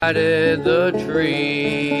Planted the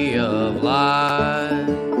tree of life.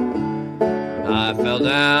 I fell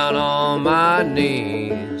down on my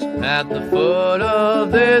knees at the foot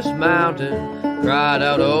of this mountain, cried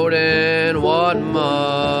out, Odin, what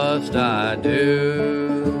must I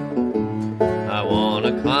do? I want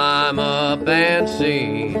to climb up and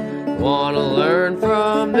see, want to learn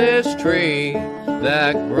from this tree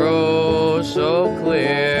that grows so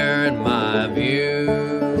clear in my view.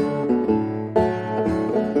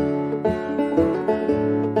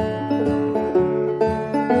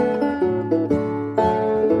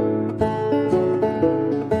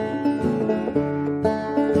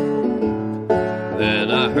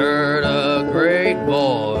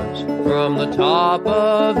 From the top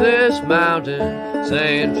of this mountain,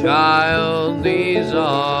 saying, child, these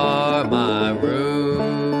are my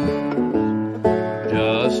rules.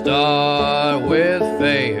 Just start with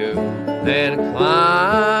Fehu and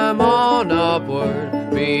climb on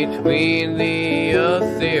upward between the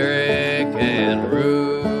etheric and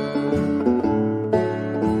rude.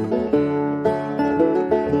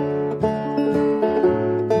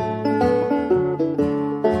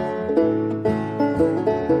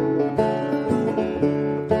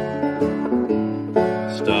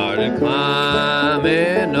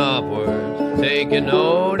 Climbing upwards, taking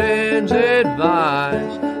Odin's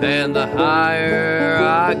advice, and the higher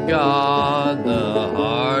I got, the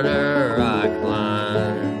harder I climbed.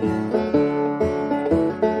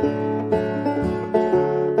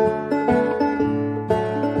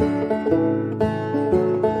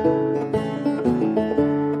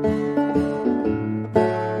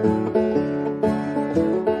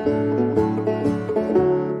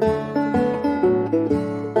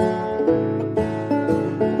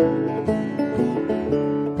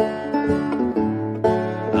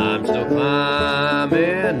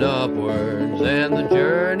 Climbing upwards, and the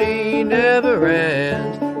journey never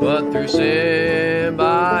ends. But through symbiosis,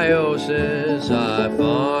 I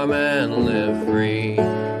farm and live free,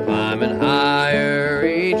 climbing higher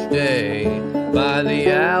each day by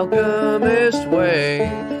the alchemist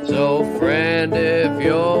way. So, friend, if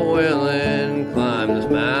you're willing, climb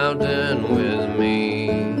this mountain with me.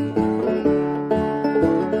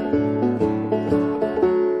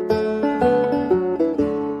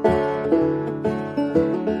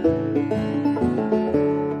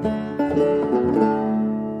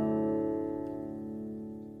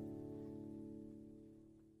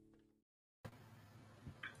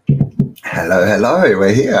 Hello, hello,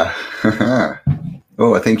 we're here.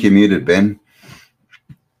 Oh, I think you're muted, Ben.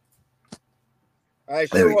 I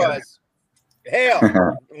sure was. Hail.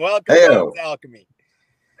 Welcome to Alchemy.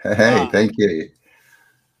 Hey, thank you.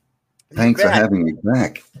 Thanks for having me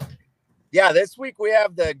back. Yeah, this week we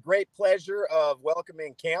have the great pleasure of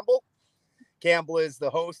welcoming Campbell. Campbell is the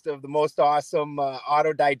host of the most awesome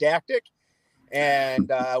Autodidactic,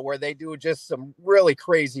 and where they do just some really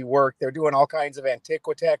crazy work. They're doing all kinds of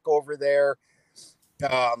antiquitech over there.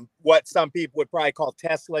 What some people would probably call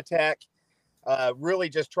Tesla tech. Really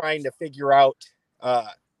just trying to figure out, where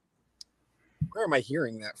am I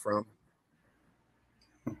hearing that from?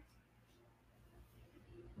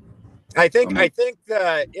 I think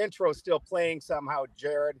the intro's still playing somehow,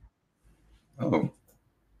 Jared. Oh.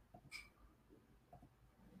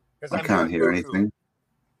 I can't hear anything.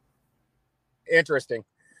 Interesting.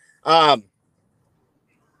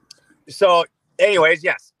 So anyways,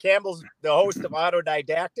 yes, Campbell's the host of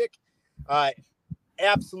Autodidactic.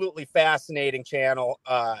 Absolutely fascinating channel.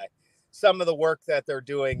 Some of the work that they're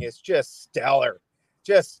doing is just stellar.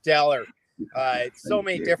 So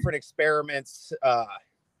many different experiments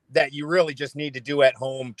that you really just need to do at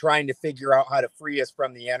home, trying to figure out how to free us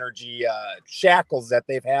from the energy shackles that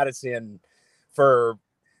they've had us in for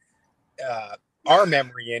our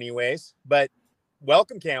memory anyways. But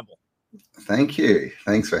welcome, Campbell. Thank you.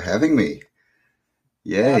 Thanks for having me.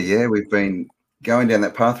 Yeah, we've been going down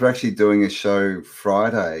that path. We're actually doing a show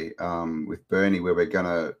Friday with Bernie where we're going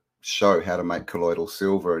to show how to make colloidal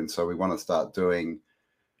silver. And so we want to start doing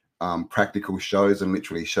practical shows and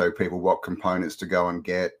literally show people what components to go and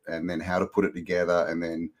get and then how to put it together and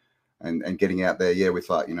then and getting out there, with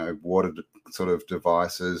water sort of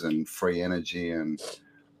devices and free energy and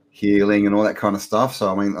healing and all that kind of stuff.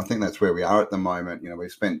 So, I mean, I think that's where we are at the moment.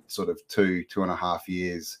 We've spent sort of 2.5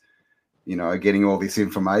 years, getting all this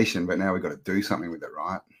information, but now we've got to do something with it,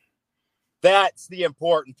 right? That's the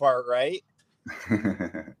important part, right?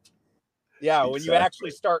 Yeah, when you actually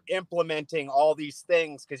start implementing all these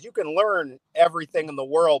things, because you can learn everything in the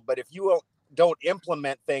world, but if you don't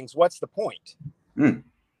implement things, what's the point?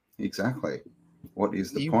 Exactly. What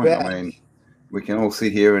is the You point? bet. I mean, we can all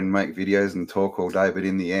sit here and make videos and talk all day, but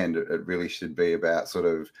in the end, it really should be about sort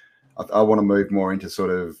of, I want to move more into sort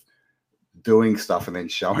of doing stuff and then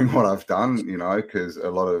showing what I've done, you know, because a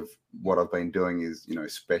lot of what I've been doing is, you know,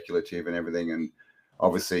 speculative and everything. And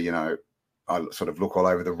obviously, you know, I sort of look all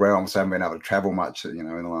over the realm, so I haven't been able to travel much, you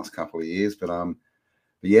know, in the last couple of years. But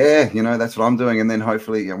yeah, you know, that's what I'm doing. And then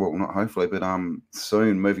hopefully, well, not hopefully, but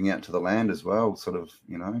soon moving out to the land as well, sort of,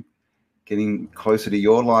 you know, getting closer to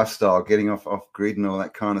your lifestyle, getting off grid and all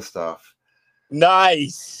that kind of stuff.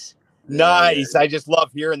 Nice. Nice. Yeah. I just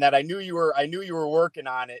love hearing that. I knew you were working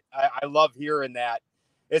on it. I love hearing that.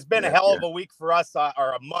 It's been a hell of a week for us,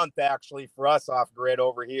 or a month actually for us off grid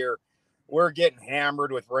over here. We're getting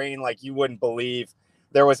hammered with rain like you wouldn't believe.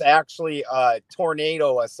 There was actually a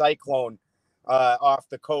tornado, a cyclone off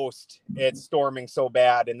the coast. It's storming so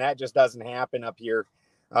bad, and that just doesn't happen up here.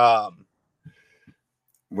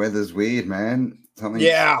 Weather's weird, man. Something's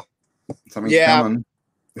coming.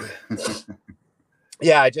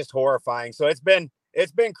 Yeah, just horrifying. So it's been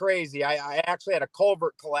crazy. I actually had a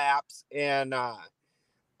culvert collapse, and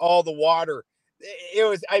all the water.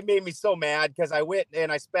 It made me so mad because I went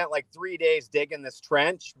and I spent like 3 days digging this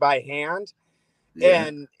trench by hand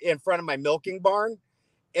and in front of my milking barn.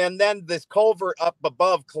 And then this culvert up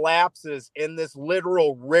above collapses, and this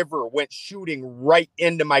literal river went shooting right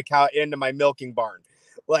into my milking barn,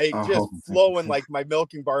 like just flowing like my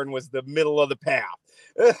milking barn was the middle of the path.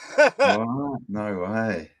 What? No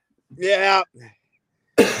way. Yeah.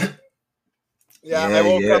 I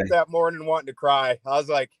woke up that morning wanting to cry. I was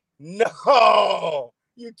like, no,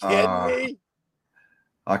 you kidding me?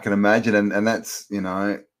 I can imagine. And that's, you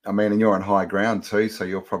know, I mean, and you're on high ground too, so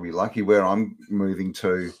you're probably lucky. Where I'm moving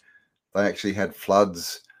to, they actually had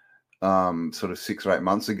floods sort of 6 or 8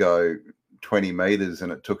 months ago, 20 meters,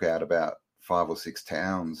 and it took out about 5 or 6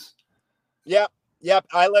 towns. Yep.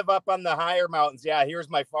 I live up on the higher mountains. Yeah, here's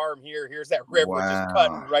my farm here. Here's that river just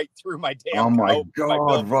cutting right through my damn. Oh my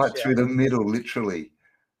God, right through the middle, literally.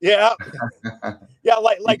 Yeah. Yeah,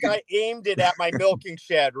 like I aimed it at my milking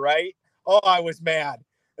shed, right? Oh, I was mad.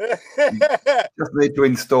 Just need to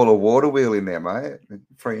install a water wheel in there, mate.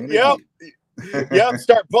 Free energy. Yep.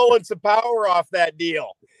 Start pulling some power off that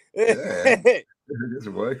deal. Just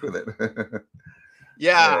work with it.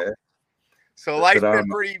 Yeah. So life's been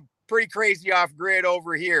pretty crazy off grid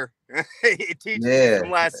over here. It teaches you some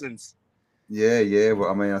lessons. Yeah. Well,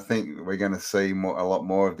 I mean, I think we're going to see a lot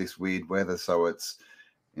more of this weird weather. So it's,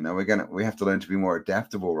 you know, we have to learn to be more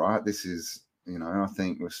adaptable, right? This is, you know, I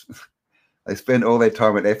think they spend all their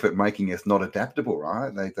time and effort making us not adaptable,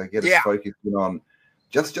 right? They get us focused on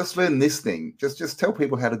just learn this thing. Just tell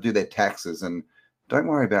people how to do their taxes, and don't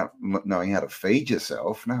worry about knowing how to feed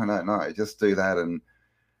yourself. No. Just do that, and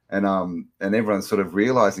everyone's sort of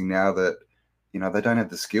realizing now that, you know, they don't have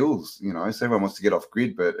the skills, you know, so everyone wants to get off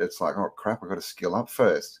grid, but it's like, oh crap, I've got to skill up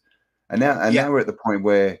first. And now we're at the point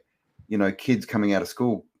where, you know, kids coming out of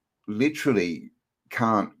school literally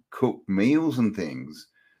can't cook meals and things.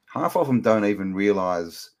 Half of them don't even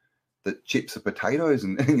realize that chips are potatoes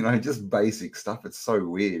and, you know, just basic stuff. It's so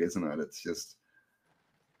weird, isn't it? It's just.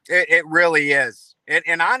 It really is.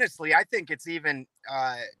 And honestly, I think it's even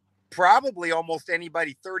probably almost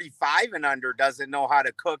anybody 35 and under doesn't know how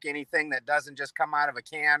to cook anything that doesn't just come out of a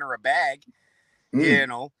can or a bag, you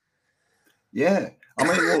know? Yeah. I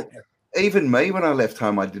mean, well, even me, when I left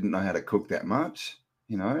home, I didn't know how to cook that much,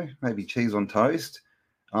 you know, maybe cheese on toast.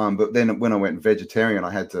 But then when I went vegetarian,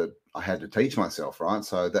 I had to teach myself, right?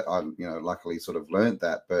 So that I, you know, luckily sort of learned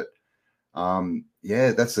that. But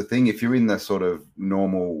that's the thing. If you're in the sort of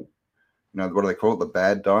normal, you know, what do they call it? The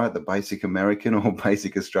bad diet, the basic American or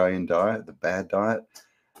basic Australian diet, the bad diet.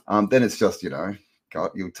 Then it's just, you know,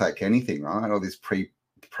 you'll take anything, right? All this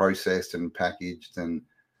pre-processed and packaged. And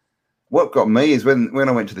what got me is when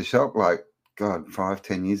I went to the shop, like, God,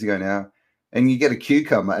 5-10 years ago now, and you get a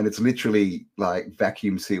cucumber and it's literally like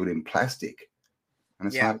vacuum sealed in plastic. And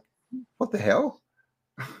it's like, what the hell?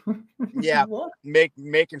 Yeah.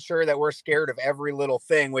 Making sure that we're scared of every little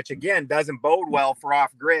thing, which again doesn't bode well for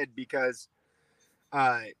off grid, because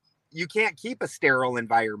you can't keep a sterile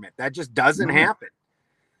environment. That just doesn't happen.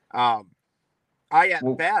 I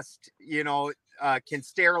best, you know, can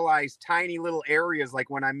sterilize tiny little areas. Like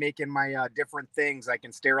when I'm making my different things, I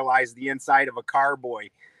can sterilize the inside of a carboy.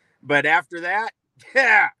 But after that,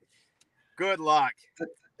 good luck.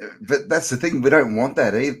 But that's the thing. We don't want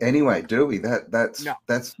that anyway, do we?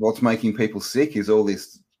 That's what's making people sick, is all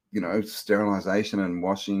this, you know, sterilization and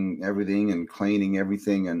washing everything and cleaning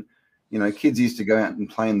everything. And, you know, kids used to go out and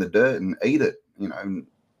play in the dirt and eat it, you know, and,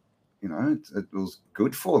 you know, it was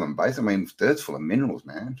good for them. Basically, I mean, dirt's full of minerals,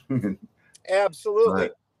 man. Absolutely.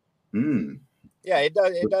 Yeah, it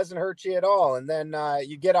doesn't hurt you at all. And then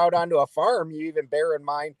you get out onto a farm, you even bear in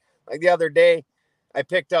mind, like the other day, I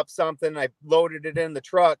picked up something, I loaded it in the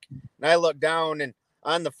truck, and I looked down, and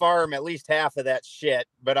on the farm, at least half of that shit.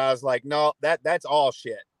 But I was like, no, that's all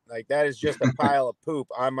shit. Like that is just a pile of poop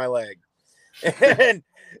on my leg. And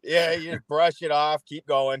yeah, you just brush it off, keep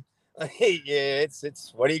going. Yeah,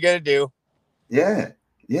 it's what are you gonna do? Yeah,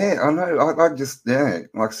 yeah, I know. I just, yeah,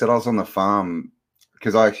 like I said, I was on the farm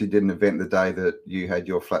because I actually did an event the day that you had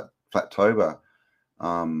your Flattober.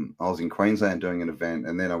 I was in Queensland doing an event,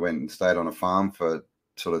 and then I went and stayed on a farm for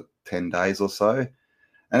sort of 10 days or so.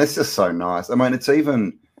 And it's just so nice. I mean, it's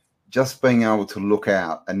even just being able to look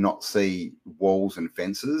out and not see walls and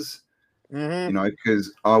fences, you know,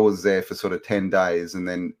 because I was there for sort of 10 days.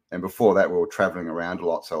 And before that, we were traveling around a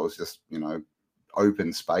lot. So it was just, you know,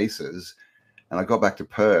 open spaces. And I got back to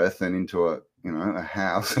Perth and into a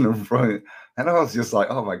house and a room. And I was just like,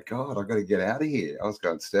 oh my God, I've got to get out of here. I was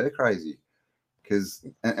going stir crazy.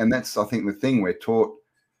 And that's, I think, the thing we're taught,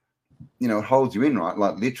 you know, it holds you in, right?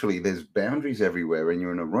 Like literally there's boundaries everywhere when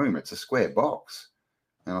you're in a room. It's a square box.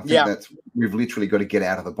 And I think we've literally got to get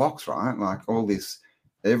out of the box, right? Like all this,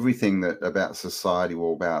 everything that about society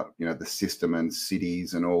or about, you know, the system and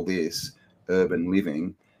cities and all this urban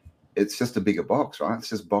living, it's just a bigger box, right? It's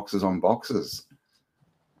just boxes on boxes.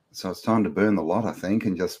 So it's time to burn the lot, I think,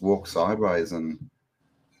 and just walk sideways. And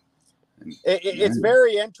it's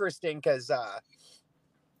very interesting because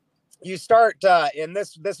you start, and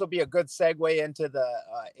this will be a good segue into the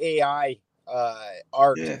AI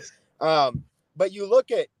art. Yes. But you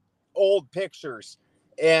look at old pictures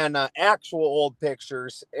and actual old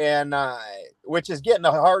pictures, and which is getting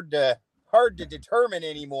hard to determine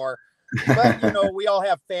anymore. But you know, we all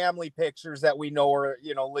have family pictures that we know are,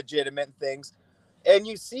 you know, legitimate things. And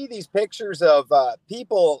you see these pictures of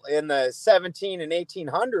people in the 17 and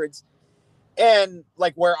 1800s, and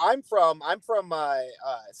like where I'm from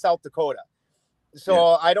South Dakota.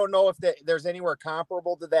 So I don't know if there's anywhere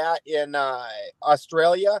comparable to that in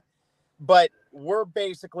Australia, but we're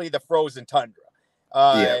basically the frozen tundra.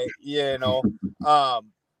 You know,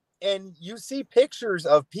 and you see pictures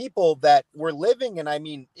of people that were living, and I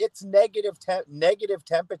mean, it's negative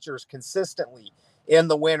temperatures consistently in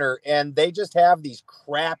the winter, and they just have these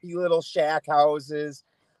crappy little shack houses.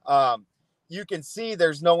 You can see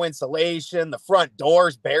there's no insulation. The front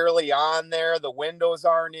door's barely on there. The windows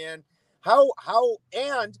aren't in.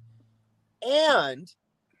 And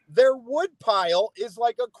their wood pile is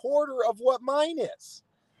like a quarter of what mine is.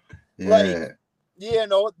 Yeah. Like, you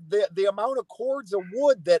know, the amount of cords of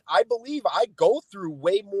wood that I believe I go through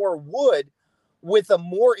way more wood with a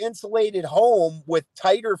more insulated home with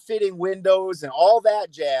tighter fitting windows and all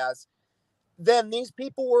that jazz than these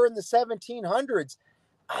people were in the 1700s.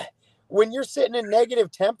 When you're sitting in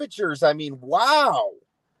negative temperatures, I mean, wow.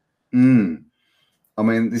 I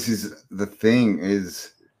mean, this is the thing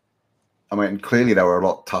is, I mean, clearly they were a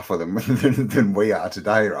lot tougher than we are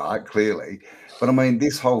today, right? Clearly. But I mean,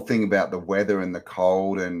 this whole thing about the weather and the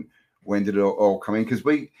cold and when did it all come in? Because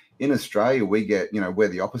in Australia, we get, you know, we're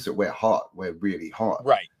the opposite. We're hot. We're really hot.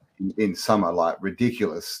 Right. In summer, like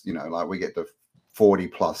ridiculous, you know, like we get to 40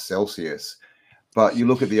 plus Celsius. But you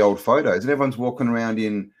look at the old photos and everyone's walking around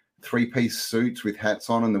in 3-piece suits with hats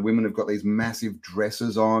on, and the women have got these massive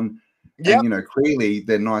dresses on. Yep. And, you know, clearly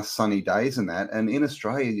they're nice sunny days and that. And in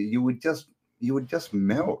Australia, you would just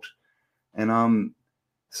melt. And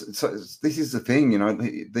so this is the thing, you know,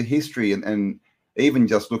 the history and even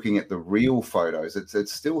just looking at the real photos,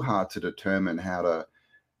 it's still hard to determine how to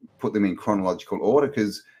put them in chronological order,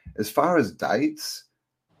 because as far as dates,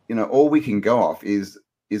 you know, all we can go off is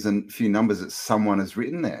a few numbers that someone has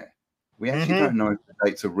written there. We actually don't know if the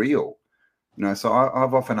dates are real. You know, so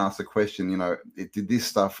I've often asked the question, you know, did this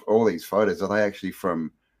stuff, all these photos, are they actually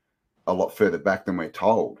from a lot further back than we're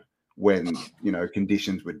told, when, you know,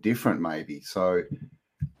 conditions were different maybe? So,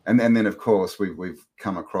 and then of course we've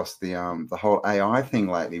come across the whole AI thing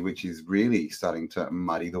lately, which is really starting to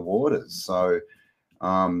muddy the waters. So,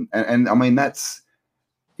 and I mean, that's,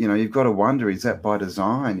 you know, you've got to wonder, is that by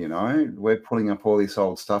design? You know, we're pulling up all this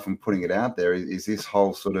old stuff and putting it out there. Is this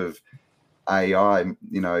whole sort of AI,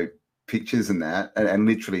 you know, pictures and that, and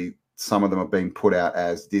literally some of them are being put out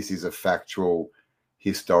as this is a factual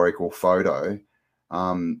historical photo.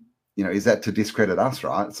 You know, is that to discredit us,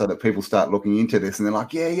 right? So that people start looking into this and they're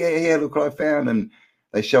like, yeah, look what I found. And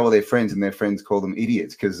they show all their friends and their friends call them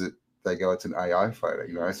idiots because they go, it's an AI photo,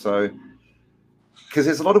 you know? So, because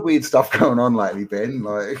there's a lot of weird stuff going on lately, Ben,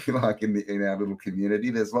 like in our little community,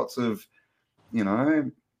 there's lots of, you know,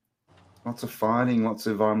 lots of fighting, lots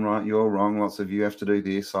of I'm right, you're wrong, lots of you have to do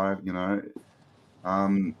this, you know.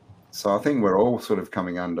 So I think we're all sort of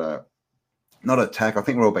coming under, not attack. I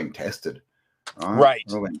think we're all being tested, right? Right.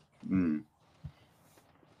 We're all being,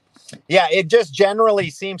 Yeah, it just generally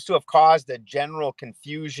seems to have caused a general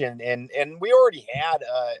confusion, and we already had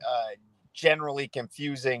a generally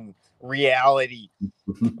confusing reality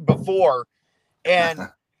before. And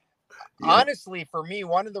honestly, for me,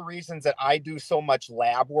 one of the reasons that I do so much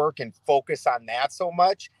lab work and focus on that so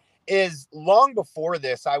much is long before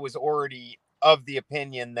this, I was already of the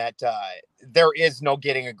opinion that there is no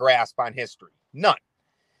getting a grasp on history. None.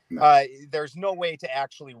 No. There's no way to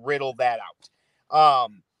actually riddle that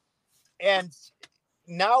out. And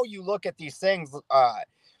now you look at these things.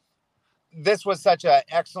 This was such an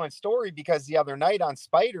excellent story because the other night on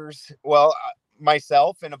Spiders, well,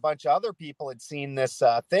 myself and a bunch of other people had seen this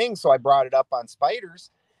thing, so I brought it up on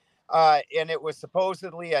Spiders, and it was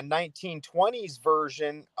supposedly a 1920s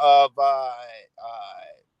version of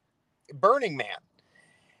Burning Man,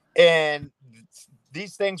 and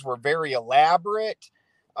these things were very elaborate.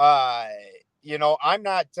 I'm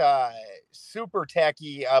not super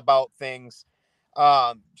techie about things.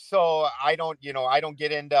 So I don't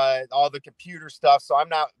get into all the computer stuff. So I'm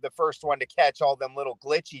not the first one to catch all them little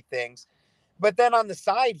glitchy things. But then on the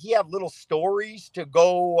side, he had little stories to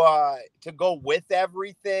go with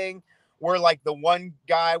everything. Where like the one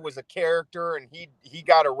guy was a character and he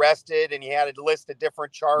got arrested and he had a list of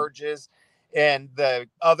different charges, and the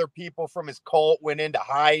other people from his cult went into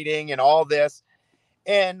hiding and all this.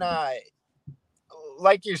 And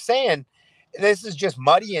like you're saying, this is just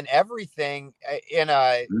muddying everything in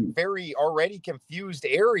a very already confused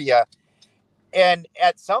area. And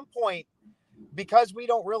at some point, because we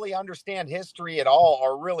don't really understand history at all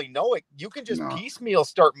or really know it, you can just piecemeal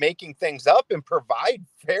start making things up and provide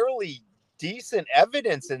fairly decent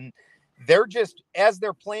evidence. And they're just, as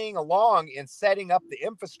they're playing along and setting up the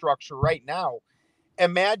infrastructure right now,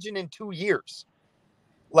 imagine in 2 years,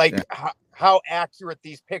 like how accurate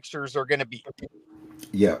these pictures are going to be.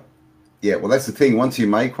 Yeah. Yeah, well, that's the thing. Once you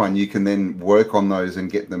make one, you can then work on those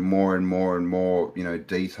and get them more and more and more,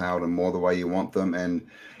 detailed and more the way you want them. And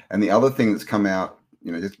the other thing that's come out,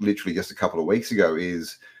 just a couple of weeks ago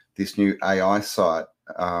is this new AI site.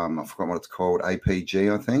 I forgot what it's called,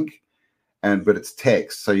 APG, I think. But it's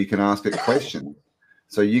text, so you can ask it questions.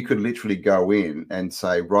 So you could literally go in and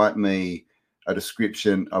say, write me a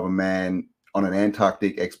description of a man on an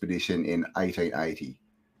Antarctic expedition in 1880.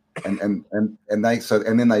 And then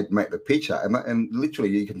they make the picture, and literally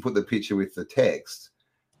you can put the picture with the text,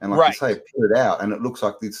 and like you say, put it out, and it looks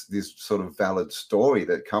like this sort of valid story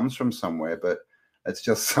that comes from somewhere, but it's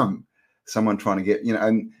just someone trying to get,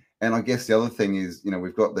 and I guess the other thing is,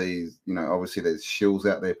 we've got these, obviously there's shills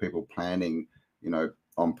out there, people planning,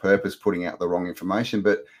 on purpose putting out the wrong information,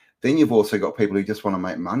 but then you've also got people who just want to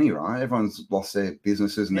make money, right? Everyone's lost their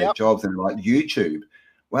businesses and their jobs, and like YouTube.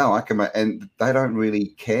 Well, and they don't really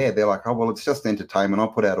care. They're like, oh, well, it's just entertainment. I'll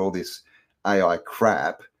put out all this AI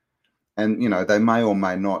crap. And, they may or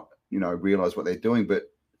may not, realize what they're doing. But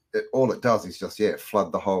all it does is just,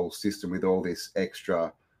 flood the whole system with all this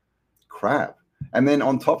extra crap. And then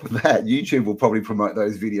on top of that, YouTube will probably promote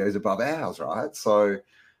those videos above ours, right? So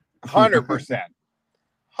 100%.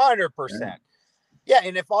 100%. Yeah.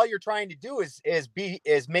 And if all you're trying to do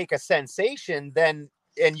is make a sensation, then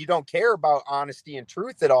and you don't care about honesty and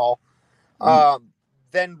truth at all,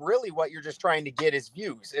 then really what you're just trying to get is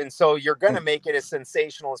views. And so you're going to make it as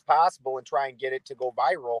sensational as possible and try and get it to go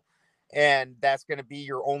viral. And that's going to be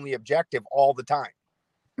your only objective all the time.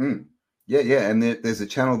 Yeah. And there's a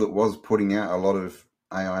channel that was putting out a lot of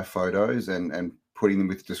AI photos and putting them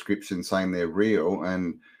with descriptions saying they're real.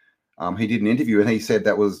 And he did an interview and he said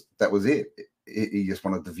that was it. He just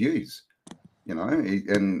wanted the views,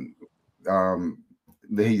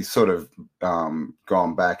 he's sort of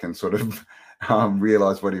gone back and sort of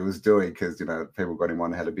realized what he was doing because, people got him on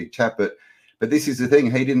and had a big chat. But this is the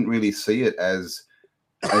thing. He didn't really see it as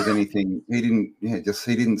anything. He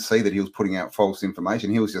didn't see that he was putting out false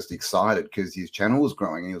information. He was just excited because his channel was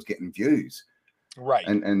growing and he was getting views. Right.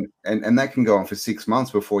 And that can go on for 6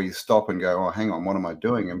 months before you stop and go, oh, hang on, what am I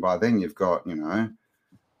doing? And by then you've got, a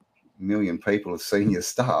million people have seen your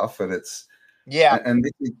stuff, and it's, and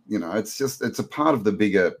this is, it's a part of the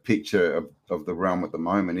bigger picture of the realm at the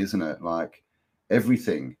moment, isn't it? Like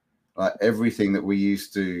everything that we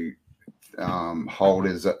used to hold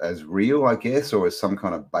as real, I guess, or as some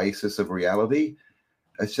kind of basis of reality,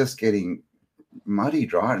 it's just getting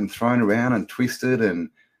muddied, right, and thrown around and twisted, and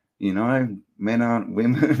men aren't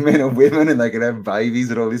women, men are women, and they can have babies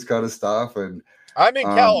and all this kind of stuff. And I'm in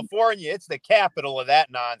California. It's the capital of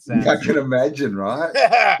that nonsense. I can imagine, right?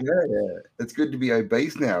 Yeah. It's good to be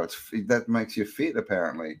obese now. That makes you fit,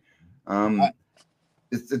 apparently.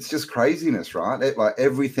 It's just craziness, right? Like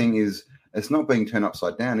everything is, it's not being turned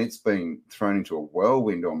upside down. It's being thrown into a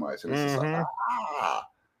whirlwind almost. And it's just like,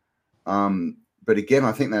 but again,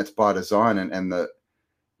 I think that's by design, and that,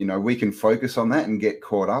 you know, we can focus on that and get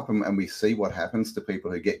caught up, and we see what happens to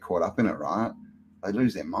people who get caught up in it, right? They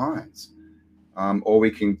lose their minds. Or we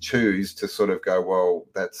can choose to sort of go, well,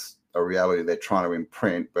 that's a reality they're trying to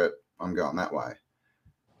imprint, but I'm going that way.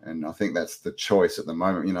 And I think that's the choice at the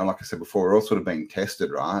moment. You know, like I said before, we're all sort of being tested,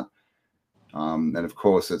 right? And of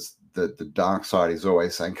course, it's the dark side is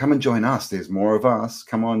always saying, come and join us. There's more of us.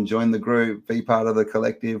 Come on, join the group, be part of the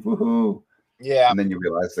collective. Woohoo. Yeah. And then you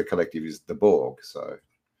realize the collective is the Borg. So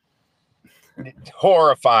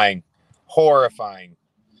horrifying.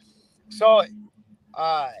 So,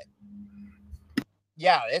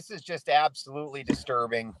 yeah, this is just absolutely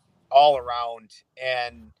disturbing all around.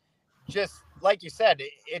 And just like you said,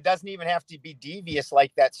 it doesn't even have to be devious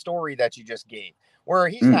like that story that you just gave, where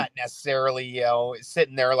he's not necessarily, you know,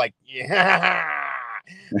 sitting there like, yeah,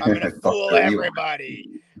 I'm gonna fool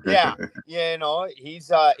everybody. Yeah, you know,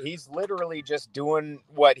 he's literally just doing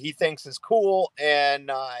what he thinks is cool,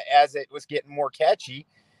 and as it was getting more catchy,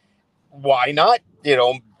 why not, you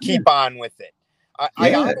know, keep on with it.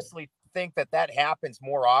 I honestly think that happens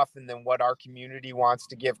more often than what our community wants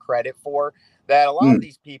to give credit for, that a lot of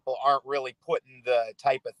these people aren't really putting the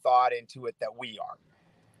type of thought into it that we are.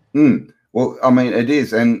 Well, I mean, it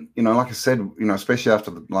is. And, you know, like I said, you know, especially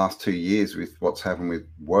after the last 2 years with what's happened with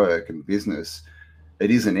work and business,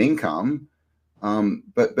 it is an income.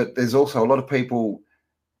 But there's also a lot of people,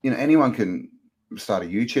 you know, anyone can start a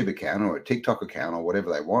YouTube account or a TikTok account or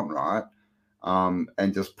whatever they want, right?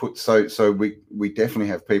 And just put, so we definitely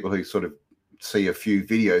have people who sort of see a few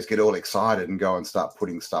videos, get all excited and go and start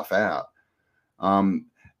putting stuff out. And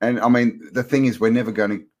I mean, the thing is, we're never going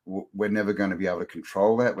to be able to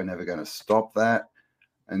control that. We're never going to stop that.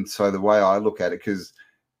 And so the way I look at it, because,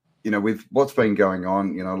 you know, with what's been going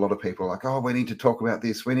on, you know, a lot of people are like, oh, we need to talk about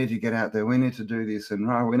this. We need to get out there. We need to do this. And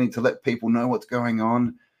we need to let people know what's going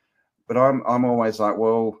on. But I'm always like,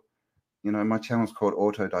 well, you know, my channel's called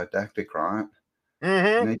Autodidactic, right?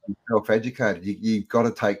 You need to be self-educated. You've got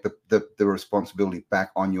to take the responsibility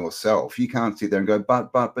back on yourself. You can't sit there and go,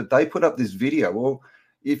 but they put up this video. Well,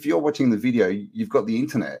 if you're watching the video, you've got the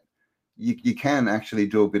internet. You can actually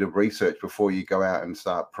do a bit of research before you go out and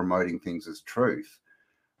start promoting things as truth.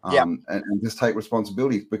 And just take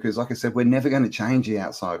responsibility, because, like I said, we're never going to change the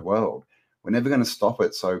outside world. We're never going to stop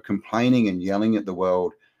it. So complaining and yelling at the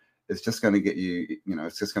world, it's just going to get you, you know,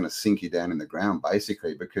 it's just going to sink you down in the ground,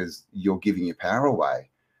 basically, because you're giving your power away.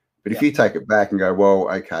 But if you take it back and go, well,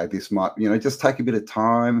 okay, this might, you know, just take a bit of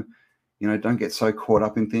time, you know, don't get so caught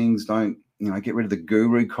up in things. Don't, you know, get rid of the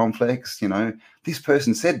guru complex, you know, this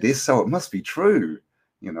person said this, so it must be true,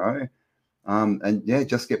 you know. And yeah,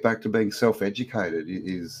 just get back to being self-educated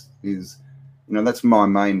is, you know, that's my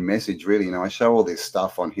main message, really. You know, I show all this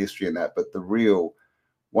stuff on history and that, but the real,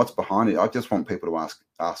 what's behind it, I just want people to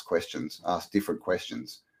ask questions, ask different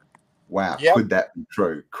questions. Wow, could that be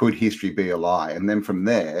true? Could history be a lie? And then from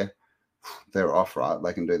there, they're off, right?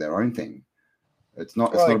 They can do their own thing. It's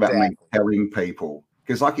not about me telling people,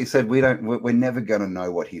 because, like you said, we're never going to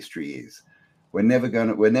know what history is. We're never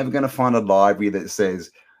going to find a library that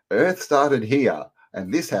says Earth started here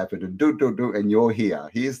and this happened and and you're here.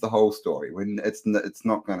 Here's the whole story. When it's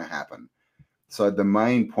not going to happen. So the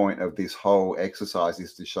main point of this whole exercise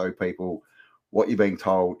is to show people what you're being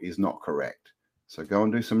told is not correct. So go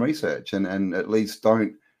and do some research, and at least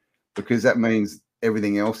don't, because that means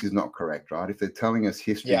everything else is not correct, right? If they're telling us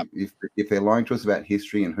history, if they're lying to us about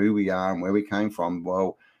history and who we are and where we came from,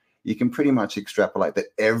 well, you can pretty much extrapolate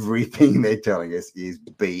that everything they're telling us is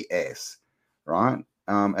BS, right?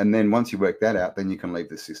 And then once you work that out, then you can leave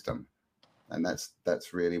the system. And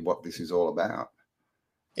that's really what this is all about.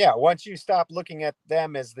 Yeah, once you stop looking at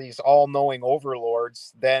them as these all-knowing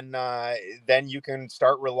overlords, then you can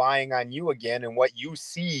start relying on you again and what you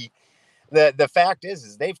see. The fact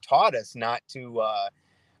is they've taught us not to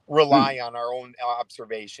rely on our own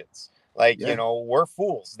observations. Like, you know, we're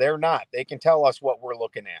fools. They're not. They can tell us what we're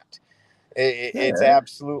looking at. It's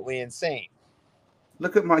absolutely insane.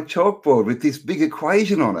 Look at my chalkboard with this big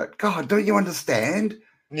equation on it. God, don't you understand?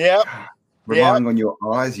 Yeah. Relying on your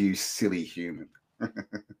eyes, you silly human.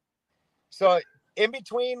 So in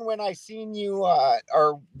between when I seen you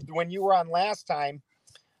or when you were on last time,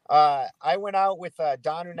 I went out with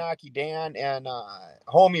Donunaki Dan and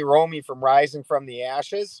homie Romy from Rising from the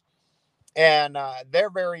Ashes, and they're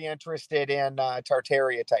very interested in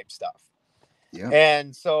Tartaria type stuff.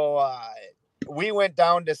 And so we went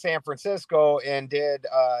down to San Francisco and did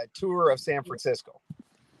a tour of San Francisco.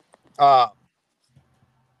 Now,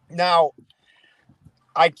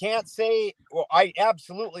 I can't say, well, I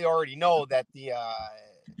absolutely already know that the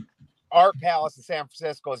art palace in San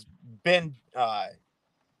Francisco has been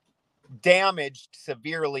damaged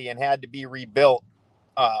severely and had to be rebuilt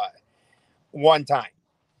one time.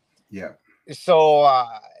 Yeah. So,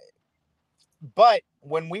 but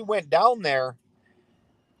when we went down there,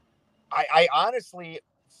 I honestly,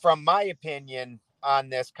 from my opinion on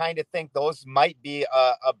this, kind of think those might be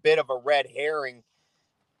a bit of a red herring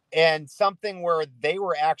and something where they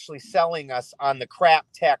were actually selling us on the crap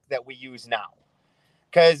tech that we use now.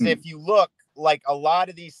 Because if you look, like a lot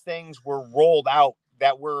of these things were rolled out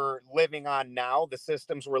that we're living on now, the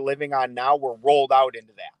systems we're living on now were rolled out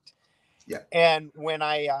into that. Yeah. And when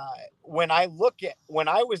I look at when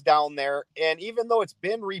I was down there, and even though it's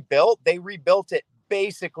been rebuilt, they rebuilt it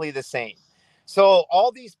basically the same. So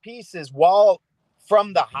all these pieces, while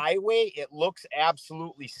from the highway, it looks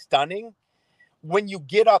absolutely stunning. When you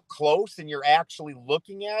get up close and you're actually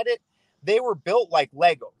looking at it, they were built like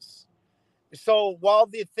Legos. So while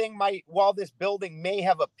this building may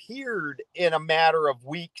have appeared in a matter of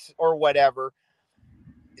weeks or whatever,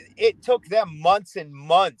 it took them months and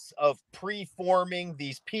months of preforming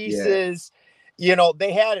these pieces. You know,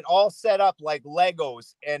 they had it all set up like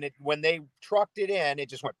Legos, and when they trucked it in, it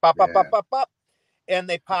just went pop, pop, pop, pop, pop, and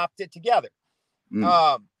they popped it together.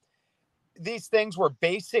 These things were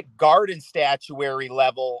basic garden statuary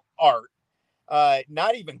level art.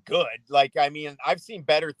 Not even good. Like, I mean, I've seen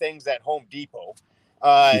better things at Home Depot.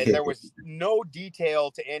 There was no detail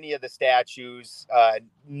to any of the statues,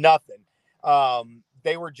 nothing.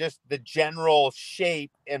 They were just the general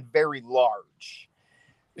shape and very large.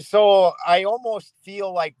 So I almost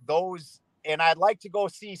feel like those, and I'd like to go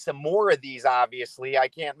see some more of these. Obviously, I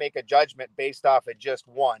can't make a judgment based off of just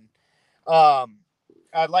one.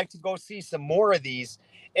 I'd like to go see some more of these.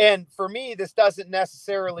 And for me, this doesn't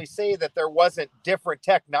necessarily say that there wasn't different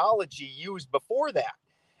technology used before that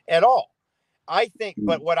at all. I think,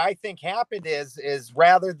 but what I think happened is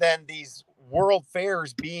rather than these world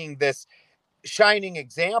fairs being this shining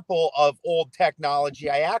example of old technology,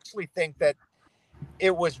 I actually think that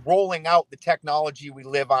it was rolling out the technology we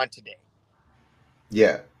live on today.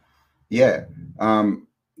 Yeah. No,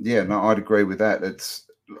 I'd agree with that.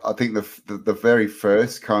 I think the very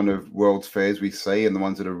first kind of world's fairs we see, and the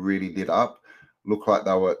ones that are really lit up, look like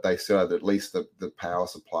they still had at least the power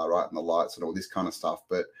supply, right, and the lights and all this kind of stuff.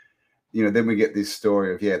 But you know, then we get this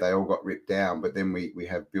story of they all got ripped down, but then we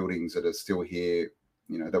have buildings that are still here,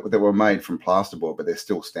 you know, that were made from plasterboard, but they're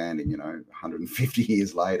still standing, you know, 150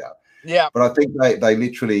 years later. Yeah. But I think they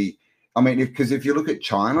literally, I mean, because if you look at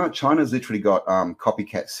China's literally got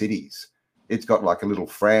copycat cities. It's got like a little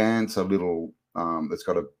France, a little it's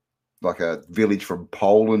got a village from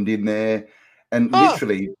Poland in there, and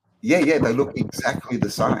literally, they look exactly the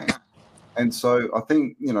same. And so I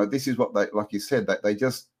think, you know, this is what they, like you said, that they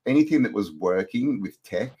just, anything that was working with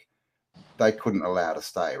tech, they couldn't allow to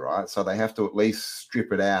stay, right? So they have to at least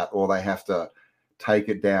strip it out, or they have to take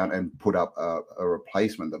it down and put up a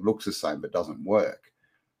replacement that looks the same but doesn't work.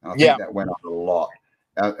 And I think that went up a lot.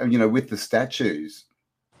 You know, with the statues,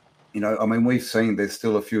 you know, I mean, we've seen there's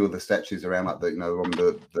still a few of the statues around, like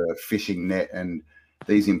the fishing net and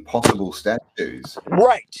these impossible statues.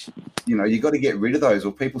 Right. You know, you got to get rid of those,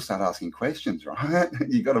 or people start asking questions, right?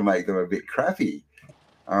 You got to make them a bit crappy.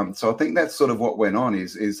 So I think that's sort of what went on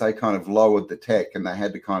is they kind of lowered the tech, and they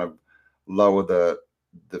had to kind of lower the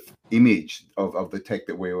image of the tech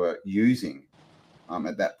that we were using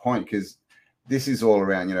at that point, because this is all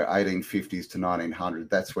around, you know, 1850s to 1900.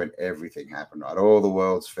 That's when everything happened, right? All the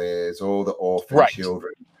world's fairs, all the orphan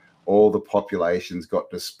children, all the populations got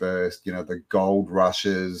dispersed, you know, the gold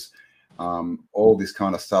rushes, all this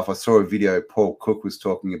kind of stuff. I saw a video Paul Cook was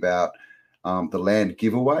talking about the land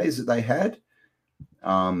giveaways that they had.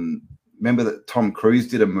 Remember that Tom Cruise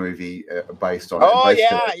did a movie based on it.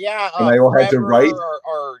 Yeah. And they all had to race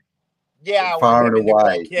far and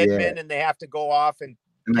away. Kidman, and they have to go off and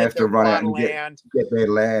they have to run out and get their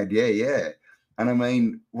land. Yeah. And I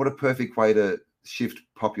mean, what a perfect way to shift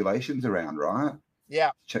populations around, right?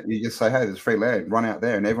 Yeah. You just say, hey, there's free land, run out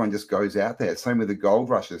there, and everyone just goes out there. Same with the gold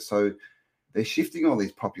rushes. So they're shifting all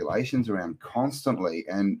these populations around constantly,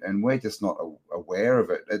 and we're just not aware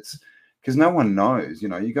of it. It's because no one knows. You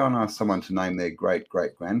know, you go and ask someone to name their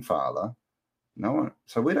great-great-grandfather, no one.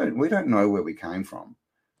 So we don't know where we came from.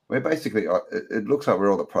 We're basically, it looks like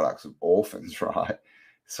we're all the products of orphans, right?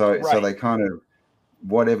 So they kind of,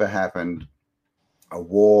 whatever happened, a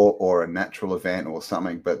war or a natural event or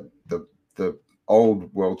something, but the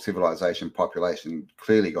old world civilization population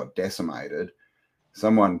clearly got decimated.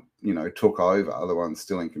 someone, took over, other ones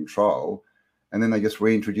still in control, and then they just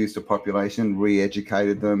reintroduced the population,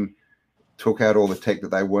 re-educated them, took out all the tech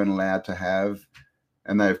that they weren't allowed to have,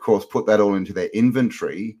 and they, of course, put that all into their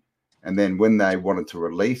inventory. And then when they wanted to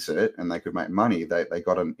release it and they could make money, they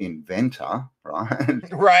got an inventor, right?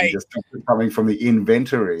 Right. And just took it coming from the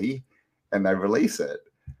inventory and they release it.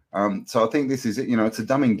 So I think this is it. It's a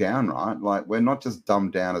dumbing down, right? Like, we're not just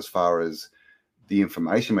dumbed down as far as the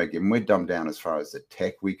information we're given, we're dumbed down as far as the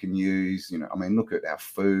tech we can use. Look at our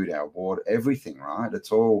food, our water, everything, right?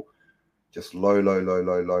 It's all just low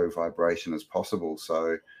vibration as possible.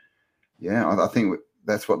 So, yeah, I think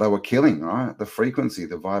that's what they were killing, right? The frequency,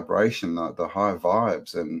 the vibration, the high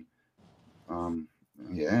vibes. And,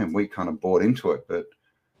 and we kind of bought into it, but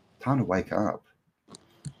time to wake up.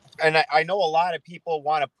 And I know a lot of people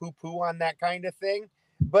want to poo-poo on that kind of thing,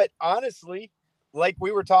 but honestly, like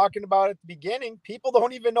we were talking about at the beginning, people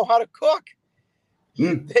don't even know how to cook.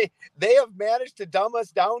 They have managed to dumb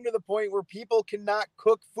us down to the point where people cannot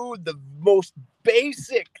cook food, the most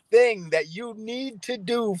basic thing that you need to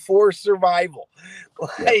do for survival.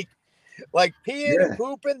 Like peeing and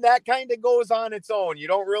pooping, that kind of goes on its own. You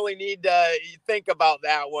don't really need to think about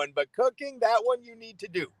that one, but cooking, that one you need to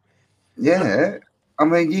do. Yeah.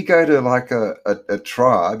 You go to like a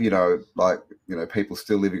tribe, people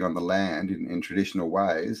still living on the land in traditional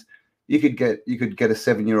ways. You could get a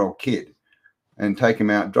 7-year-old kid and take them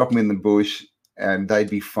out, drop them in the bush, and they'd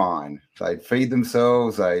be fine. They'd feed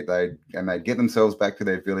themselves, they'd get themselves back to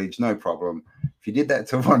their village, no problem. If you did that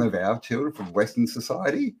to one of our children from Western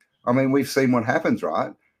society, we've seen what happens,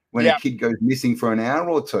 right? When a kid goes missing for an hour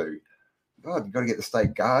or two, God, you've got to get the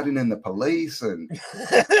state guardian and the police and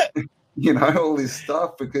all this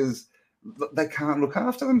stuff, because they can't look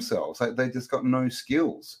after themselves. They just got no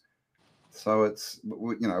skills. So it's,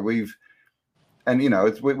 we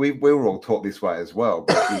were all taught this way as well.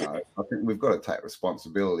 But, I think we've got to take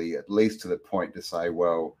responsibility, at least to the point to say,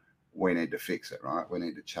 well, we need to fix it, right? We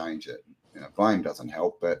need to change it. Blame doesn't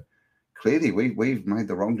help, but clearly we've made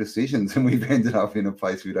the wrong decisions and we've ended up in a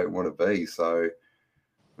place we don't want to be. So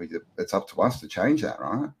it's up to us to change that,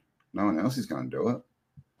 right? No one else is going to do it.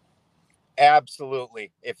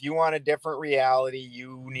 Absolutely. If you want a different reality,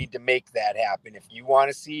 you need to make that happen. If you want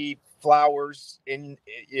to see flowers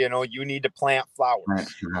you need to plant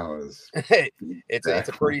flowers. It's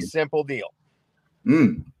a pretty simple deal.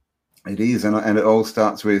 It is. And it all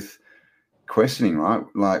starts with questioning, right?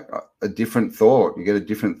 Like a different thought. You get a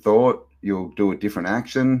different thought, you'll do a different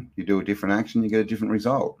action. You do a different action, you get a different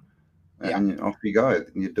result. And off you go. And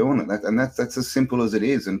you're doing it. That's as simple as it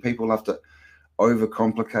is. And people have to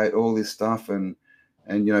overcomplicate all this stuff. And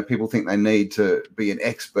people think they need to be an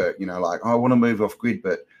expert, like, I want to move off grid,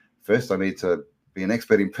 but first I need to be an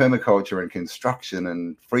expert in permaculture and construction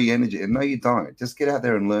and free energy. And no, you don't. Just get out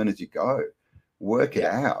there and learn as you go. Work it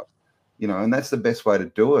out, and that's the best way to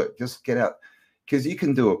do it. Just get out, because you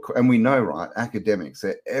can do it. And we know, right, academics,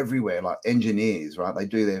 they're everywhere, like engineers, right? They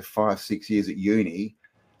do their 5-6 years at uni,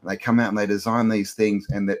 and they come out and they design these things,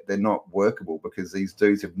 and they're not workable because these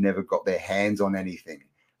dudes have never got their hands on anything.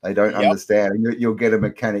 They don't understand. And you'll get a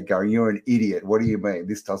mechanic going, you're an idiot. What do you mean?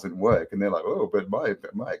 This doesn't work. And they're like, oh, but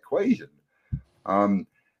my equation.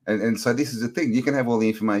 And so this is the thing. You can have all the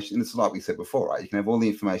information. It's like we said before, right? You can have all the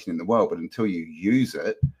information in the world, but until you use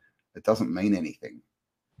it, it doesn't mean anything.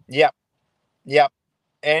 Yep.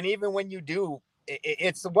 And even when you do,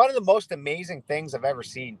 it's one of the most amazing things I've ever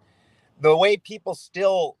seen. The way people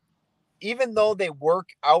still, even though they work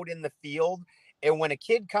out in the field, and when a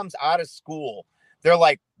kid comes out of school, they're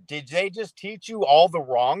like, did they just teach you all the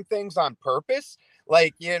wrong things on purpose?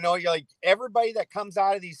 Like, you're like, everybody that comes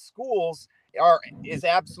out of these schools is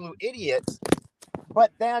absolute idiots.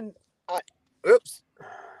 But then, oops.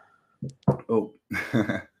 Oh,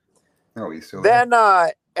 you still then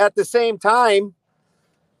at the same time,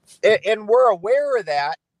 and we're aware of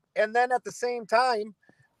that. And then at the same time,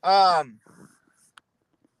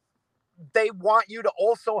 they want you to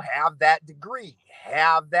also have that degree,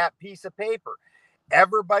 have that piece of paper.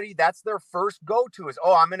 Everybody, that's their first go-to is,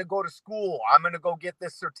 I'm going to go to school. I'm going to go get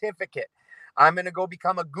this certificate. I'm going to go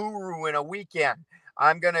become a guru in a weekend.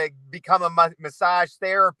 I'm going to become a massage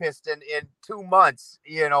therapist in 2 months,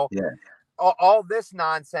 all this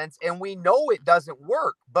nonsense. And we know it doesn't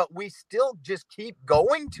work, but we still just keep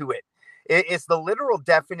going to it. It's the literal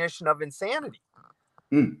definition of insanity.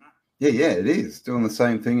 Yeah, it is. Doing the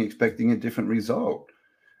same thing, expecting a different result.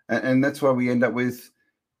 And that's why we end up with,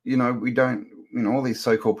 we don't, all these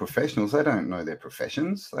so-called professionals, they don't know their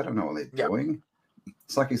professions. They don't know what they're doing.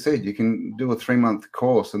 It's like you said, you can do a 3-month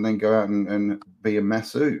course and then go out and be a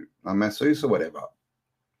masseuse or whatever.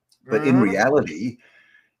 But in reality,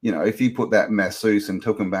 you know, if you put that masseuse and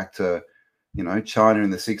took them back to, you know, China in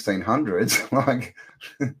the 1600s, like,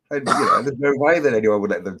 you know, there's no way that anyone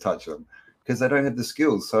would let them touch them because they don't have the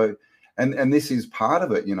skills. So, and this is part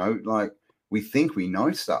of it, you know, like we think we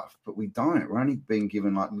know stuff, but we don't. We're only being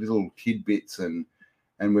given like little tidbits and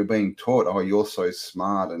we're being taught, oh, you're so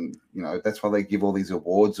smart. And, you know, that's why they give all these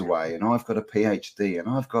awards away. And I've got a PhD and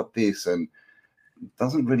I've got this. And it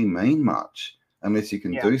doesn't really mean much unless you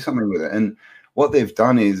can do something with it. And what they've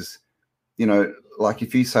done is, you know, like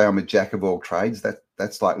if you say I'm a jack of all trades,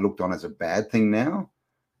 that's like looked on as a bad thing now,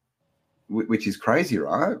 which is crazy,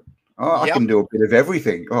 right? Oh, I can do a bit of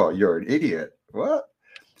everything. Oh, you're an idiot. What?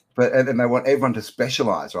 But and they want everyone to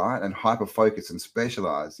specialize, right? And hyper focus and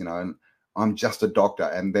specialize, you know, and I'm just a doctor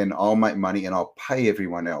and then I'll make money and I'll pay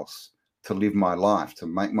everyone else to live my life, to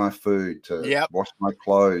make my food, to wash my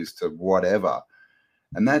clothes, to whatever.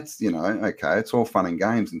 And that's, you know, okay, it's all fun and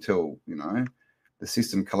games until, you know, the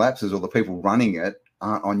system collapses or the people running it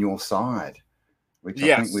aren't on your side, which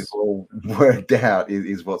I think we've all worked out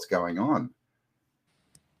is what's going on.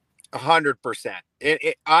 100%.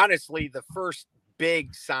 It honestly, the first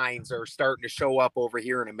big signs are starting to show up over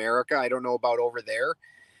here in America. I don't know about over there,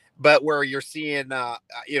 but where you're seeing,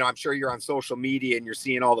 you know, I'm sure you're on social media and you're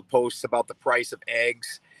seeing all the posts about the price of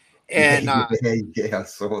eggs. And yeah, I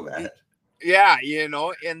saw that. Yeah, you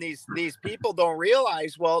know, and these people don't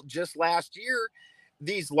realize, well, just last year,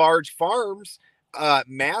 these large farms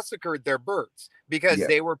massacred their birds because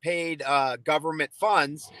they were paid government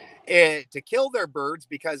funds to kill their birds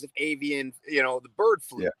because of avian, you know, the bird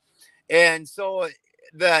flu. And so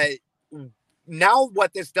now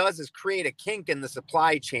what this does is create a kink in the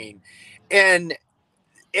supply chain. And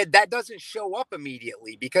that doesn't show up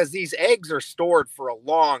immediately because these eggs are stored for a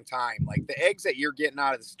long time. Like the eggs that you're getting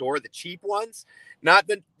out of the store, the cheap ones,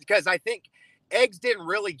 because I think eggs didn't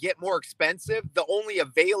really get more expensive. The only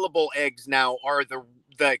available eggs now are the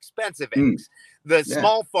expensive eggs, the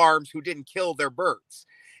small farms who didn't kill their birds.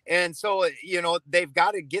 And so, you know, they've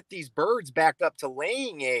got to get these birds back up to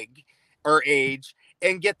laying egg or age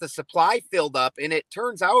and get the supply filled up. And it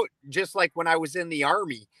turns out, just like when I was in the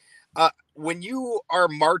Army, when you are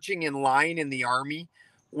marching in line in the Army,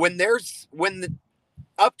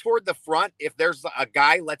 up toward the front, if there's a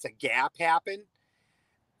guy lets a gap happen,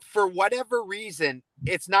 for whatever reason,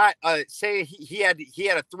 it's not say he had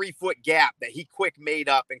a 3-foot gap that he quick made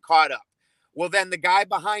up and caught up. Well, then the guy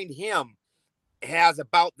behind him has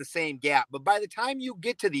about the same gap. But by the time you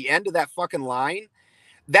get to the end of that fucking line,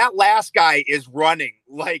 that last guy is running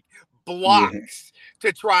like blocks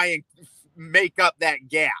to try and make up that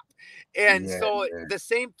gap. And the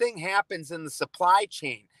same thing happens in the supply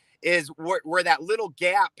chain is where that little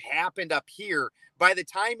gap happened up here. By the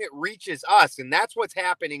time it reaches us, and that's what's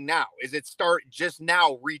happening now, is it start just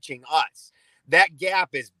now reaching us. That gap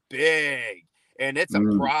is big and it's a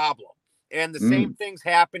problem. And the same thing's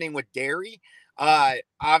happening with dairy.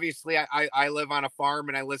 Obviously I live on a farm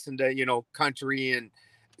and I listen to, you know, country. And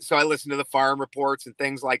so I listen to the farm reports and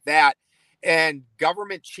things like that. And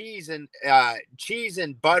government cheese and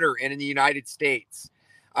butter in the United States,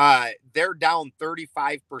 they're down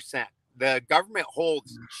 35%. The government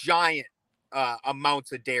holds giant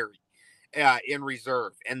amounts of dairy in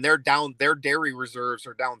reserve, and their dairy reserves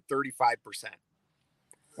are down 35%.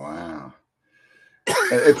 Wow.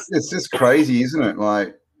 It's just crazy, isn't it?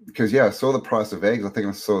 Like, because I saw the price of eggs. I think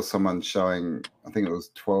I saw someone showing, I think it was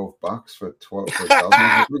 $12 for a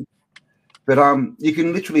dozen. But you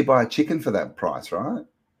can literally buy a chicken for that price, right?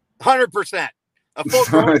 100%. A full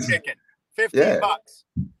grown chicken, $15.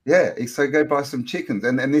 Yeah, so go buy some chickens,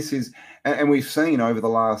 and this is, and we've seen over the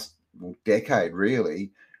last decade,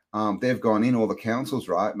 really, they've gone in all the councils,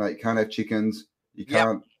 right? No, you can't have chickens, you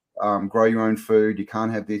can't grow your own food, you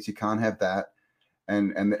can't have this, you can't have that,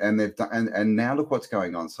 and they've done, and now look what's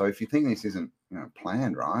going on. So if you think this isn't, you know,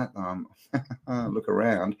 planned, right? Look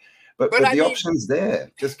around. But the option's there.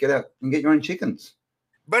 Just get out and get your own chickens.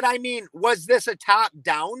 But I mean, was this a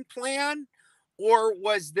top-down plan, or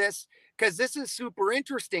was this, because this is super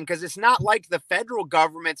interesting, because it's not like the federal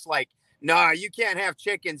government's like, no, you can't have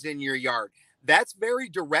chickens in your yard. That's very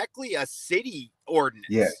directly a city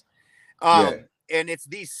ordinance. And it's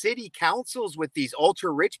these city councils with these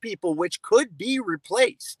ultra-rich people, which could be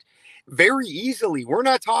replaced very easily. We're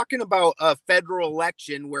not talking about a federal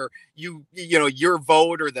election where you know, your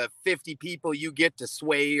vote or the 50 people you get to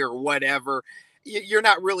sway or whatever, you're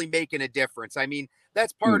not really making a difference. I mean,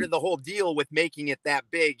 that's part of the whole deal with making it that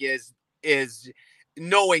big is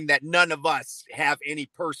knowing that none of us have any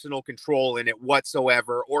personal control in it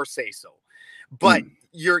whatsoever or say so. But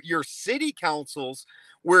your city councils,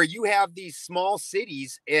 where you have these small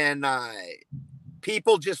cities and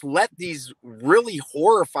people just let these really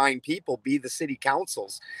horrifying people be the city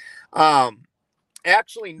councils.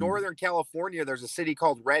 Actually, Northern California, there's a city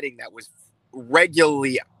called Redding that was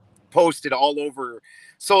regularly posted all over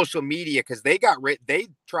social media because they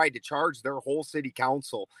tried to charge their whole city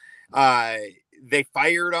council. They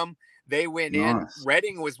fired them. They went in.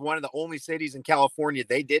 Redding was one of the only cities in California.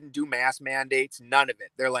 They didn't do mask mandates, none of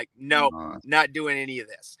it. They're like, no, not doing any of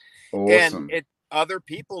this. Awesome. And other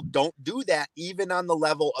people don't do that, even on the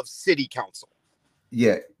level of city council.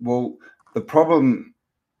 Yeah. Well, the problem,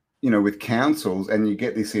 with councils, and you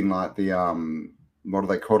get this in like the what do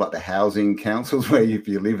they call it? The housing councils, where if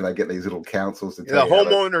you live, they get these little councils to tell the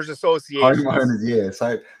homeowners association. Homeowners, yeah.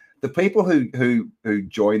 So the people who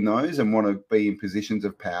join those and want to be in positions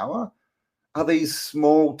of power are these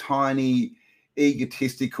small, tiny,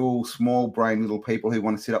 egotistical, small brain little people who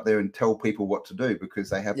want to sit up there and tell people what to do because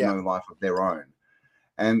they have no life of their own.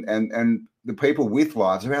 And the people with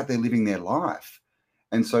lives are out there living their life.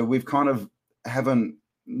 And so we've kind of haven't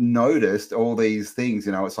noticed all these things,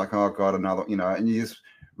 it's like, oh God, another, and you just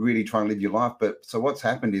really try and live your life. But so what's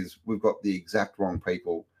happened is we've got the exact wrong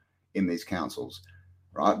people in these councils,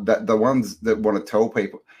 right? That the ones that want to tell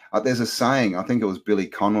people, there's a saying, I think it was Billy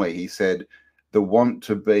Connolly, he said, the want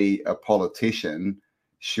to be a politician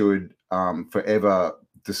should forever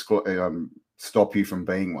stop you from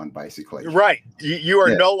being one, basically. Right. You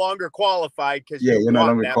are no longer qualified because you're no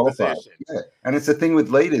longer qualified. Yeah. And it's the thing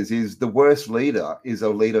with leaders is the worst leader is a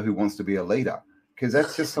leader who wants to be a leader, because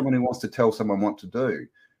that's just someone who wants to tell someone what to do.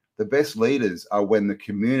 The best leaders are when the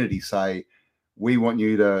community say, we want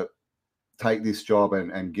you to take this job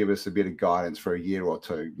and give us a bit of guidance for a year or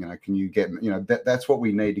two. Can you get, that's what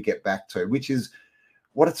we need to get back to, which is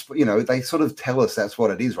what it's, they sort of tell us that's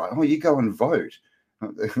what it is, right? Oh, you go and vote.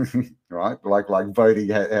 Right, like voting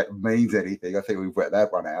means anything. I think we've worked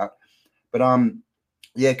that one out. But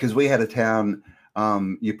because we had a town,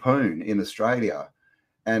 Yeppoon in Australia,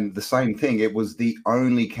 and the same thing. It was the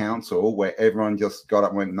only council where everyone just got up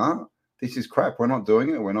and went, "Nah, this is crap. We're not doing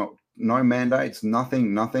it. We're not. No mandates,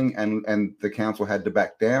 nothing." And the council had to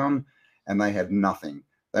back down, and they had nothing.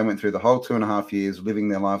 They went through the whole 2.5 years living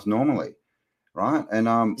their lives normally, right?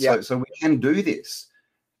 And so we can do this.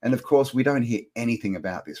 And of course, we don't hear anything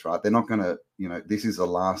about this, right? They're not going to, this is the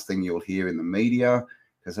last thing you'll hear in the media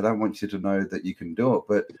because I don't want you to know that you can do it.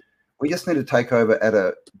 But we just need to take over at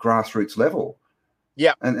a grassroots level.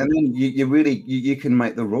 Yeah. And then you can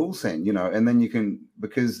make the rules then, and then you can,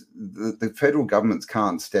 because the federal governments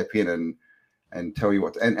can't step in and tell you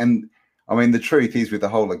what to, and I mean, the truth is with the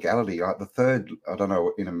whole legality, right? The third, I don't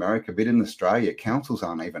know in America, but in Australia, councils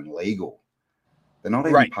aren't even legal. They're not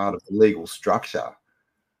even part of the legal structure.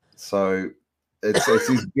 So it's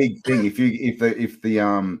this big thing. If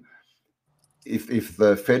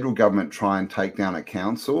the federal government try and take down a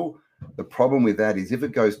council, the problem with that is if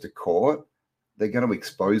it goes to court, they're going to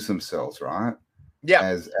expose themselves, right?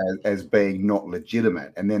 Yeah, as being not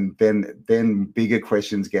legitimate, and then bigger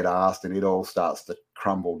questions get asked, and it all starts to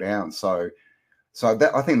crumble down. So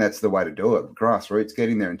that, I think that's the way to do it. Grassroots, get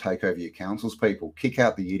in there and take over your councils, people, kick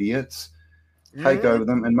out the idiots. Take over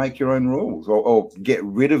them and make your own rules, or get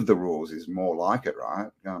rid of the rules is more like it, right?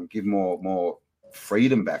 Give more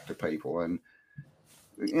freedom back to people, and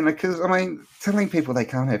because I mean, telling people they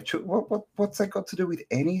can't have children, what's that got to do with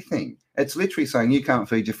anything? It's literally saying you can't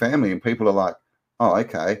feed your family, and people are like, oh,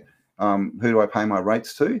 okay, who do I pay my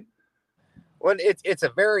rates to? Well, it's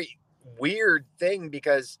a very weird thing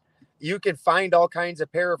because you can find all kinds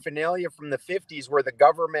of paraphernalia from the 50s where the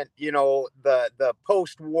government, the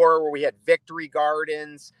post-war where we had victory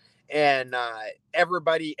gardens and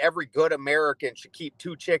every good American should keep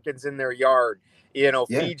 2 chickens in their yard,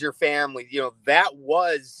 feed your family. That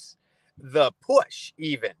was the push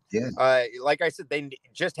even. Yeah. Like I said,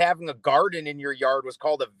 just having a garden in your yard was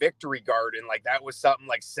called a victory garden. Like that was something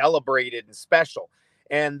like celebrated and special.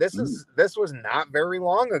 And this was not very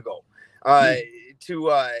long ago.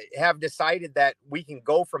 To have decided that we can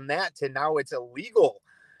go from that to now it's illegal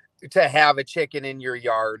to have a chicken in your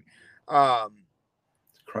yard.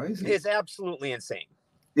 It's crazy. It's absolutely insane.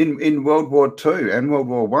 In World War II and World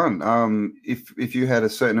War I, if you had a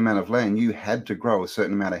certain amount of land, you had to grow a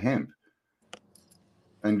certain amount of hemp.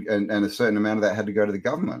 And a certain amount of that had to go to the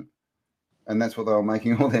government. And that's what they were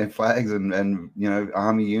making all their flags and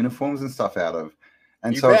army uniforms and stuff out of.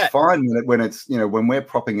 And so it's fine when it's, when we're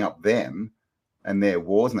propping up them and their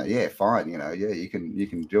wars and that, yeah, fine, you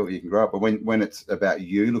can do it, you can grow up. But when it's about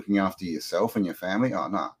you looking after yourself and your family, oh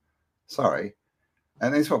no, sorry.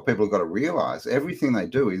 And that's what people have got to realize. Everything they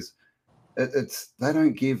do is it's they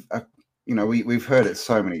don't give a, you know, we've heard it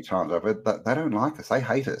so many times. I've heard that they don't like us. They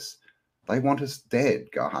hate us. They want us dead,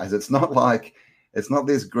 guys. It's not like it's not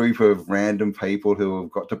this group of random people who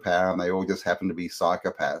have got to power and they all just happen to be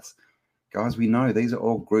psychopaths. Guys, we know these are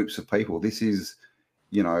all groups of people. This is,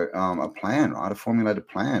 you know, a plan, right? A formulated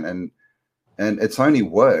plan, and it's only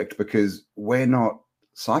worked because we're not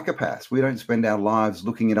psychopaths. We don't spend our lives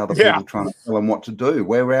looking at other people trying to tell them what to do.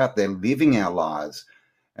 We're out there living our lives,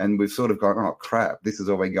 and we've sort of gone, oh crap, this has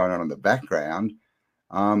all been going on in the background.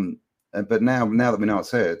 But now that we know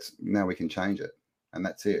it's there, now we can change it, and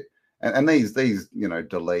that's it. And these you know,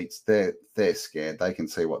 deletes, they're scared. They can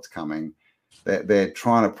see what's coming. They're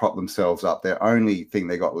trying to prop themselves up. Their only thing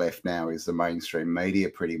they got left now is the mainstream media,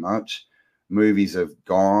 pretty much. Movies have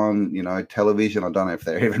gone, you know, television. I don't know if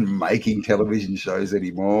they're even making television shows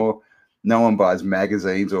anymore. No one buys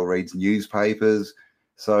magazines or reads newspapers.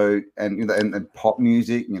 So, and pop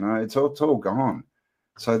music, you know, it's all gone.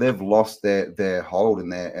 So they've lost their hold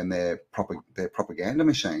and their propaganda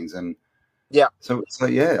machines. And yeah. So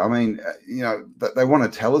yeah, I mean, you know, they want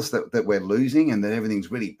to tell us that we're losing and that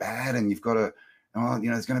everything's really bad, and you've got to, oh, you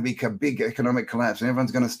know, it's going to be a big economic collapse and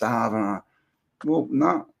everyone's going to starve. And well,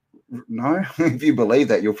 no. If you believe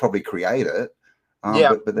that, you'll probably create it.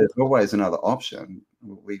 But there's always another option.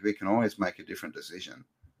 We can always make a different decision.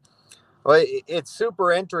 Well, it's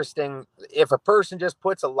super interesting if a person just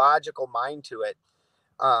puts a logical mind to it.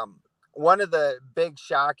 One of the big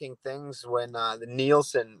shocking things when the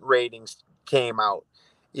Nielsen ratings came out,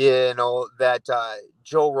 you know, that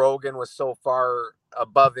Joe Rogan was so far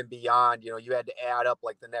above and beyond, you know, you had to add up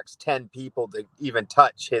like the next 10 people to even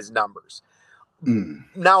touch his numbers.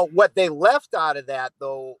 Now, what they left out of that,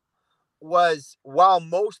 though, was while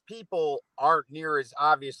most people aren't near as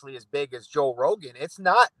obviously as big as Joe Rogan, it's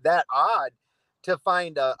not that odd to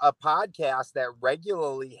find a podcast that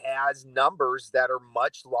regularly has numbers that are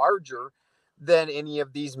much larger than any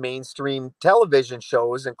of these mainstream television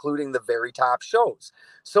shows, including the very top shows.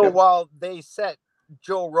 So while they set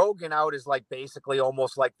Joe Rogan out as like basically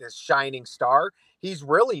almost like this shining star, he's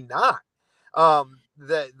really not.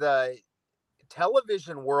 The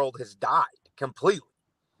television world has died completely.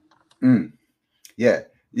 Yeah.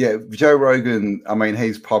 Joe Rogan, I mean,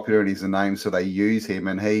 he's popular and he's a name, so they use him,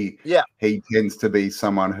 and he tends to be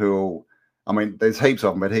someone who'll, I mean, there's heaps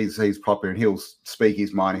of them, but he's popular and he'll speak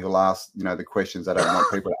his mind. He'll ask, you know, the questions they don't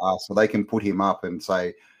want people to ask, so they can put him up and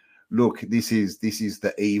say, look, this is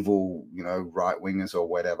the evil, you know, right wingers or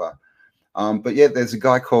whatever. But yeah, there's a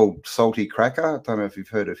guy called Salty Cracker. I don't know if you've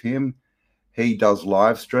heard of him. He does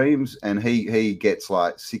live streams, and he gets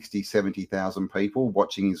like 60, 70,000 people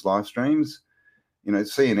watching his live streams. You know,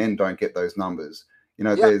 CNN don't get those numbers. You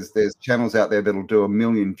know, there's channels out there that'll do 1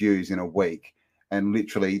 million views in a week, and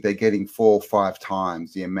literally they're getting 4 or 5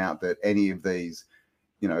 times the amount that any of these,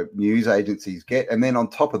 you know, news agencies get. And then on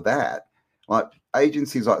top of that, like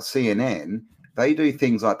agencies like CNN, they do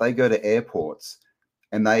things like they go to airports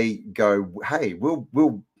and they go, hey, we'll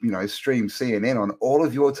you know, stream CNN on all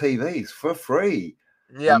of your TVs for free.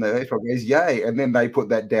 And the airport goes, yay. And then they put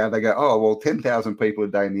that down. They go, oh, well, 10,000 people a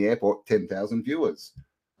day in the airport, 10,000 viewers.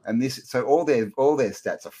 And so all their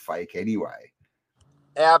stats are fake anyway.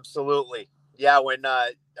 Absolutely. Yeah. When,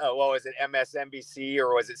 what was it, MSNBC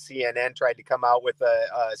or was it CNN tried to come out with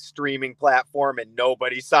a streaming platform and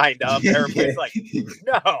nobody signed up? Everybody's like,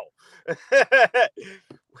 no,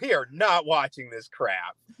 we are not watching this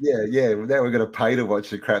crap. Yeah. Now we're going to pay to watch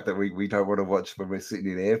the crap that we don't want to watch when we're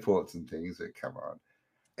sitting in airports and things. So come on.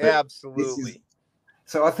 But absolutely.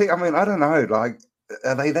 So I think, I mean, I don't know, like,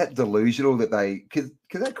 are they that delusional that they, because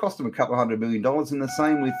that cost them $200 million, and the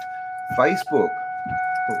same with Facebook.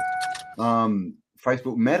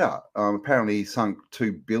 Facebook Meta, apparently he sunk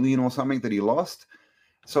 $2 billion or something that he lost.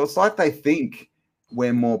 So it's like they think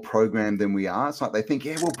we're more programmed than we are. It's like they think,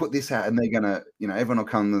 yeah, we'll put this out and they're going to, you know, everyone will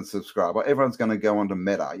come and subscribe. Or everyone's going to go onto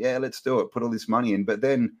Meta. Yeah, let's do it. Put all this money in. But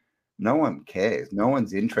then no one cares. No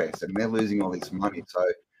one's interested. And they're losing all this money. So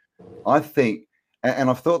I think,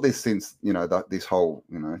 and I've thought this since, you know, this whole,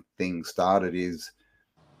 you know, thing started, is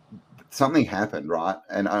something happened, right?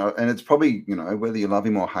 And it's probably, you know, whether you love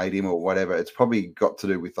him or hate him or whatever, it's probably got to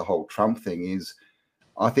do with the whole Trump thing. Is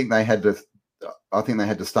I think they had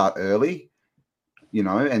to start early, you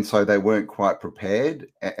know, and so they weren't quite prepared,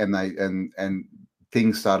 and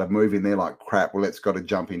things started moving. They're like, crap, well, let's got to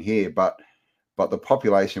jump in here, but the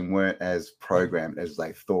population weren't as programmed as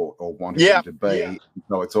they thought or wanted them to be.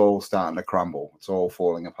 So it's all starting to crumble. It's all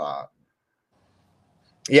falling apart.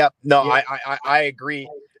 Yep. No, I agree.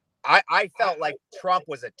 I felt like Trump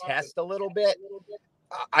was a test a little bit.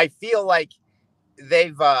 I feel like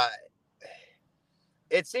they've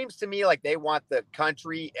it seems to me like they want the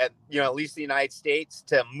country, at at least the United States,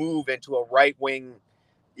 to move into a right wing,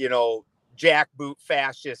 jackboot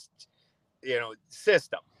fascist,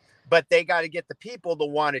 system. But they got to get the people to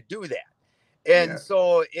want to do that. And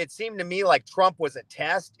so it seemed to me like Trump was a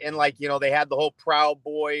test, and like, they had the whole Proud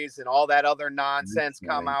Boys and all that other nonsense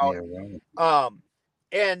come out.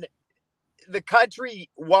 And the country,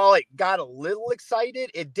 while it got a little excited,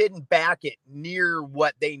 it didn't back it near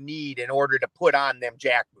what they need in order to put on them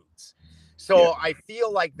jackboots. So I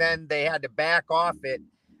feel like then they had to back off it,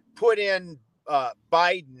 put in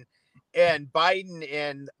Biden, and Biden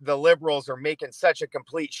and the liberals are making such a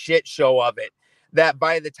complete shit show of it that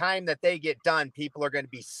by the time that they get done, people are going to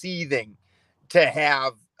be seething to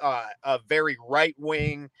have a very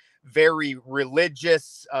right-wing, very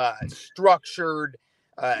religious, structured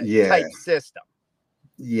type system.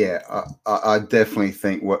 Yeah, I definitely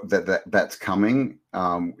think that's coming.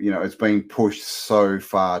 It's being pushed so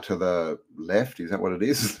far to the left. Is that what it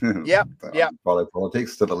is? Yep. Follow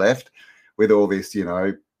politics to the left with all this,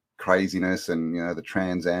 craziness and, the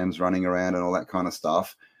Trans Ams running around and all that kind of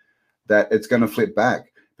stuff, that it's going to flip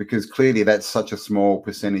back, because clearly that's such a small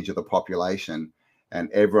percentage of the population,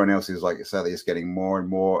 and everyone else is, like you say, they're just getting more and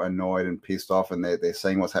more annoyed and pissed off, and they're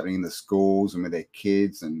seeing what's happening in the schools and with their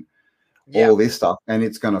kids and all this stuff, and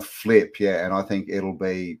it's going to flip. And I think it'll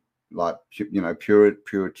be like,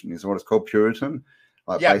 Puritan is what it's called, Puritan,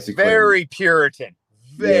 like basically very Puritan.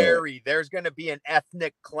 There's going to be an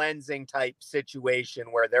ethnic cleansing type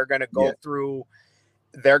situation where they're going to go through,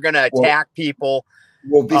 they're going to attack people.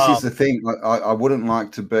 Well, this is the thing. I wouldn't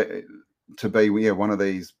like to be one of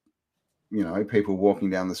these, people walking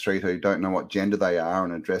down the street who don't know what gender they are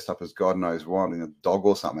and are dressed up as God knows what, in a dog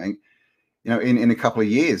or something, in a couple of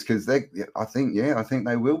years, because I think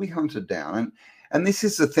they will be hunted down. And this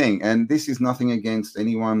is the thing, and this is nothing against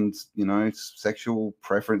anyone's, sexual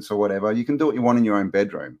preference or whatever. You can do what you want in your own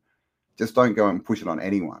bedroom. Just don't go and push it on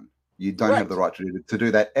anyone. You don't have the right to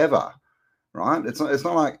do that ever, right? It's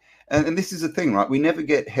not like, and this is the thing, right? We never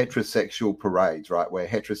get heterosexual parades, right, where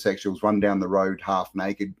heterosexuals run down the road half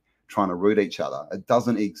naked trying to root each other. It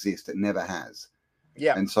doesn't exist. It never has.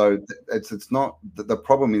 Yeah. And so it's not, the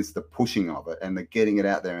problem is the pushing of it and the getting it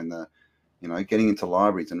out there, and the, getting into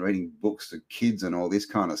libraries and reading books to kids and all this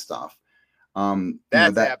kind of stuff. That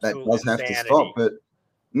does have to stop. But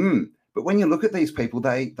when you look at these people,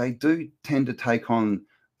 they do tend to take on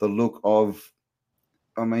the look of,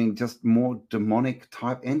 just more demonic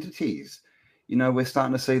type entities. We're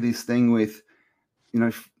starting to see this thing with,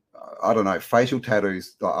 I don't know, facial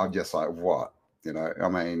tattoos. I'm just like, what? I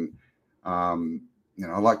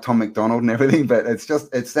like Tom McDonald and everything, but it's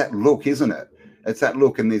that look, isn't it? It's that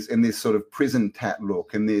look, and this sort of prison tat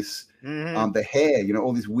look, and this the hair,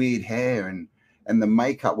 all this weird hair, and the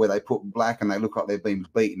makeup where they put black and they look like they've been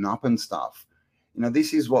beaten up and stuff.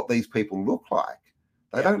 This is what these people look like.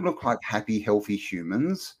 They don't look like happy, healthy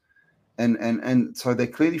humans. And so they're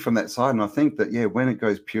clearly from that side. And I think that, when it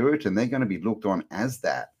goes Puritan, they're going to be looked on as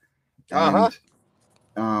that. And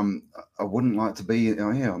I wouldn't like to be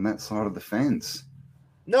on that side of the fence.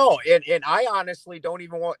 No, and I honestly don't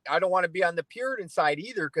want to be on the Puritan side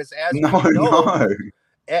either, because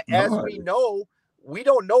we know, we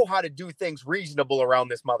don't know how to do things reasonable around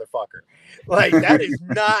this motherfucker. Like, that is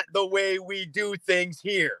not the way we do things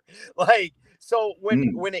here. Like, so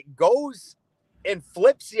when it goes and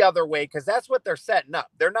flips the other way, because that's what they're setting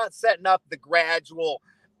up. They're not setting up the gradual,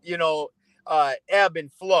 ebb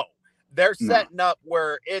and flow. They're setting up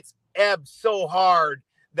where it's ebbed so hard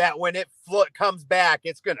that when it comes back,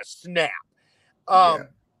 it's going to snap. They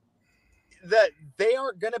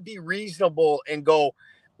aren't going to be reasonable and go,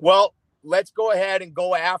 well, let's go ahead and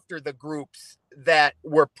go after the groups that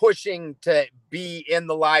we're pushing to be in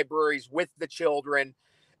the libraries with the children.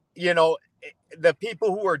 The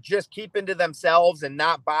people who are just keeping to themselves and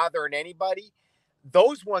not bothering anybody,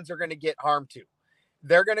 those ones are going to get harmed too.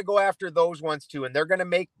 They're going to go after those ones too. And they're going to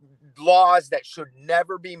make laws that should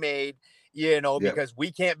never be made, because we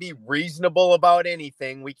can't be reasonable about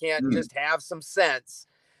anything. We can't just have some sense.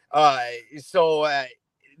 It's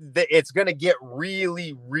going to get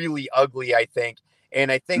really, really ugly, I think. And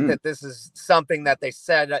I think that this is something that they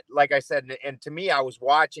said, like I said, and to me, I was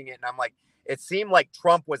watching it and I'm like, it seemed like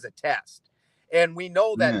Trump was a test. And we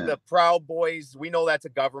know that the Proud Boys, we know that's a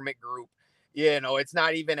government group. It's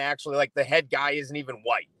not even actually, like, the head guy isn't even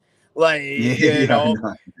white. Like,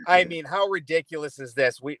 I mean, how ridiculous is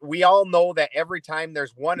this? We all know that every time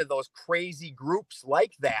there's one of those crazy groups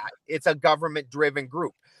like that, it's a government driven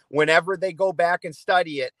group. Whenever they go back and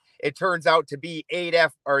study it, it turns out to be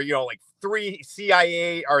 3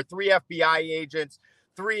 CIA or 3 FBI agents,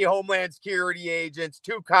 3 Homeland Security agents,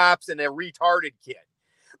 2 cops, and a retarded kid.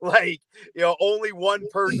 Like, only one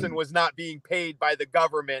person was not being paid by the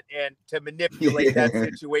government and to manipulate that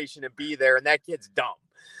situation and be there, and that kid's dumb.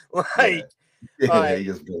 Like, he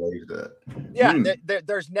just believed it. Yeah,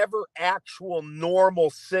 there's never actual normal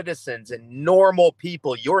citizens and normal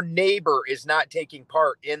people. Your neighbor is not taking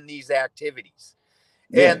part in these activities.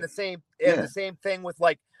 And the same thing with,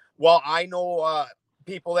 like, well, I know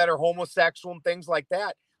people that are homosexual and things like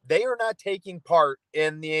that. They are not taking part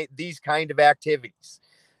in these kind of activities.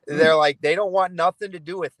 They're like, they don't want nothing to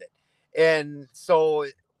do with it. And so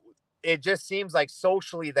it just seems like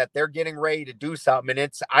socially that they're getting ready to do something.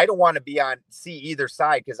 And I don't want to see either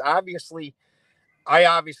side, because I obviously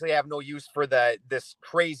have no use for this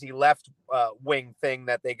crazy left wing thing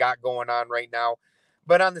that they got going on right now.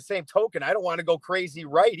 But on the same token, I don't want to go crazy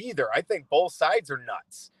right either. I think both sides are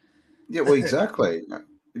nuts. Yeah, well, exactly.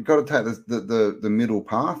 You've got to take the middle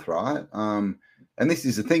path, right? And this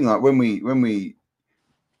is the thing, like when we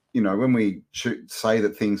say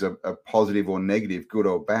that things are positive or negative, good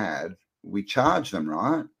or bad, we charge them,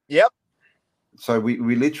 right? Yep. So we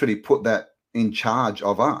literally put that in charge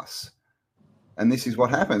of us. And this is what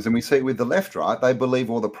happens. And we see with the left, right? They believe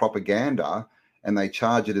all the propaganda and they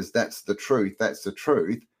charge it as that's the truth.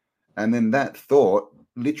 And then that thought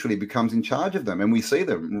literally becomes in charge of them. And we see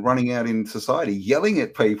them running out in society, yelling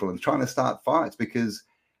at people and trying to start fights because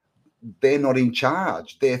they're not in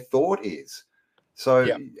charge. Their thought is. So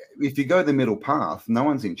if you go the middle path, no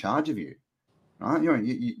one's in charge of you, right?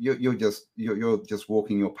 You're just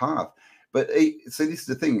walking your path. But so this is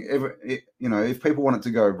the thing. If people want it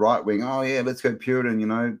to go right wing, oh yeah, let's go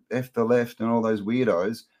Puritan, F the left and all those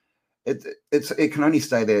weirdos. It can only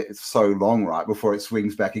stay there so long, right, before it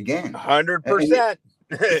swings back again. 100%.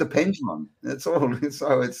 It's a pendulum. That's all.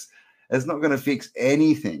 So it's not going to fix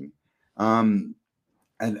anything. And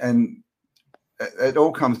it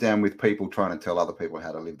all comes down with people trying to tell other people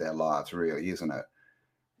how to live their lives, really, isn't it?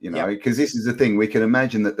 Because this is the thing. We can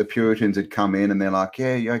imagine that the Puritans had come in and they're like,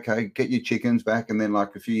 yeah, okay, get your chickens back. And then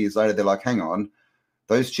like a few years later, they're like, hang on,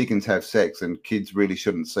 those chickens have sex and kids really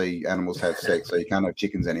shouldn't see animals have sex. So you can't have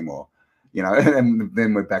chickens anymore, and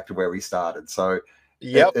then we're back to where we started. So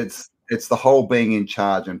it's the whole being in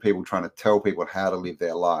charge and people trying to tell people how to live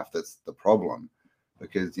their life. That's the problem,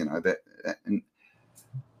 because,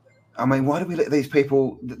 why do we let these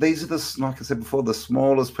people? These are like I said before, the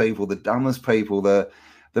smallest people, the dumbest people, the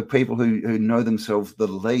people who know themselves the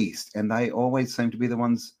least, and they always seem to be the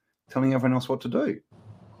ones telling everyone else what to do.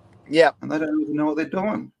 Yeah, and they don't even know what they're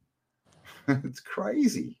doing. It's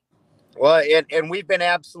crazy. Well, and we've been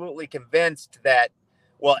absolutely convinced that,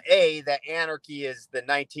 well, that anarchy is the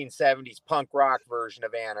 1970s punk rock version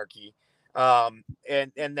of anarchy,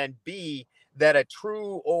 and then B, that a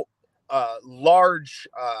true large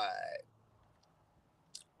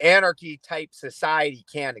anarchy type society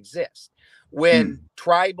can't exist. When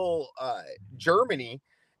tribal Germany,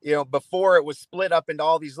 before it was split up into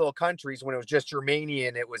all these little countries, when it was just Germany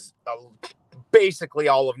and it was basically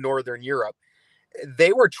all of Northern Europe,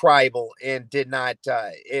 they were tribal and did not,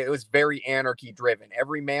 it was very anarchy driven.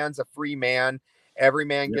 Every man's a free man. Every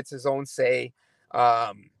man gets his own say.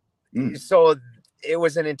 So it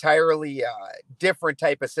was an entirely different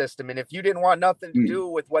type of system. And if you didn't want nothing to do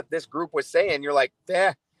with what this group was saying, you're like,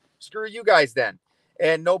 screw you guys then.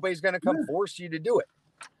 And nobody's going to come force you to do it.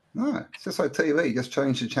 No, it's just like TV, just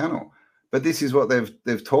change the channel. But this is what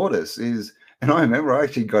they've taught us is, and I remember I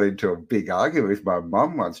actually got into a big argument with my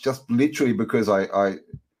mum once, just literally because I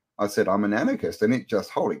said I'm an anarchist, and it just,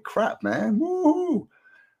 holy crap, man. Woo!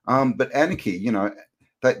 But anarchy,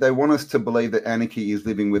 they want us to believe that anarchy is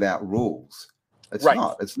living without rules. It's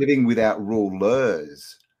not. It's living without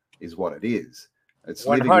rulers is what it is. It's 100%.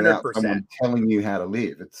 Living without someone telling you how to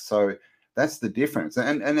live. It's so that's the difference.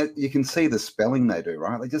 And you can see the spelling they do,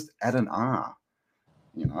 right? They just add an R,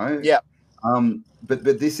 Yeah. But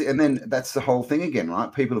this, and then that's the whole thing again,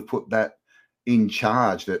 right? People have put that in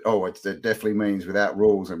charge that, it definitely means without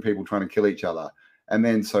rules and people trying to kill each other. And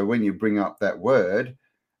then, so when you bring up that word,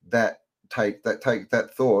 that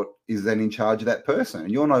thought is then in charge of that person.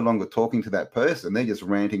 And you're no longer talking to that person. They're just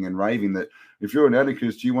ranting and raving that if you're an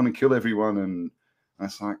anarchist, you want to kill everyone. And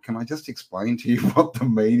it's like, can I just explain to you what the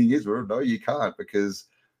meaning is? Well, no, you can't, because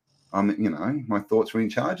my thoughts were in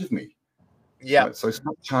charge of me. Yeah. So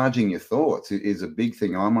stop charging your thoughts is a big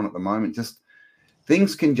thing I'm on at the moment. Just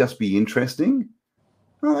things can just be interesting.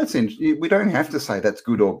 Oh, that's interesting. We don't have to say that's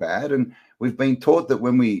good or bad. And we've been taught that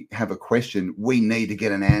when we have a question, we need to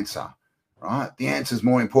get an answer, right? The answer is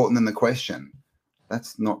more important than the question.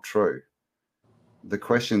 That's not true. The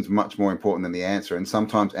question's much more important than the answer. And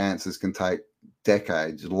sometimes answers can take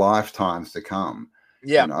decades, lifetimes to come.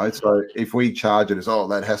 Yeah. You know, so if we charge it as, oh,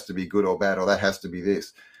 that has to be good or bad, or that has to be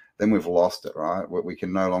this, then we've lost it, right? We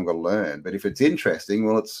can no longer learn. But if it's interesting,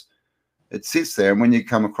 well, it sits there, and when you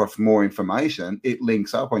come across more information, it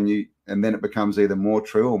links up on you, and then it becomes either more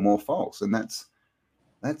true or more false. And that's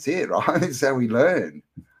it, right? That's how we learn.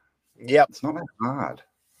 Yep. It's not that hard.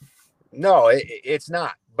 No, it's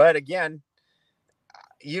not. But again,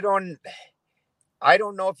 I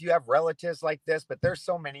don't know if you have relatives like this, but there's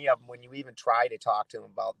so many of them. When you even try to talk to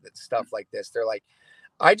them about stuff like this, they're like,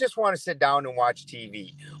 I just want to sit down and watch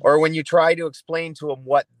TV. Or when you try to explain to them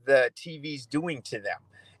what the TV's doing to them,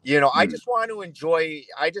 I just want to enjoy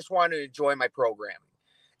my programming.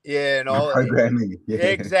 Programming. Yeah.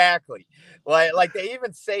 Exactly. Like they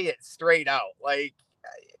even say it straight out. Like,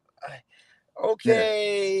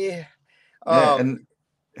 okay. Yeah. And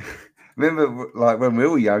remember, like when we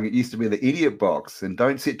were young, it used to be the idiot box, and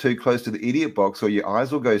don't sit too close to the idiot box or your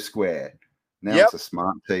eyes will go square. Now It's a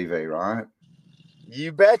smart TV, right?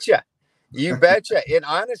 You betcha. You betcha. And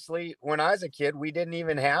honestly, when I was a kid, we didn't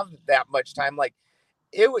even have that much time. Like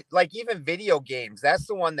it was like even video games. That's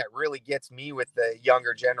the one that really gets me with the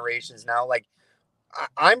younger generations now. Like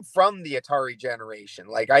I'm from the Atari generation.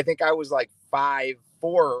 Like I think I was like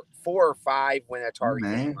 4 or 5 when Atari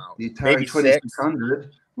came out. The Atari Maybe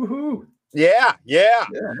 2600. Woohoo. Yeah.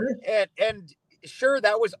 And sure,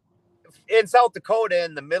 that was in South Dakota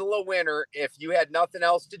in the middle of winter. If you had nothing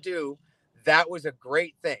else to do, that was a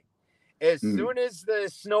great thing. As soon as the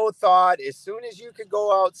snow thawed, as soon as you could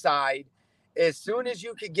go outside, as soon as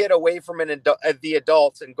you could get away from the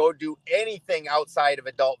adults and go do anything outside of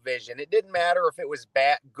adult vision, it didn't matter if it was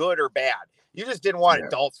good or bad. You just didn't want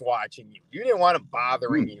adults watching you. You didn't want them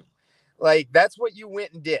bothering you. Like that's what you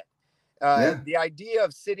went and did. The idea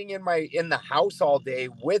of sitting in the house all day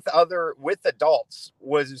with adults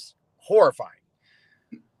was horrifying.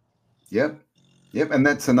 Yep. And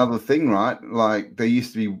that's another thing, right? Like there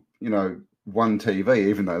used to be, one TV,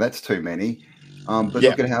 even though that's too many. But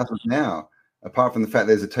look at houses now. Apart from the fact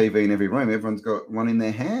there's a TV in every room, everyone's got one in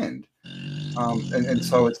their hand. And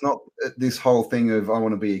so it's not this whole thing of I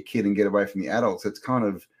want to be a kid and get away from the adults. It's kind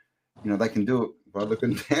of, they can do it by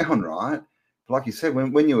looking down, right? But like you said,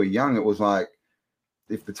 when you were young, it was like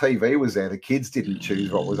if the TV was there, the kids didn't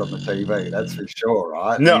choose what was on the TV. That's for sure,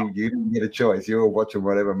 right? No. You didn't get a choice. You were watching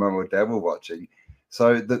whatever mum or dad were watching.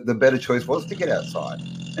 So the better choice was to get outside.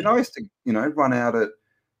 And I used to, run out at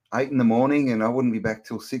 8 in the morning and I wouldn't be back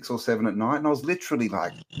till 6 or 7 at night. And I was literally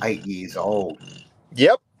like 8 years old.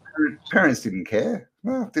 Yep. Parents didn't care.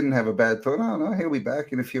 Well, didn't have a bad thought. Oh, no, he'll be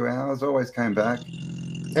back in a few hours. Always came back.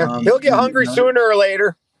 Yeah, he'll get hungry sooner or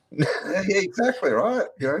later. Yeah, exactly right.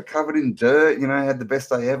 Covered in dirt, had the best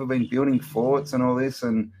day ever, been building forts and all this.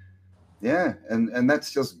 And and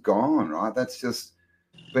that's just gone, right? That's just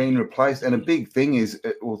been replaced. And a big thing is,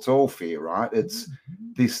 it's all fear, right? It's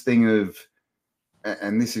this thing of,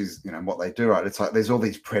 and this is, what they do, right? It's like there's all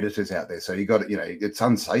these predators out there. So you got to, it's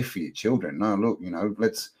unsafe for your children. No, look,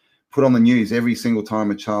 let's put on the news every single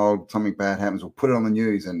time a child, something bad happens, we'll put it on the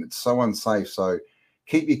news and it's so unsafe. So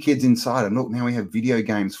keep your kids inside. And look, now we have video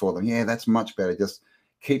games for them. Yeah, that's much better. Just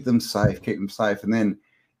keep them safe. And then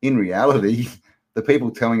in reality, the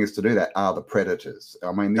people telling us to do that are the predators.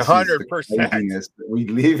 I mean, this 100%. Is the craziness that we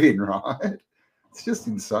live in, right? It's just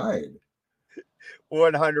insane.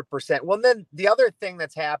 100%. Well, then the other thing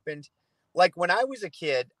that's happened, like when I was a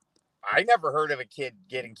kid, I never heard of a kid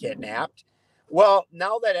getting kidnapped. Well,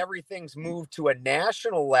 now that everything's moved to a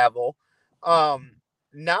national level,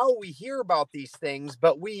 now we hear about these things,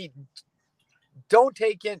 but we don't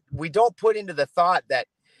put into the thought that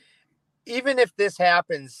even if this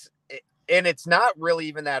happens, and it's not really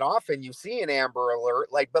even that often, you see an Amber Alert,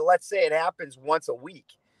 but let's say it happens once a week.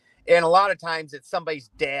 And a lot of times it's somebody's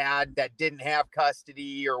dad that didn't have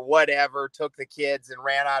custody or whatever, took the kids and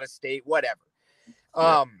ran out of state, whatever.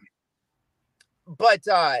 But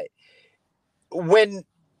when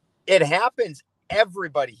it happens,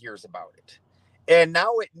 everybody hears about it. And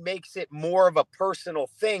now it makes it more of a personal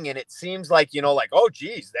thing. And it seems like, oh,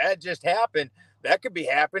 geez, that just happened. That could be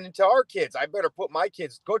happening to our kids. I better put my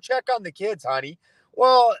kids, go check on the kids, honey.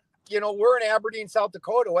 Well, we're in Aberdeen, South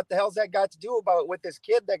Dakota. What the hell's that got to do with this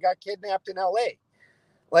kid that got kidnapped in LA?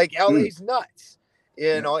 Like LA's nuts,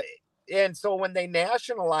 And so when they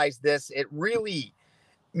nationalized this, it really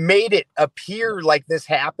made it appear like this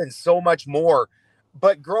happens so much more.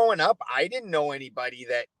 But growing up, I didn't know anybody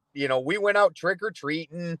that, we went out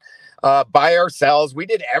trick-or-treating by ourselves. We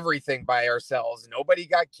did everything by ourselves. Nobody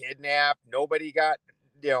got kidnapped. Nobody got,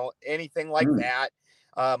 anything like that.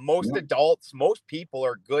 Most adults, most people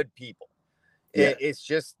are good people. It's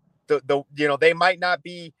just they might not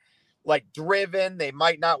be like driven, they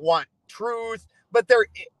might not want truth, but they're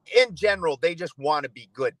in general, they just want to be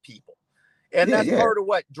good people. And that's part of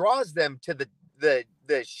what draws them to the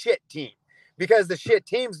shit team, because the shit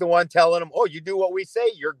team's the one telling them, oh, you do what we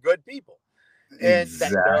say, you're good people. And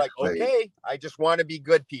they're like, okay, I just want to be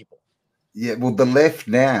good people. Yeah, well, the left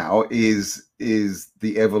now is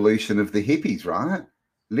the evolution of the hippies, right?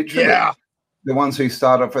 Literally. Yeah. The ones who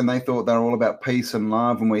started off and they thought they're all about peace and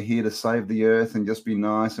love, and we're here to save the earth and just be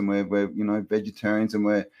nice, and we're vegetarians and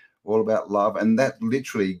we're all about love. And that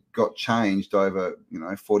literally got changed over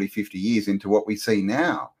 40, 50 years into what we see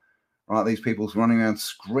now, right? These people's running around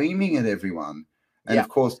screaming at everyone, and of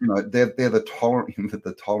course they're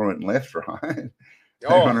the tolerant left, right? They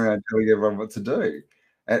run around telling everyone what to do,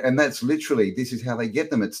 and that's literally, this is how they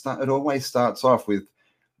get them. It always starts off with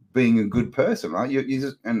being a good person, right? You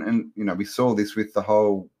just, and we saw this with the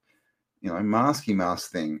whole masky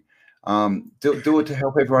mask thing. Do it to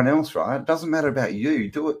help everyone else, right? It doesn't matter about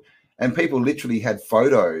you. Do it. And people literally had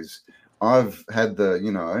photos. I've had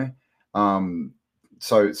the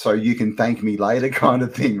so you can thank me later kind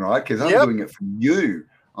of thing, right? Because I'm doing it for you.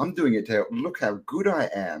 I'm doing it to help. Look how good I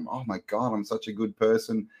am. Oh my God, I'm such a good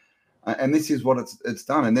person. And this is what it's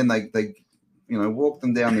done. And then they walk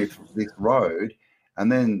them down this road. And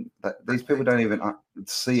then these people don't even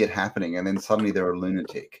see it happening. And then suddenly they're a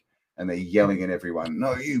lunatic and they're yelling at everyone,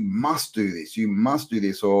 no, you must do this. You must do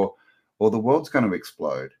this, or the world's going to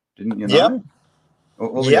explode. Didn't you know?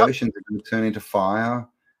 All the oceans are going to turn into fire.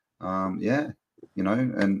 But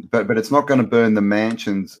it's not going to burn the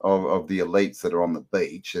mansions of the elites that are on the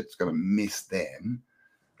beach. It's going to miss them.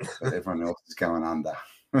 But everyone else is going under.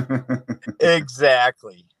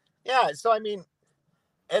 Exactly. Yeah. So, I mean,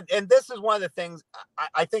 and this is one of the things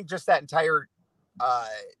I think just that entire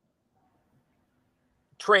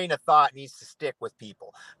train of thought needs to stick with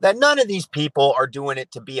people, that none of these people are doing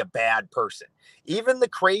it to be a bad person. Even the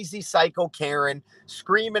crazy psycho Karen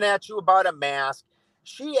screaming at you about a mask,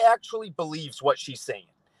 she actually believes what she's saying.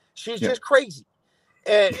 She's just crazy.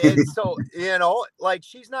 And so, like,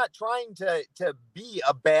 she's not trying to be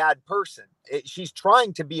a bad person. She's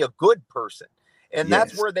trying to be a good person. And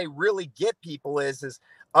that's where they really get people is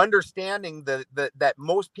understanding that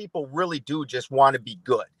most people really do just want to be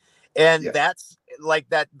good. And that's like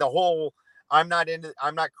that, the whole, I'm not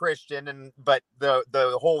Christian, but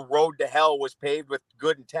the whole road to hell was paved with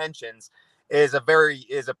good intentions is a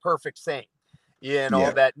perfect saying,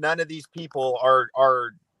 that none of these people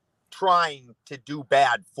are trying to do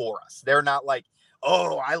bad for us. They're not like,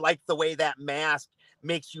 oh, I like the way that mask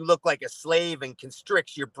makes you look like a slave and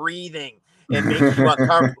constricts your breathing and makes you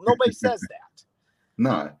uncomfortable. Nobody says that.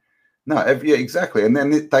 No, exactly. And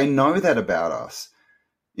then they know that about us,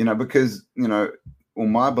 because,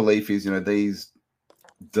 my belief is, these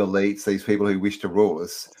deletes, these people who wish to rule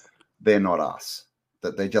us, they're not us,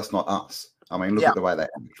 that they're just not us. I mean, look at the way they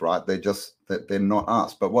act, right? They're not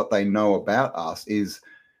us. But what they know about us is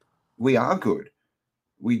we are good.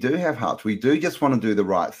 We do have hearts. We do just want to do the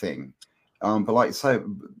right thing. But like you say,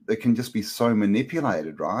 it can just be so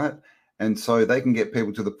manipulated, right? And so they can get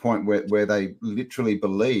people to the point where they literally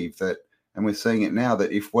believe that, and we're seeing it now,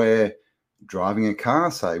 that if we're driving a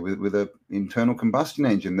car, say, with an internal combustion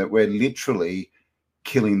engine, that we're literally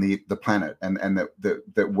killing the planet, and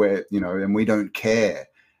that we're, and we don't care.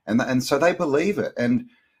 And so they believe it. And,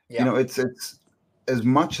 it's as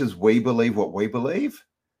much as we believe what we believe,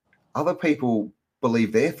 other people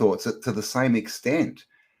believe their thoughts to the same extent.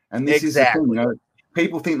 And this is the thing,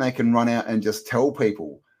 people think they can run out and just tell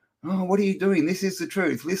people, oh, what are you doing? This is the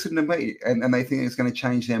truth. Listen to me. And they think it's going to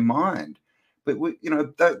change their mind. But,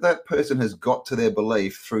 that person has got to their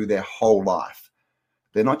belief through their whole life.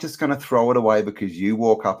 They're not just going to throw it away because you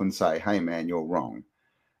walk up and say, hey, man, you're wrong.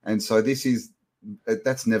 And so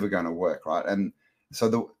that's never going to work, right? And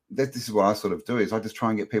so this is what I sort of do is I just try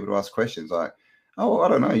and get people to ask questions like, oh, I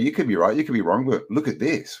don't know, you could be right, you could be wrong, but look at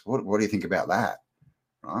this. What do you think about that?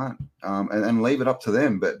 Right? And leave it up to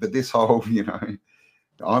them. But this whole,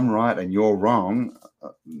 I'm right and you're wrong.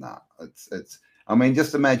 It's. I mean,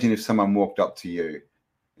 just imagine if someone walked up to you,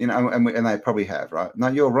 and they probably have, right? No,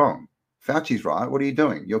 you're wrong. Fauci's right. What are you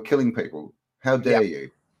doing? You're killing people. How dare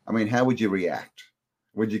you? I mean, how would you react?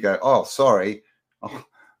 Would you go, oh, sorry. Oh,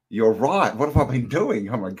 you're right. What have I been doing?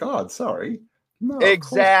 Oh my God, sorry. No,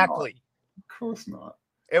 exactly. Of course not.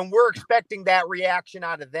 And we're expecting that reaction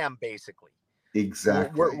out of them, basically.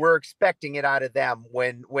 Exactly. We're expecting it out of them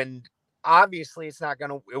when obviously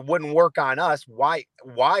it wouldn't work on us. Why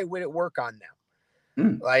would it work on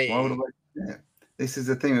them? Why would it work? Yeah. This is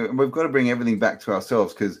the thing. We've got to bring everything back to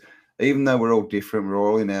ourselves, because even though we're all different, we're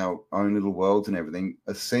all in our own little worlds and everything,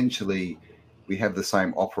 essentially we have the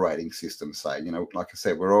same operating system, say, like I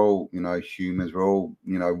said, we're all, humans, we're all,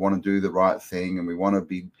 want to do the right thing, and we want to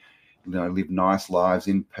be, live nice lives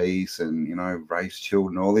in peace and, raise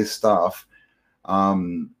children, all this stuff. I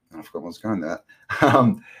forgot what was going to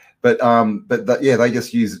that. But they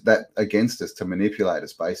just use that against us to manipulate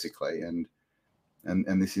us, basically. And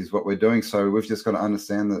this is what we're doing. So we've just got to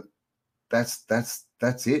understand that that's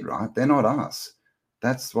it, right? They're not us.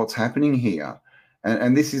 That's what's happening here.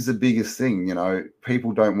 And this is the biggest thing,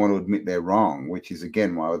 people don't want to admit they're wrong, which is,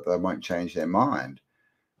 again, why they won't change their mind.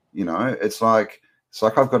 It's like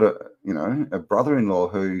I've got a brother-in-law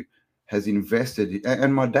who has invested,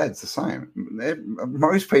 and my dad's the same.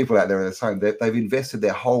 Most people out there are the same. They've invested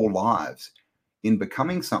their whole lives in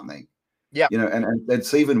becoming something. Yeah. And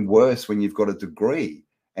it's even worse when you've got a degree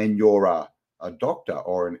and you're a doctor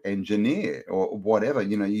or an engineer or whatever.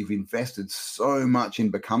 You've invested so much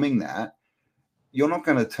in becoming that. You're not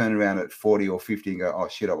going to turn around at 40 or 50 and go, oh,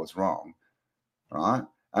 shit, I was wrong, right?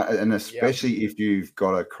 And especially if you've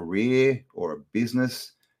got a career or a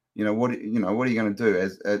business, what are you going to do?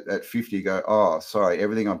 At 50, you go, oh, sorry,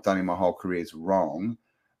 everything I've done in my whole career is wrong.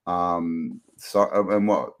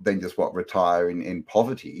 Retire in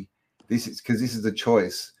poverty? This is the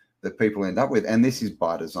choice that people end up with, and this is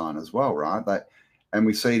by design as well, right? And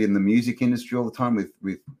we see it in the music industry all the time with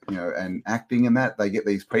and acting and that. They get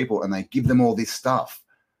these people and they give them all this stuff.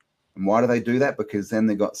 And why do they do that? Because then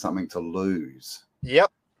they got something to lose. Yep.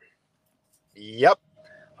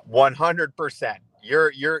 100%.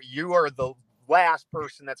 You are the last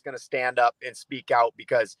person that's going to stand up and speak out,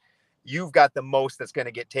 because you've got the most that's going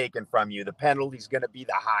to get taken from you. The penalty is going to be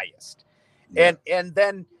the highest. Yeah. And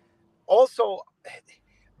then also,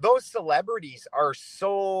 those celebrities are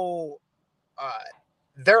so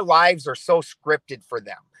their lives are so scripted for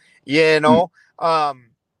them,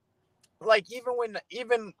 like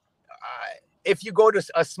even if you go to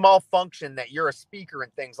a small function that you're a speaker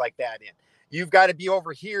and things like that in, you've got to be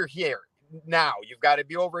over here now, you've got to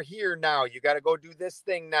be over here now, you got to go do this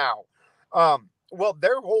thing now. Well,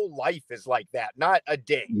 their whole life is like that, not a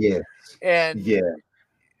day.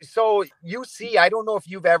 So you see, I don't know if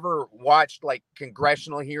you've ever watched like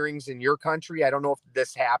congressional hearings in your country. I don't know if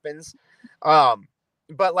this happens.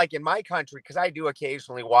 But like in my country, because I do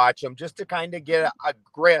occasionally watch them just to kind of get a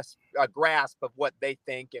grasp of what they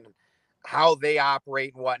think and how they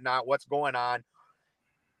operate and whatnot, what's going on.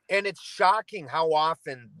 And it's shocking how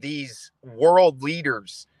often these world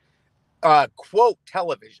leaders quote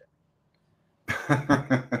television.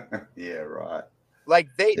 Yeah, right. Like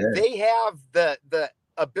they have the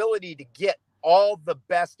ability to get all the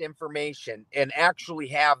best information and actually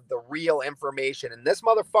have the real information. And this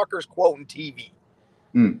motherfucker's quoting TV.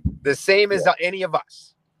 The same as any of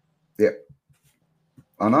us. Yeah.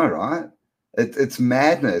 I know, right? It's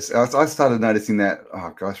madness. I started noticing that,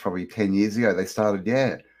 probably 10 years ago. They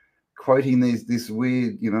started, quoting this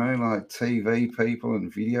weird, like TV people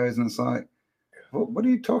and videos. And it's like, what are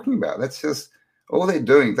you talking about? That's just all they're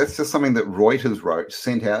doing. That's just something that Reuters wrote,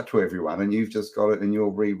 sent out to everyone, and you've just got it and you're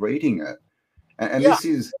rereading it. And this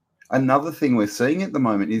is another thing we're seeing at the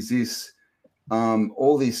moment is this,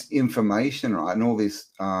 all this information, right, and all this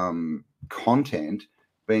content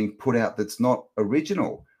being put out that's not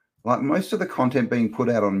original. Like most of the content being put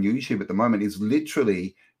out on YouTube at the moment is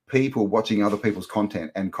literally people watching other people's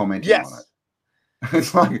content and commenting on it.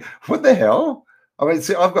 It's like, what the hell? I mean,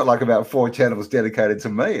 see, I've got like about 4 channels dedicated to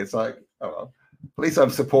me. It's like, oh, well, at least I'm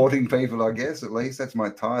supporting people, I guess. At least that's my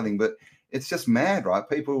tithing. But it's just mad, right?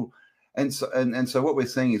 People, and so what we're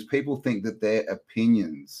seeing is people think that their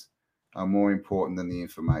opinions are more important than the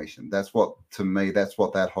information. That's what, to me, that's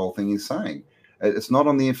what that whole thing is saying. It's not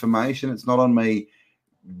on the information. It's not on me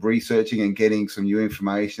researching and getting some new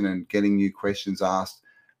information and getting new questions asked.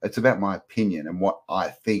 It's about my opinion and what I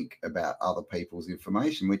think about other people's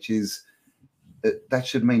information, which is that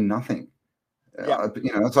should mean nothing.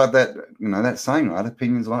 It's like that, that saying, right?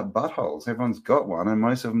 Opinions are like buttholes. Everyone's got one, and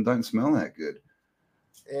most of them don't smell that good.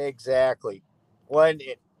 Exactly. Well,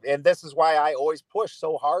 and this is why I always push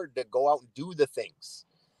so hard to go out and do the things.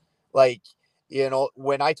 Like,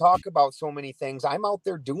 when I talk about so many things, I'm out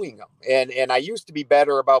there doing them. And I used to be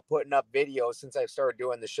better about putting up videos. Since I started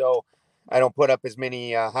doing the show, I don't put up as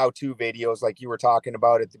many how-to videos like you were talking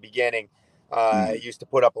about at the beginning. I used to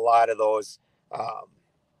put up a lot of those. I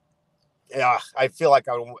feel like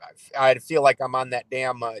I feel like I'm on that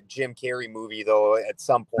damn Jim Carrey movie though at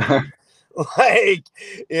some point. Like,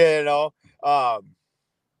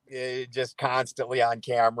 just constantly on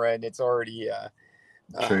camera, and it's already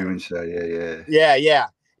Truman Show, yeah.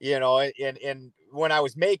 And when I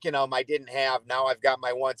was making them, I didn't have. Now I've got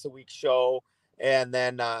my once a week show, and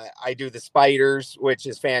then I do the spiders, which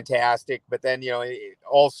is fantastic. But then, you know,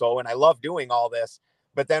 also, and I love doing all this.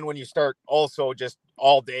 But then when you start also just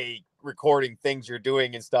all day recording things you're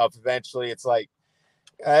doing and stuff, eventually it's like,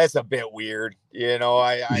 it's a bit weird. You know,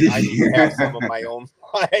 I need to have some of my own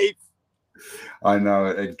life. I know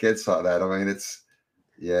it gets like that. I mean, it's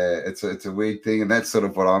a weird thing. And that's sort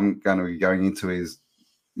of what I'm going to be going into is,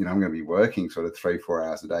 you know, I'm going to be working sort of 3-4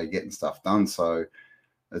 hours a day, getting stuff done. So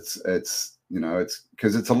it's, you know, it's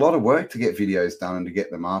because it's a lot of work to get videos done and to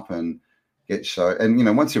get them up and get show. And, you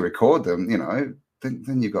know, once you record them, you know,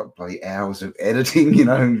 then you've got bloody hours of editing, you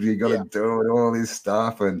know, you got to do it, all this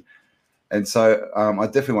stuff. And so I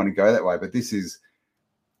definitely want to go that way, but this is,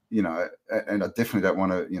 you know, and I definitely don't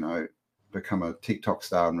want to, you know, become a TikTok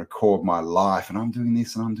star and record my life and I'm doing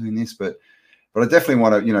this and I'm doing this, but I definitely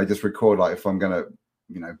want to, you know, just record, like if I'm going to,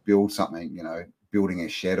 you know, build something, you know, building a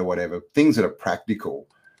shed or whatever, things that are practical.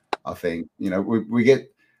 I think, you know, we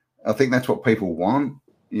get, I think that's what people want,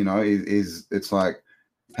 you know, is it's like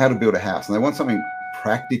how to build a house, and they want something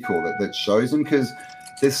practical that shows them, because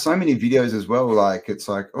there's so many videos as well. Like it's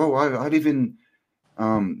like, oh, I'd even,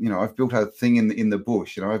 you know, I've built a thing in the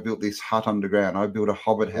bush, you know, I built this hut underground, I built a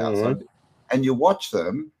hobbit house, and you watch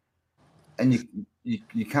them, and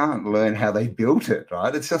you can't learn how they built it,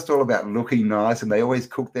 right? It's just all about looking nice, and they always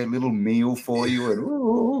cook their little meal for you, and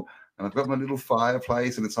ooh, and I've got my little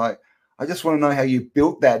fireplace, and it's like, I just want to know how you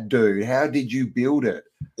built that, dude. How did you build it?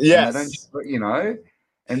 Yes. And you know,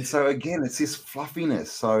 and so again, it's this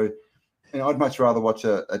fluffiness. So, you know, I'd much rather watch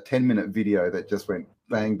a 10-minute video that just went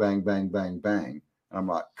bang, bang, bang, bang, bang. And I'm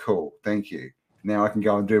like, cool, thank you. Now I can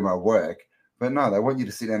go and do my work. But no, they want you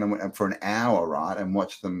to sit down and for an hour, right, and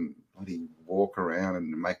watch them bloody walk around and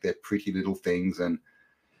make their pretty little things. And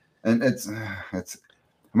it's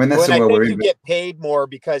I mean, that's the way we're in. You get paid more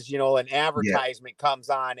because, you know, an advertisement comes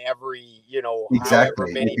on every, you know, however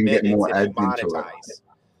many minutes if you monetize.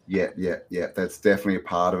 Yeah. That's definitely a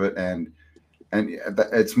part of it. And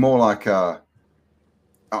it's more like, I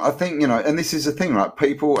think, you know, and this is the thing, right?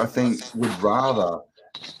 People, I think, would rather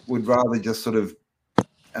just sort of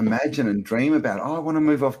imagine and dream about, oh, I want to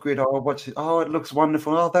move off grid. Oh, watch it. Oh, it looks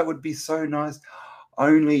wonderful. Oh, that would be so nice.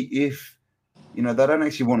 Only if, you know, they don't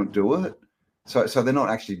actually want to do it. So they're not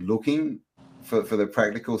actually looking for the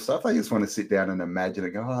practical stuff. They just want to sit down and imagine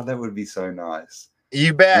and go, oh, that would be so nice.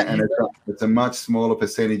 You bet. And it's a much smaller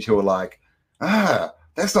percentage who are like,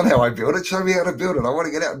 that's not how I build it. Show me how to build it. I want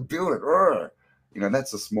to get out and build it. You know,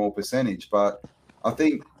 that's a small percentage. But I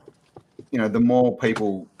think, you know, the more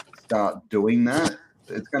people start doing that,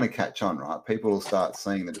 it's going to catch on, right? People will start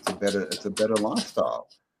seeing that it's a better lifestyle.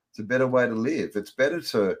 It's a better way to live. It's better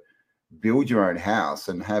to build your own house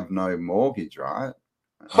and have no mortgage, right?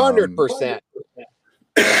 100%.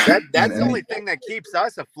 That's the only thing that keeps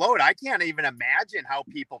us afloat. I can't even imagine how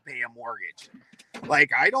people pay a mortgage.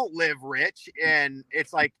 Like, I don't live rich, and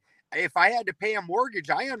it's like, if I had to pay a mortgage,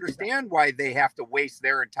 I understand why they have to waste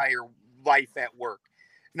their entire life at work.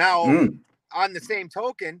 Now, on the same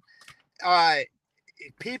token,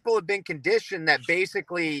 people have been conditioned that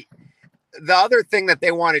basically the other thing that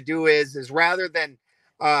they want to do is rather than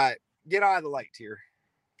get out of the light here.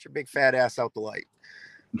 Get your big fat ass out the light.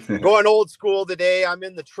 Going old school today. I'm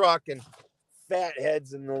in the truck and fat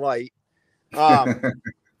heads in the light.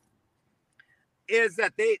 Is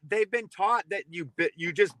that they've been taught that you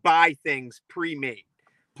just buy things pre-made,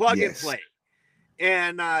 plug and play,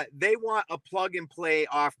 and they want a plug and play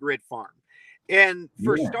off-grid farm. And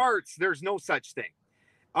for starts, there's no such thing,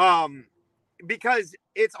 because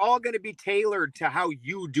it's all going to be tailored to how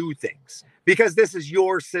you do things, because this is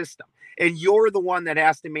your system and you're the one that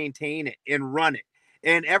has to maintain it and run it,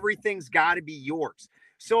 and everything's got to be yours.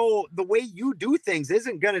 So the way you do things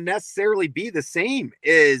isn't going to necessarily be the same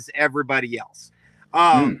as everybody else.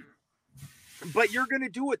 But you're going to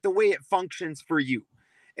do it the way it functions for you.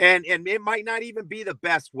 And it might not even be the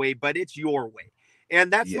best way, but it's your way.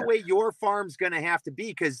 And that's the way your farm's going to have to be,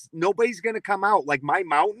 because nobody's going to come out like my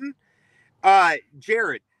mountain.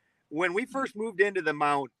 Jared, when we first moved onto the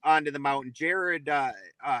mountain, Jared,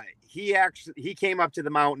 he came up to the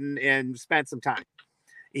mountain and spent some time.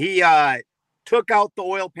 He took out the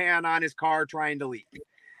oil pan on his car trying to leave.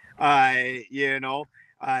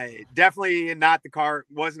 Definitely not the car,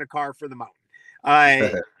 wasn't a car for the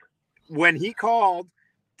mountain. When he called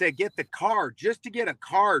to get the car, just to get a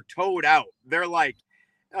car towed out, they're like,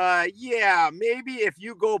 maybe if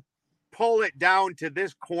you go pull it down to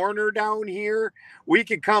this corner down here, we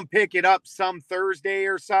can come pick it up some Thursday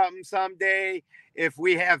or something someday if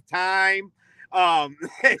we have time.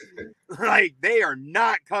 Like, they are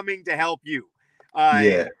not coming to help you.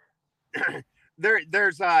 Yeah.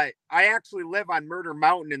 There's I actually live on Murder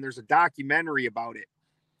Mountain, and there's a documentary about it.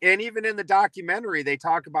 And even in the documentary, they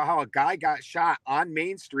talk about how a guy got shot on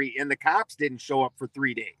Main Street and the cops didn't show up for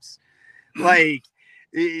 3 days. Like,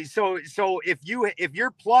 so if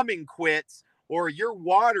your plumbing quits, or your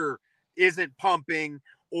water isn't pumping,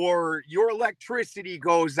 or your electricity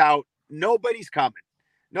goes out, nobody's coming.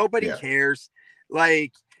 Nobody cares.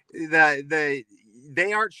 Like,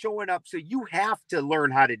 they aren't showing up. So you have to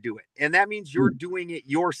learn how to do it. And that means you're doing it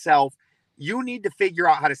yourself. You need to figure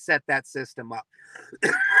out how to set that system up.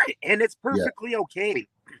 And it's perfectly okay.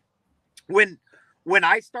 When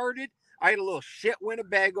I started, I had a little shit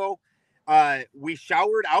Winnebago. We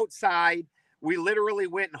showered outside. We literally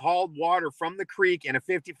went and hauled water from the creek in and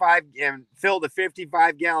filled a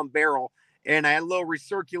 55-gallon barrel. And I had a little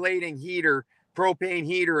recirculating heater, propane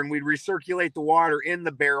heater, and we'd recirculate the water in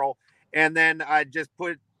the barrel. And then I'd just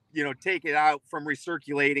take it out from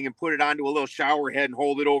recirculating and put it onto a little shower head and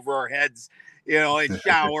hold it over our heads, and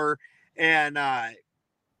shower. And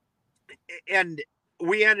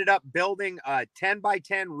we ended up building a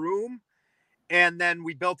 10-by-10 room. And then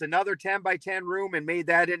we built another 10-by-10 room and made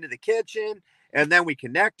that into the kitchen. And then we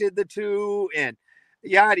connected the two and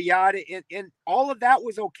yada, yada. And all of that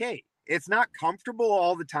was okay. It's not comfortable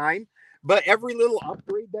all the time, but every little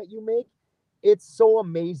upgrade that you make, it's so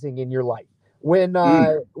amazing in your life. When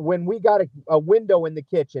we got a window in the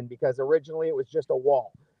kitchen, because originally it was just a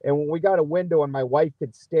wall. And when we got a window and my wife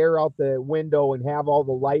could stare out the window and have all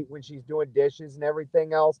the light when she's doing dishes and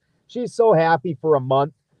everything else, she's so happy for a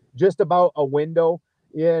month just about a window,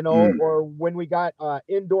 or when we got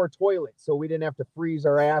indoor toilets, so we didn't have to freeze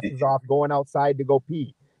our asses off going outside to go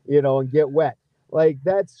pee, and get wet. Like,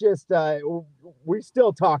 that's just, we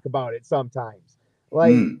still talk about it sometimes.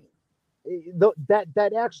 Like,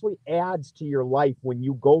 that actually adds to your life when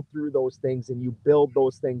you go through those things and you build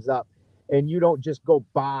those things up, and you don't just go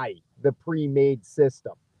buy the pre-made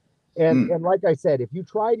system. And like I said, if you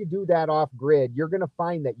try to do that off grid, you're going to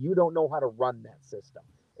find that you don't know how to run that system,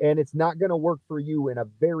 and it's not going to work for you in a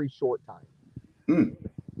very short time.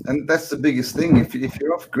 And that's the biggest thing. If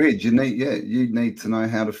you're off grid, you need to know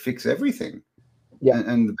how to fix everything. Yeah.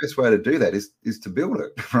 And the best way to do that is to build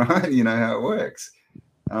it, right? You know how it works.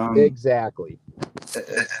 Exactly.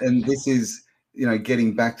 And this is,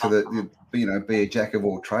 getting back to be a jack of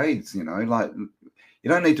all trades, like, you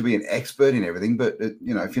don't need to be an expert in everything, but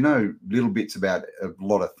if you know little bits about a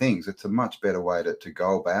lot of things, it's a much better way to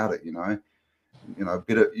go about it. You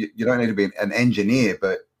don't need to be an engineer,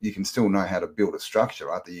 but you can still know how to build a structure,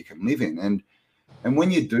 right, that you can live in. And when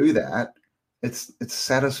you do that, it's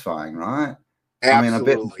satisfying, right? Absolutely. I mean, I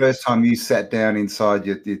bet the first time you sat down inside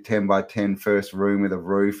your 10-by-10 first room with a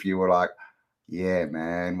roof, you were like, yeah,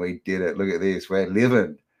 man, we did it. Look at this. We're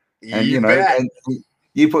living. And, and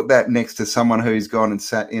you put that next to someone who's gone and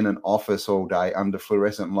sat in an office all day under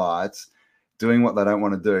fluorescent lights, doing what they don't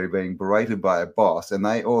want to do, being berated by a boss, and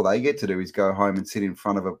all they get to do is go home and sit in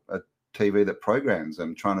front of a TV that programs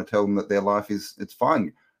them, trying to tell them that their life it's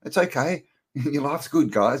fine. It's okay. Your life's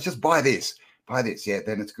good, guys. Just buy this. Yeah,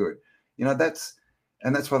 then it's good. That's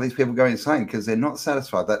why these people go insane, because they're not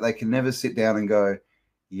satisfied. That they can never sit down and go,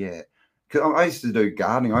 yeah. Because I used to do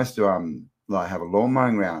gardening. I used to have a lawn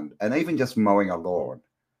mowing round, and even just mowing a lawn,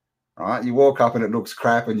 right? You walk up and it looks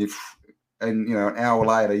crap, and an hour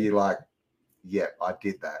later you're like, yeah, I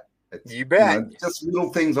did that. You bet. Just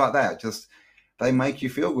little things like that. Just they make you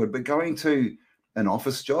feel good. But going to an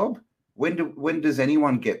office job, when does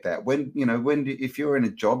anyone get that? If you're in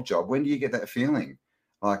a job, when do you get that feeling?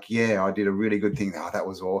 Like, yeah, I did a really good thing. Oh, that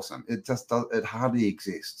was awesome. It just it hardly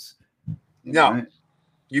exists. No,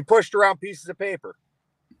 you pushed around pieces of paper.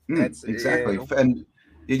 That's exactly. And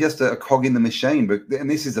you're just a cog in the machine. And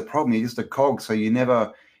this is the problem. You're just a cog, so you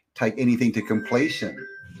never take anything to completion.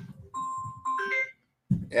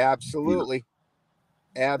 Absolutely.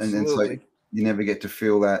 Absolutely. And so you never get to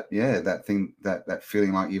feel that, that thing, that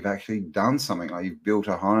feeling like you've actually done something, like you've built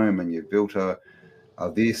a home and you've built a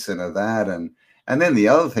this and a that. And then the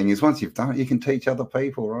other thing is, once you've done it, you can teach other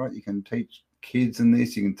people, right? You can teach kids in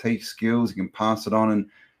this, you can teach skills, you can pass it on. And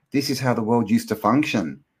this is how the world used to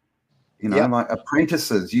function. Like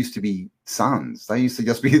apprentices used to be sons. They used to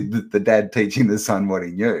just be the dad teaching the son what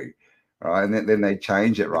he knew, right? And then they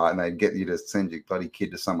change it, right? And they get you to send your bloody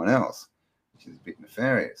kid to someone else, which is a bit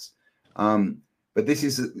nefarious. But this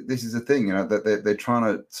is the thing, that they're trying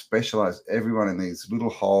to specialize everyone in these little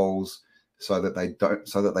holes so that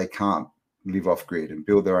they can't live off grid and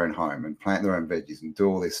build their own home and plant their own veggies and do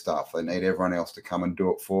all this stuff. They need everyone else to come and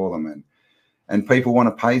do it for them. And people want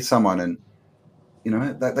to pay someone. And you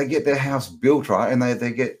know, they get their house built, right? And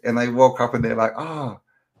they walk up and they're like, oh,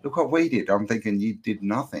 look what we did. I'm thinking you did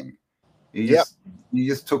nothing. Yep. You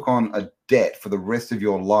just took on a debt for the rest of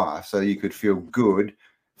your life so you could feel good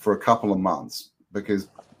for a couple of months, because,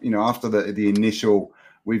 you know, after the initial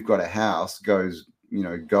we've got a house goes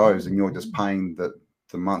and you're just paying the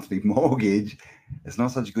monthly mortgage, it's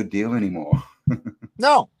not such a good deal anymore.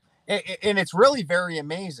 No. And it's really very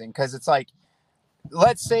amazing, because it's like,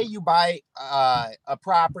 let's say you buy a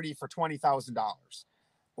property for $20,000,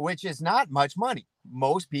 which is not much money.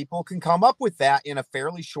 Most people can come up with that in a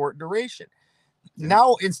fairly short duration. Yeah.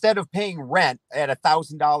 Now, instead of paying rent at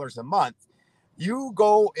 $1,000 a month, you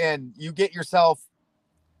go and you get yourself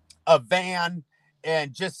a van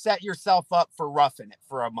and just set yourself up for roughing it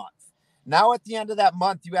for a month. Now, at the end of that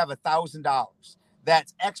month, you have $1,000.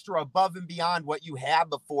 That's extra above and beyond what you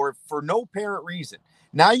had before for no apparent reason.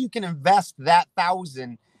 Now you can invest that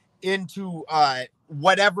 $1,000 into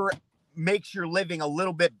whatever makes your living a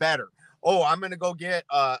little bit better. Oh, I'm going to go get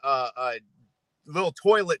a little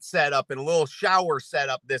toilet set up and a little shower set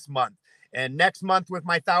up this month. And next month with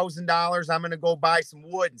my $1,000, I'm going to go buy some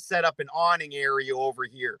wood and set up an awning area over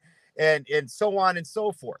here, and so on and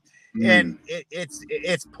so forth. And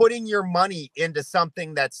it's putting your money into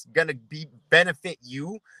something that's going to benefit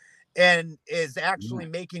you and is actually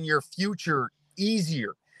making your future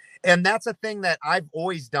easier. And that's a thing that I've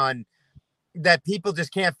always done that people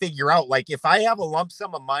just can't figure out. Like, if I have a lump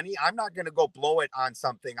sum of money, I'm not going to go blow it on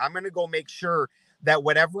something. I'm going to go make sure that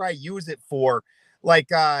whatever I use it for, like,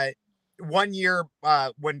 one year,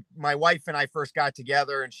 when my wife and I first got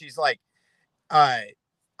together, and she's like, I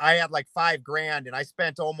had like $5,000 and I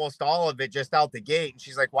spent almost all of it just out the gate. And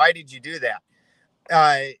she's like, why did you do that?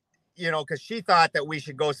 Cause she thought that we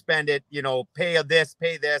should go spend it, pay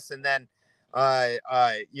this, and then,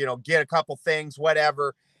 get a couple things,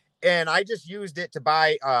 whatever. And I just used it to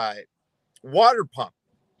buy water pump,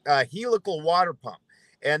 helical water pump.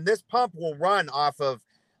 And this pump will run off of,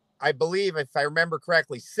 I believe, if I remember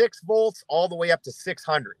correctly, 6 volts all the way up to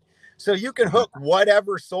 600. So you can hook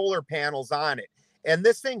whatever solar panels on it. And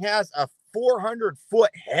this thing has a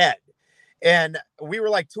 400-foot head. And we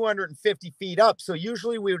were like 250 feet up. So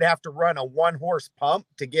usually we would have to run a 1-horse pump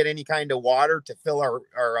to get any kind of water to fill our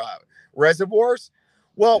reservoirs.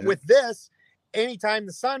 Well, with this, anytime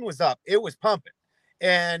the sun was up, it was pumping.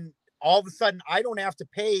 And all of a sudden, I don't have to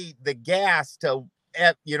pay the gas to,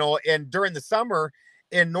 and during the summer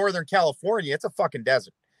in Northern California, it's a fucking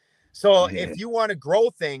desert. So if you want to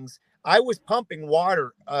grow things, I was pumping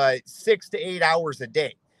water 6 to 8 hours a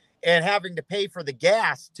day and having to pay for the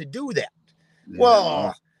gas to do that.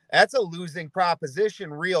 Well, that's a losing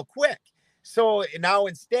proposition real quick. So now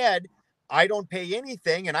instead, I don't pay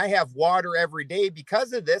anything and I have water every day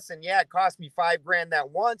because of this. And it cost me $5,000 that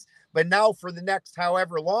once, but now for the next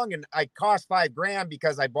however long, and I cost $5,000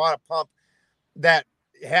 because I bought a pump that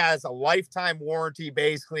has a lifetime warranty.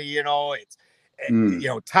 Basically, it's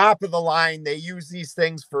top of the line. They use these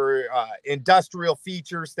things for industrial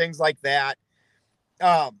features, things like that.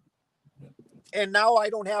 And now I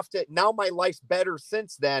don't have to. Now my life's better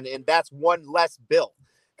since then, and that's one less bill.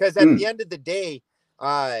 Because at the end of the day,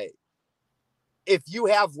 if you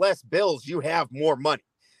have less bills, you have more money.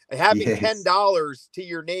 Having $10 to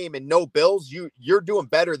your name and no bills, you're doing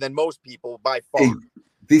better than most people by far.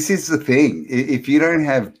 This is the thing. If you don't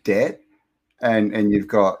have debt and you've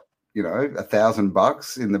got,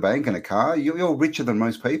 $1,000 in the bank and a car, you're richer than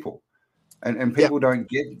most people. And people don't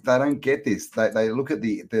get this. They look at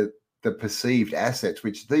the perceived assets,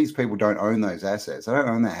 which these people don't own those assets. They don't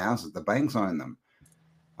own their houses. The banks own them.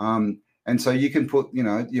 And so you can put,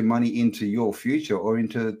 your money into your future or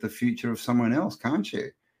into the future of someone else, can't you?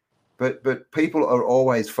 But people are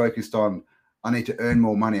always focused on, I need to earn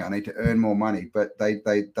more money. I need to earn more money. But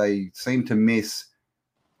they seem to miss,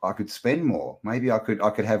 I could spend more. Maybe I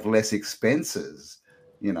could have less expenses,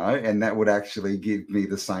 and that would actually give me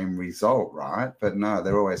the same result, right? But no,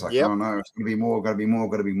 they're always like, oh no, it's going to be more, got to be more,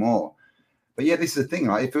 got to be more. But yeah, this is the thing,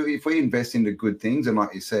 right? If we invest into good things, and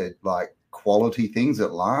like you said, like quality things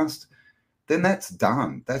that last, then that's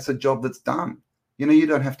done. That's a job that's done. You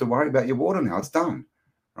don't have to worry about your water now. It's done,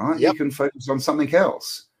 right? You can focus on something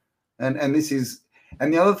else. And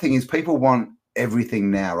the other thing is, people want everything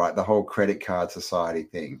now, right? The whole credit card society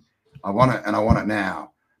thing. I want it and I want it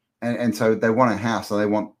now. And so they want a house, and they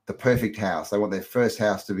want the perfect house. They want their first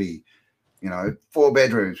house to be, 4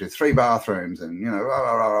 bedrooms with 3 bathrooms and, rah,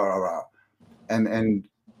 rah, rah, rah, rah. And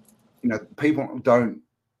people don't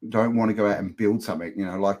want to go out and build something,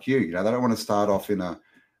 like you. They don't want to start off in a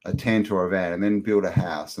tent or a van and then build a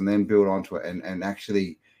house and then build onto it and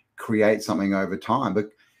actually create something over time. But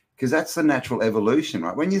because that's the natural evolution,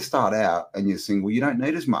 right? When you start out and you're single, you don't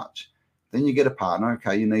need as much. Then you get a partner,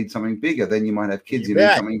 okay, you need something bigger. Then you might have kids, you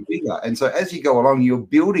need something bigger. And so as you go along, you're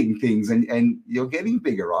building things and you're getting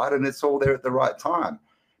bigger, right? And it's all there at the right time.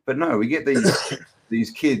 But no, we get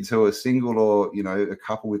these kids who are single or, you know, a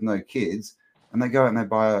couple with no kids, and they go out and they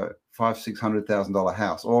buy a $500,000-$600,000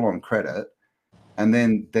 house all on credit. And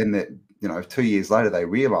then you know, 2 years later, they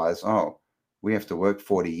realize, oh, we have to work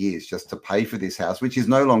 40 years just to pay for this house, which is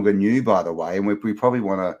no longer new, by the way. And we probably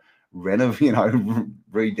want to renovate, you know,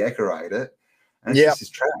 redecorate it. And it's just this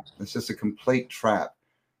trap. It's just a complete trap,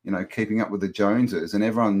 you know, keeping up with the Joneses. And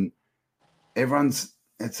everyone's,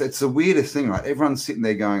 it's the weirdest thing, right? Everyone's sitting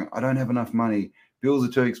there going, I don't have enough money. Bills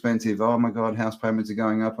are too expensive. Oh my God, house payments are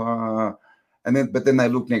going up. But then they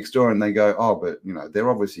look next door and they go, oh, but, you know,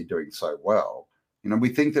 they're obviously doing so well. You know, we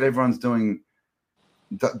think that everyone's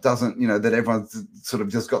doesn't, you know, that everyone's sort of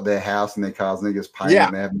just got their house and their cars and they're just paying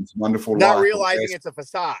and they're having this wonderful life. Not realizing it's a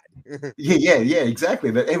facade. yeah,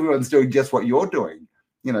 exactly. But everyone's doing just what you're doing,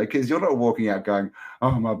 you know, because you're not walking out going,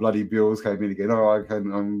 oh, my bloody bills came in again. Oh,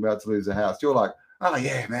 I'm about to lose a house. You're like, oh,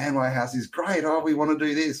 yeah, man, my house is great. Oh, we want to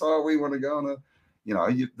do this. Oh, we want to go on a, you know,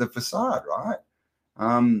 the facade, right?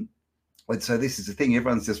 And so this is the thing.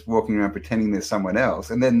 Everyone's just walking around pretending there's someone else.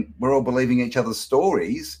 And then we're all believing each other's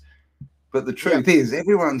stories. But the truth is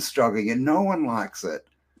everyone's struggling and no one likes it.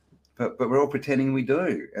 But we're all pretending we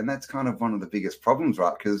do. And that's kind of one of the biggest problems,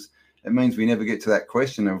 right? Because it means we never get to that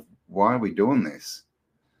question of why are we doing this?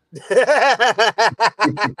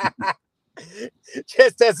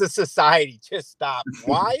 Just as a society, just stop.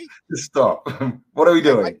 Why? Just stop. What are we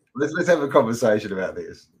doing? Let's have a conversation about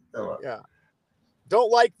this. Yeah. Don't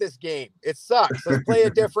like this game. It sucks. Let's play a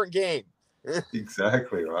different game.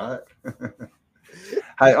 Exactly, right?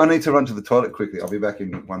 Hey, I need to run to the toilet quickly. I'll be back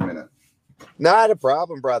in 1 minute. Not a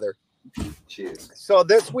problem, brother. Cheers. So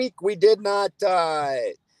this week we did not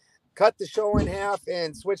cut the show in half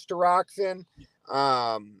and switch to Rockfin.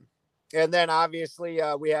 And then obviously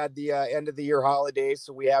we had the end of the year holidays,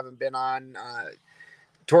 so we haven't been on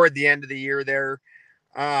toward the end of the year there.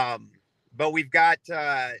 But we've got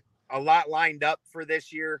a lot lined up for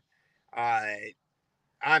this year.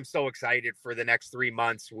 I'm so excited for the next 3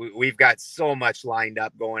 months. We've got so much lined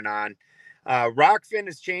up going on. Rockfin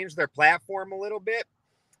has changed their platform a little bit.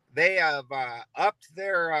 They have upped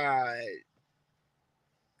their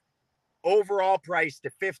overall price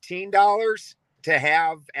to $15 to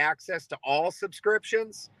have access to all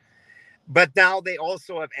subscriptions. But now they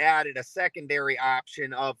also have added a secondary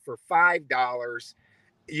option of for $5,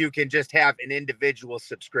 you can just have an individual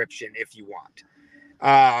subscription if you want,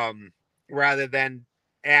 rather than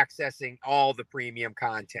accessing all the premium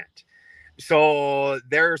content. So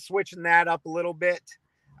they're switching that up a little bit.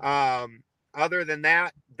 Other than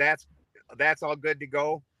that, that's all good to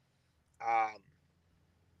go.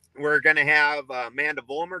 We're going to have Amanda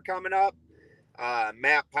Vollmer coming up,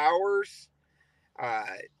 Matt Powers.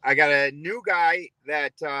 I got a new guy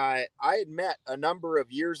that I had met a number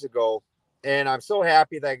of years ago, and I'm so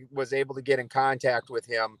happy that I was able to get in contact with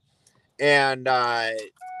him and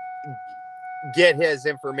get his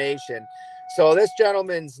information. So this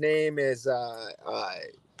gentleman's name is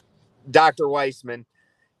Dr. Weissman,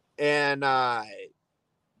 and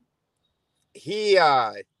he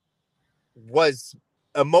was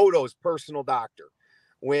Emoto's personal doctor.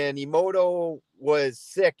 When Emoto was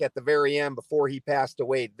sick at the very end before he passed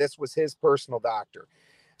away, this was his personal doctor.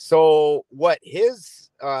 So what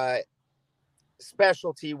his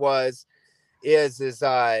specialty is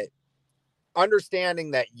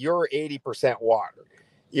understanding that you're 80% water.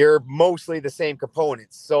 You're mostly the same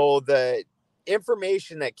components. So the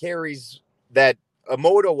information that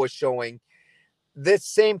Emoto was showing, this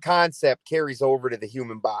same concept carries over to the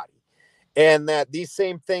human body, and that these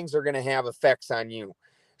same things are going to have effects on you.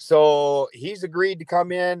 So he's agreed to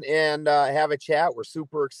come in and have a chat. We're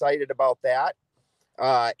super excited about that.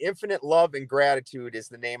 Infinite Love and Gratitude is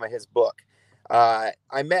the name of his book. I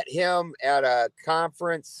met him at a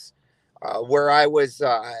conference where I was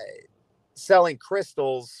selling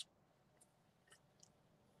crystals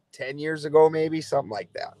 10 years ago, maybe something like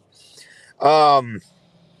that.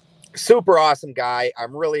 Super awesome guy.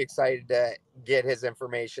 I'm really excited to get his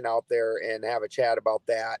information out there and have a chat about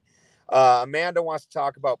that. Amanda wants to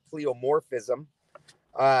talk about pleomorphism,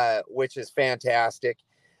 which is fantastic.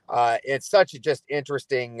 It's such a just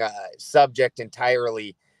interesting subject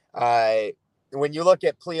entirely. When you look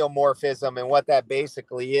at pleomorphism, and what that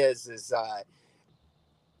basically is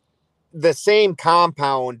the same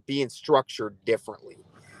compound being structured differently.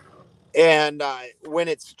 And when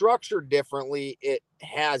it's structured differently, it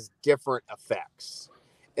has different effects.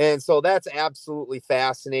 And so that's absolutely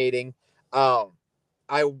fascinating.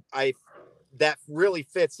 I that really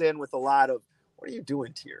fits in with a lot of, what are you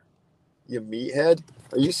doing here? You meathead?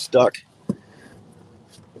 Are you stuck?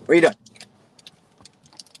 What are you doing?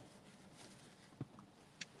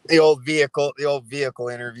 The old vehicle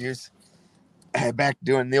interviews. Back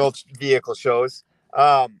doing the old vehicle shows.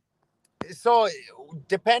 So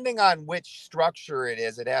depending on which structure it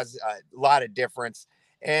is, it has a lot of difference.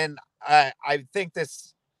 And I think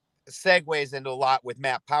this segues into a lot with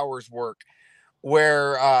Matt Powers' work,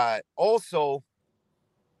 where also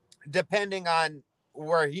depending on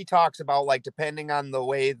where he talks about, like, depending on the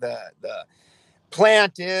way the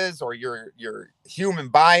plant is, or your human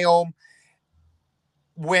biome,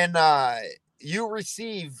 when you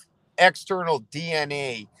receive external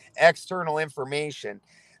DNA, external information,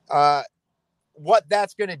 uh, what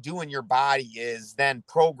that's going to do in your body is then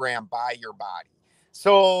programmed by your body.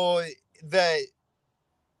 So the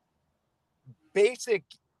basic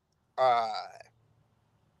uh,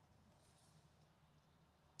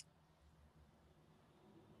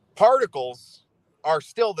 particles are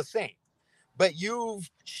still the same, but you've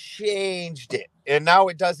changed it and now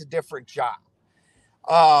it does a different job.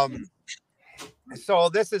 So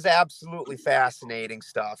this is absolutely fascinating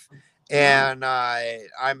stuff, and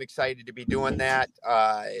I'm excited to be doing that.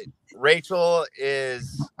 Rachel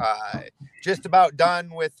is just about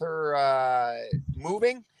done with her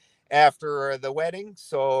moving after the wedding,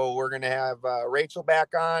 so we're gonna have Rachel back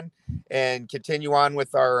on and continue on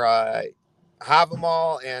with our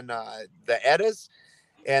Havamal and the Eddas,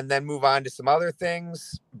 and then move on to some other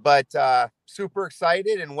things. But super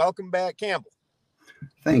excited, and welcome back, Campbell.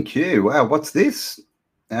 Thank you. Wow, what's this?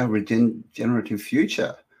 Our regenerative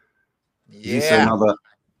future. Yeah. Is this another?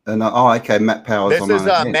 Oh, okay. Matt Powers. This is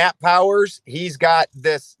Matt Powers. He's got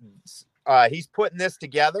this. He's putting this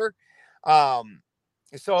together.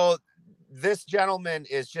 So this gentleman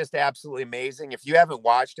is just absolutely amazing. If you haven't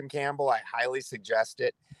watched him, Campbell, I highly suggest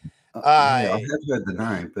it. Yeah, I have heard the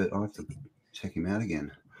name, but I'll have to check him out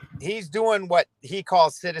again. He's doing what he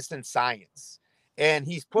calls citizen science, and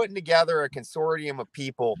he's putting together a consortium of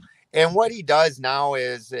people. And what he does now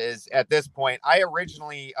is at this point, I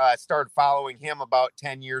originally started following him about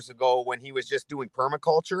 10 years ago when he was just doing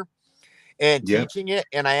permaculture and teaching it.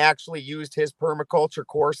 And I actually used his permaculture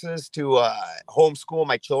courses to homeschool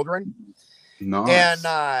my children. Nice.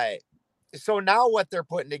 And so now what they're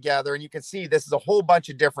putting together, and you can see this is a whole bunch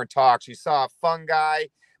of different talks. You saw fungi,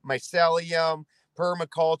 mycelium,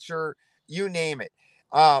 permaculture, you name it.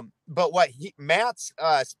 But what Matt's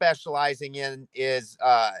specializing in is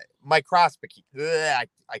microscopy.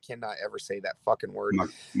 I cannot ever say that fucking word.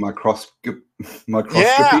 Microscopy.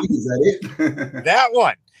 Yeah, is that it? That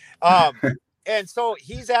one. And so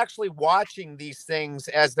he's actually watching these things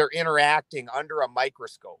as they're interacting under a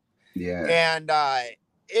microscope. Yeah. And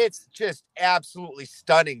it's just absolutely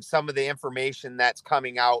stunning, some of the information that's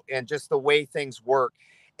coming out and just the way things work.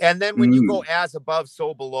 And then when you go as above,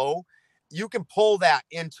 so below, you can pull that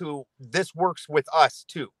into this works with us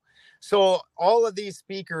too. So all of these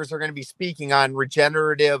speakers are going to be speaking on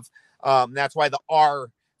regenerative. That's why the R,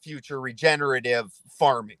 future regenerative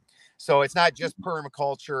farming. So it's not just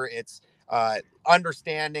permaculture. It's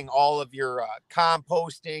understanding all of your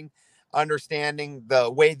composting, understanding the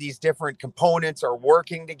way these different components are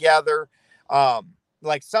working together.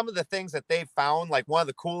 Like some of the things that they found, like one of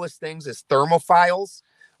the coolest things is thermophiles,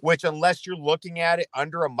 which unless you're looking at it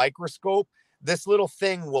under a microscope, this little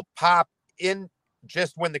thing will pop in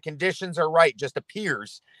just when the conditions are right, just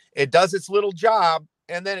appears. It does its little job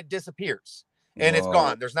and then it disappears and it's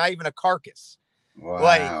gone. There's not even a carcass. Wow.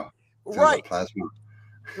 Like, right. Plasma.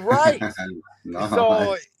 Right. Nice.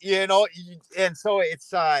 So, and so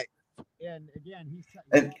it's and again,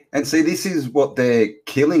 and see, this is what they're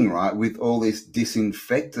killing, right? With all this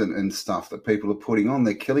disinfectant and stuff that people are putting on,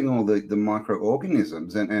 they're killing all the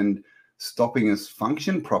microorganisms and stopping us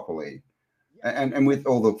function properly. And with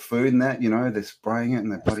all the food and that, they're spraying it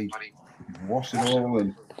and they bloody wash it all,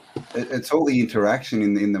 and it's all the interaction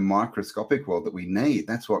in the microscopic world that we need.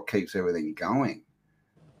 That's what keeps everything going.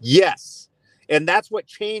 Yes, and that's what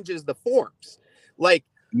changes the forms. Like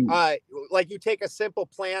you take a simple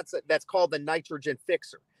plant that's called the nitrogen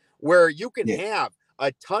fixer, where you can have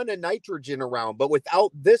a ton of nitrogen around, but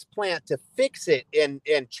without this plant to fix it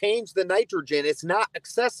and change the nitrogen, it's not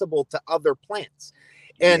accessible to other plants.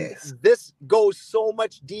 And this goes so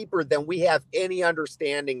much deeper than we have any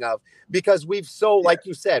understanding of, because we've like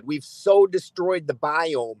you said, we've so destroyed the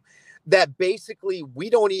biome that basically we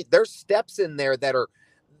don't eat. There's steps in there that are,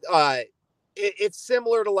 it's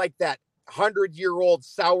similar to like that 100-year-old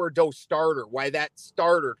sourdough starter, why that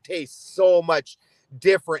starter tastes so much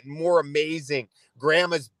different and more amazing.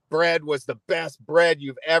 Grandma's bread was the best bread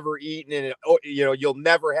you've ever eaten, and you'll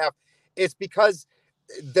never have. It's because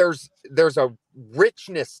there's a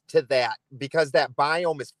richness to that, because that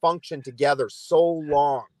biome has functioned together so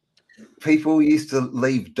long. People used to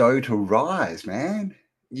leave dough to rise, man.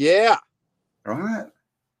 Yeah. Right.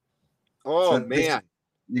 Oh, so man.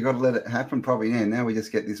 You got to let it happen probably. Yeah. Now we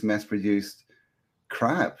just get this mass produced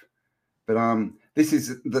crap. But this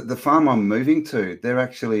is the farm I'm moving to. They've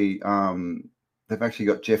actually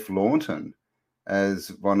got Jeff Launton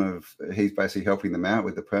as he's basically helping them out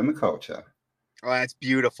with the permaculture. Oh, that's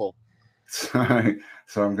beautiful. So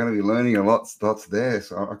I'm going to be learning a lot there.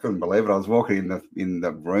 So I couldn't believe it. I was walking in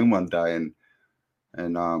the room one day and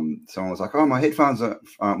someone was like, "Oh, my headphones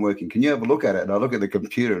aren't working. Can you have a look at it?" And I look at the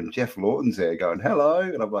computer and Jeff Lawton's there going, "Hello,"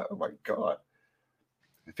 and I'm like, "Oh my God!"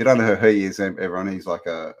 If you don't know who he is, everyone, he's like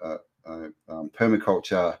a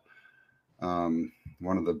permaculture,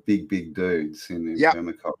 one of the big dudes in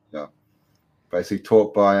permaculture. Basically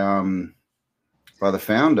taught by the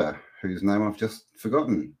founder, whose name I've just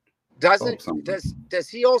forgotten. Does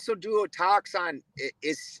he also do talks on?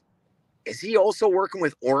 Is he also working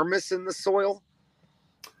with ormus in the soil?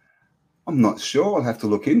 I'm not sure. I'll have to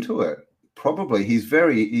look into it. Probably. He's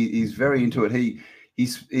very into it.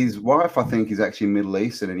 His wife, I think, is actually Middle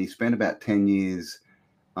Eastern, and he spent about 10 years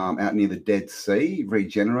out near the Dead Sea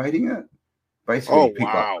regenerating it. Basically,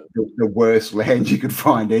 picked up the worst land you could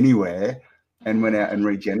find anywhere and went out and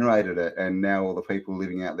regenerated it. And now all the people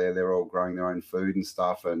living out there, they're all growing their own food and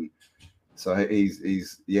stuff. And so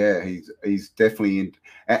he's definitely in.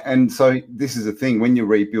 And so this is the thing, when you're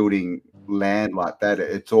rebuilding land like that,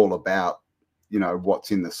 it's all about,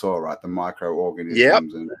 what's in the soil, right? The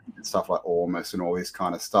microorganisms and stuff like ormus and all this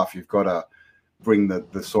kind of stuff. You've got to bring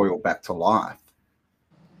the soil back to life.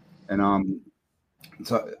 And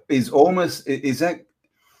so is ormus, is that,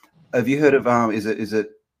 have you heard of is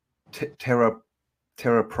it terra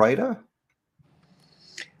preta?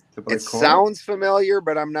 It sounds familiar,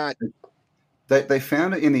 but I'm not. They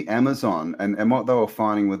found it in the Amazon, and what they were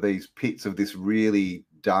finding were these pits of this really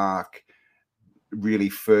dark, really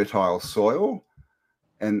fertile soil,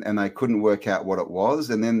 and they couldn't work out what it was.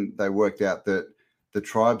 And then they worked out that the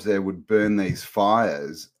tribes there would burn these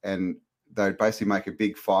fires, and they'd basically make a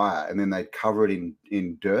big fire, and then they'd cover it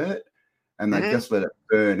in dirt, and they'd just let it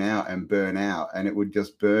burn out, and it would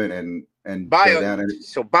just burn and go down.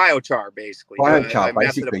 So biochar, basically. Biochar,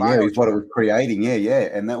 basically, is what it was creating. Yeah.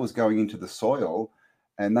 And that was going into the soil,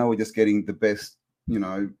 and they were just getting the best,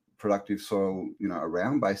 productive soil,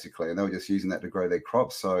 around, basically. And they were just using that to grow their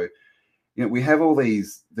crops. So, we have all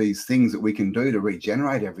these things that we can do to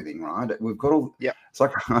regenerate everything, right? We've got all, it's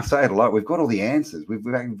like I say it a lot, we've got all the answers. We've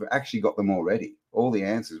actually got them already, all the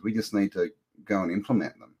answers. We just need to go and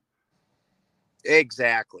implement them.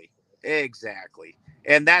 Exactly.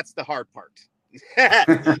 And that's the hard part. Get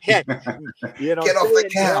off the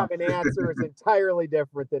cow. Have an answer is entirely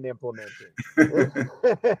different than implementing.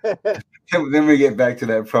 Then we get back to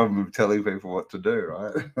that problem of telling people what to do,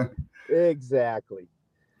 right? Exactly.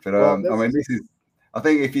 But I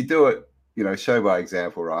think if you do it, show by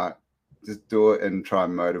example, right? Just do it and try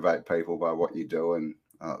and motivate people by what you do, and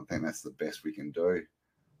I think that's the best we can do.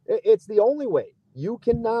 It's the only way. You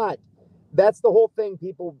cannot. That's the whole thing.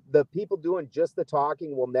 The people doing just the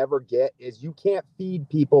talking will never get is you can't feed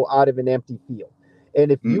people out of an empty field.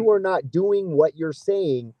 And if you are not doing what you're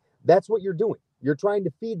saying, that's what you're doing. You're trying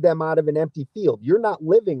to feed them out of an empty field. You're not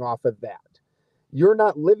living off of that. You're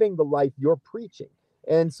not living the life you're preaching.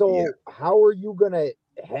 And so how are you going to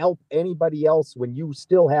help anybody else when you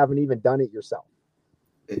still haven't even done it yourself?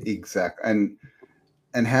 Exactly.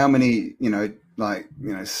 And how many,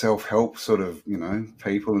 self-help sort of,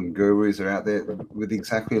 people and gurus are out there with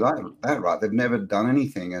exactly like that, right? They've never done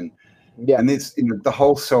anything. And it's, the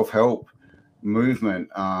whole self-help movement,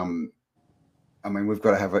 we've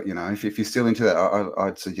got to have it, if you're still into that,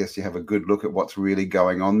 I'd suggest you have a good look at what's really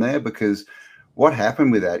going on there, because what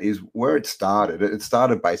happened with that is where it started. It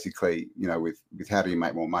started basically, with how do you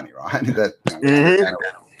make more money, right?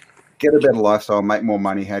 Get a better lifestyle, make more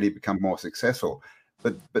money. How do you become more successful?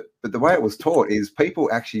 But the way it was taught is people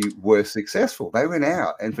actually were successful. They went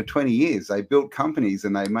out and for 20 years they built companies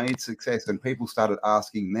and they made success, and people started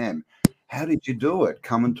asking them, how did you do it?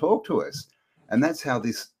 Come and talk to us. And that's how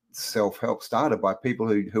this self-help started, by people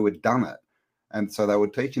who had done it. And so they were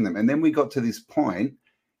teaching them. And then we got to this point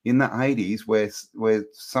in the 80s where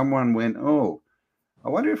someone went, oh, I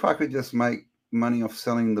wonder if I could just make money off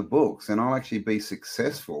selling the books, and I'll actually be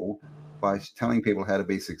successful by telling people how to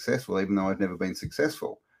be successful, even though I've never been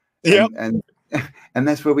successful. And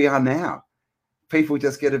that's where we are now. people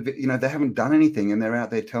just get a bit, they haven't done anything and they're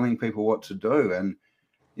out there telling people what to do. And,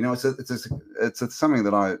 it's something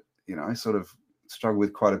that I sort of struggle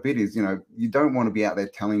with quite a bit is, you don't want to be out there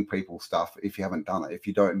telling people stuff if you haven't done it, if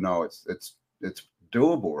you don't know it's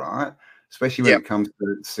doable, right? Especially when it comes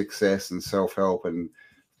to success and self-help and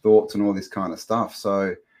thoughts and all this kind of stuff.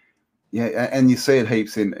 So, yeah, and you see it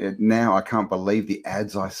heaps in it now. I can't believe the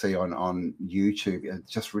ads I see on YouTube.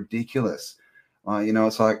 It's just ridiculous.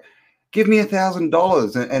 It's like, give me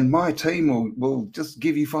 $1,000 and my team will just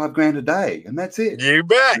give you $5,000 a day, and that's it. You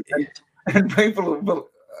bet. And people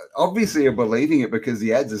obviously are believing it because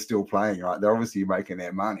the ads are still playing, right? They're obviously making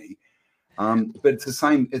their money. But it's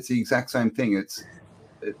the exact same thing.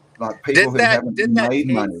 Like people haven't made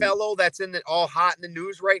money. Fellow that's all hot in the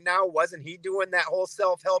news right now, wasn't he doing that whole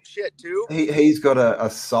self-help shit too? He's got a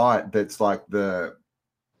site that's like I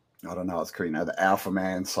don't know, it's called, the Alpha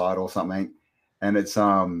Man site or something, and it's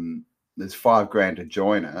there's $5,000 to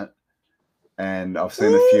join it, and I've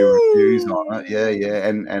seen a few reviews on it. Yeah,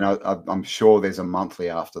 and I'm sure there's a monthly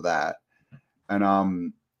after that,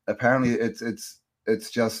 and apparently it's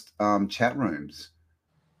just chat rooms.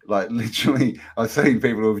 Like literally, I've seen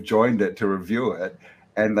people who have joined it to review it,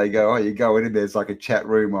 and they go, "Oh, you go in and there's like a chat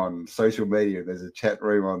room on social media. There's a chat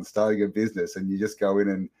room on starting a business, and you just go in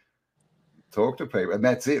and talk to people, and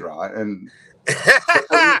that's it, right?" And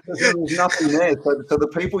there's nothing there. So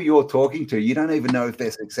the people you're talking to, you don't even know if they're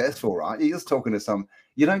successful, right? You're just talking to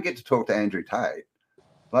you don't get to talk to Andrew Tate.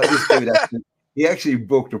 Like this dude, he actually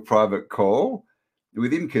booked a private call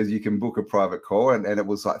with him because you can book a private call, and it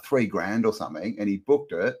was like $3,000 or something, and he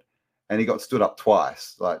booked it, and he got stood up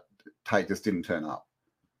twice. Like Tate just didn't turn up.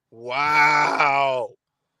 Wow.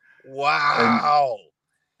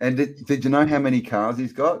 And did you know how many cars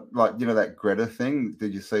he's got? Like, that Greta thing?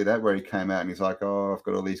 Did you see that where he came out and he's like, "Oh, I've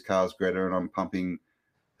got all these cars, Greta, and I'm pumping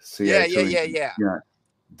CO2." Yeah.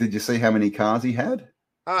 Did you see how many cars he had?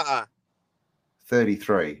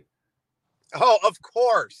 33. Oh, of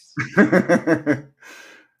course.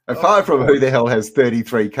 Apart from who the hell has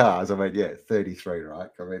 33 cars, I mean, yeah, 33, right?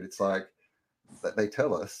 I mean, it's like that they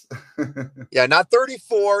tell us. Yeah, not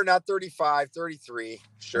 34, not 35, 33.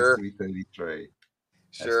 Sure. 33.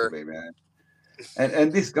 Sure. Has to be, man.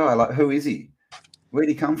 And this guy, like, who is he? Where'd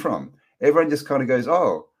he come from? Everyone just kind of goes,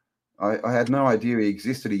 "Oh, I had no idea he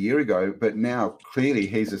existed a year ago, but now clearly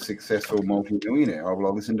he's a successful multi-millionaire.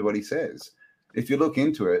 I'll listen to what he says." If you look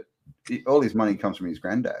into it, all his money comes from his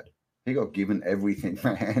granddad. He got given everything,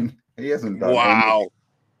 man. He hasn't done anything.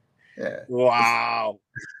 Yeah. Wow.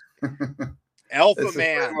 Alpha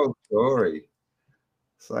man. Same old story.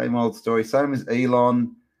 Same old story. Same as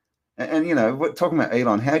Elon. And talking about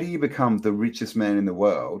Elon, how do you become the richest man in the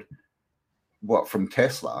world? What, from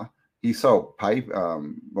Tesla? He sold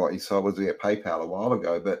was he at PayPal a while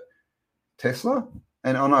ago, but Tesla?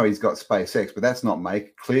 And I know he's got SpaceX, but that's not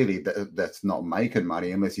that's not making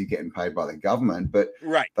money unless you're getting paid by the government. But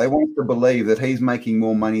right, they want to believe that he's making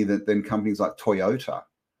more money than companies like Toyota.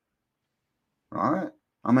 Right?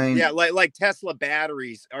 I mean, yeah, like Tesla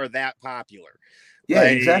batteries are that popular. Yeah,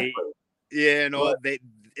 exactly.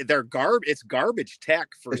 They're garbage. It's garbage tech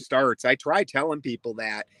for starts. I try telling people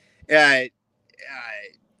that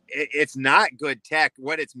it's not good tech.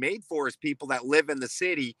 What it's made for is people that live in the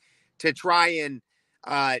city to try and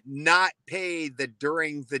not pay the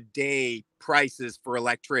during the day prices for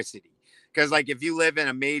electricity. Because like if you live in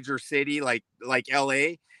a major city like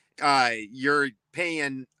LA, you're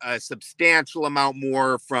paying a substantial amount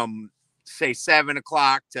more from say 7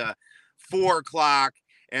 o'clock to 4 o'clock.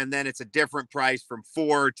 And then it's a different price from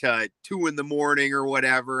 4 to 2 in the morning or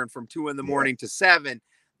whatever. And from 2 in the morning to 7,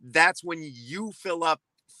 that's when you fill up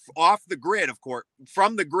off the grid,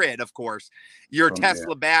 from the grid, your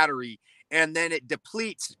Tesla battery. And then it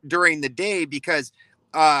depletes during the day because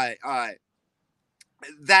that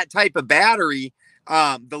type of battery,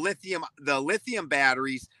 the lithium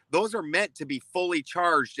batteries, those are meant to be fully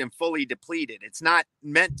charged and fully depleted. It's not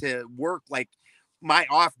meant to work like my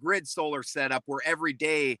off-grid solar setup where every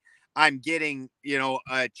day I'm getting,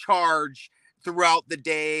 a charge throughout the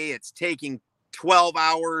day. It's taking 12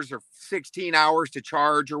 hours or 16 hours to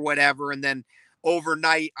charge or whatever. And then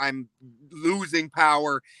overnight I'm losing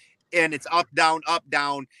power and it's up, down, up,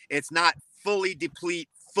 down. It's not fully deplete,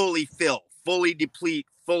 fully fill, fully deplete,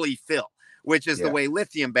 fully fill, which is the way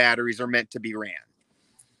lithium batteries are meant to be ran.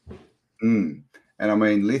 And I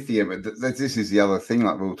mean, lithium, this is the other thing,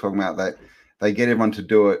 like we were talking about, that they get everyone to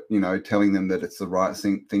do it, telling them that it's the right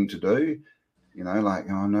thing to do, like,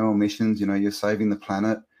 oh, no emissions, you're saving the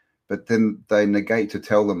planet. But then they negate to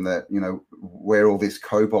tell them that, where all this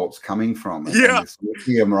cobalt's coming from and Yeah. this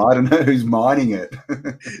lithium, right? And who's mining it.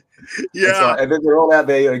 Yeah. It's like, and then they're all out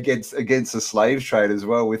there against the slave trade as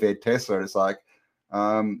well with their Tesla. It's like,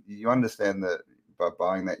 you understand that by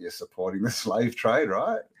buying that, you're supporting the slave trade,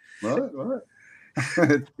 right? What?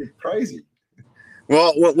 It's crazy.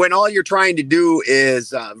 Well, when all you're trying to do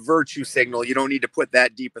is virtue signal, you don't need to put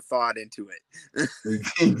that deep a thought into it.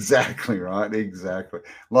 Exactly right. Exactly.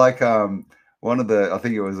 Like one of the, I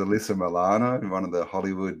think it was Alyssa Milano, one of the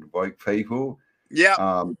Hollywood woke people.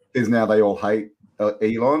 Yeah. Is now they all hate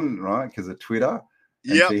Elon, right? Because of Twitter.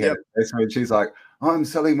 And she had a Tesla, and she's like, I'm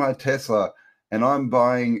selling my Tesla and I'm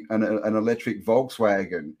buying an electric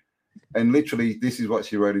Volkswagen. And literally, this is what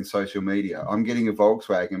she wrote in social media. I'm getting a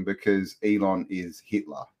Volkswagen because Elon is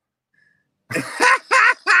Hitler. Yeah,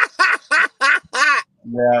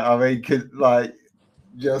 I mean, it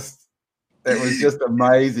was just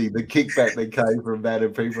amazing. The kickback that came from that,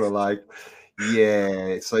 and people are like,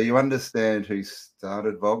 yeah, so you understand who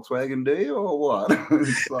started Volkswagen, do you, or what?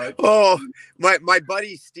 It's like, oh, my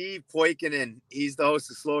buddy Steve Poikinen, he's the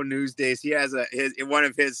host of Slow News Days. He has one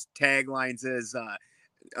of his taglines is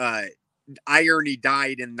irony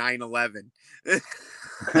died in 9/11.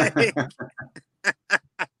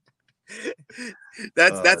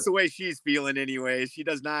 That's the way she's feeling anyway. She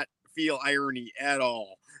does not feel irony at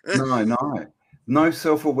all. No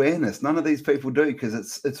self-awareness. None of these people do,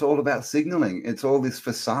 because it's all about signaling. It's all this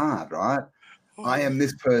facade, right? I am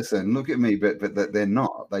this person. Look at me, but they're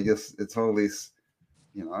not. It's all this,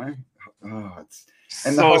 it's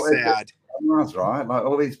and so sad. Right? Like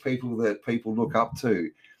all these people that people look up to.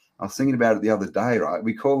 I was thinking about it the other day, right?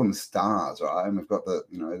 We call them stars, right? And we've got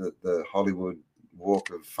the Hollywood Walk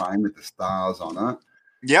of Fame with the stars on it.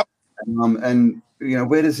 Yep. And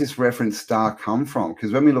where does this reference star come from?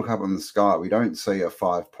 Because when we look up in the sky, we don't see a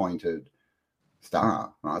 5-pointed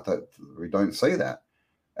star, right? We don't see that.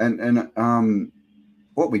 And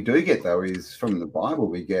what we do get, though, is from the Bible,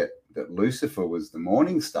 we get that Lucifer was the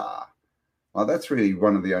morning star. Well, that's really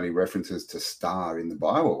one of the only references to star in the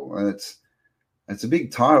Bible. And it's a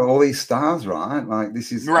big title, all these stars, right? Like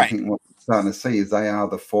this is, right. I think what we're starting to see is they are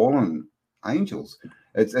the fallen angels.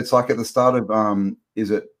 It's like at the start of,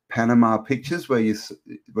 is it Panama Pictures where you see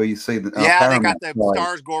the they got the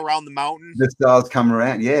stars go around the mountain. The stars come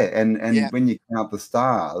around, and when you count the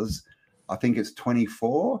stars, I think it's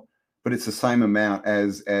 24, but it's the same amount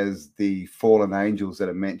as the fallen angels that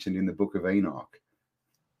are mentioned in the Book of Enoch.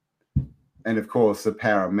 And of course, the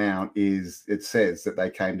paramount it says that they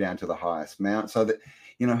came down to the highest mount. So that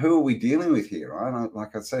who are we dealing with here, right?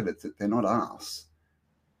 Like I said, they're not us.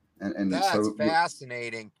 And that's so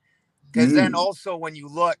fascinating. Because then also when you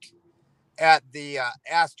look at the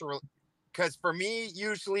astral, because for me,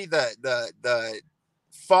 usually the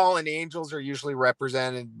fallen angels are usually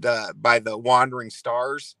represented by the wandering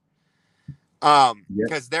stars,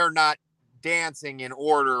 because they're not dancing in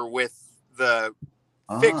order with the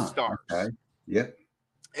fixed stars. Okay. Yep.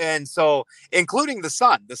 And so, including the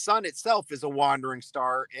sun itself is a wandering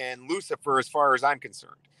star, and Lucifer, as far as I'm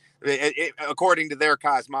concerned, according to their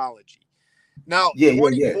cosmology. Now,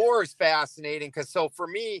 24 is fascinating because, so for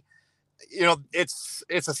me, it's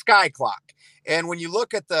a sky clock. And when you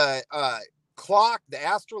look at the clock, the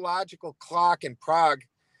astrological clock in Prague,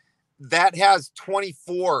 that has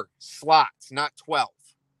 24 slots, not 12.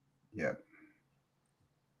 Yeah.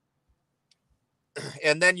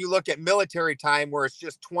 And then you look at military time where it's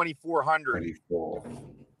just 2400. 24.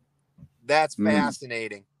 That's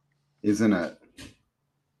fascinating. Isn't it?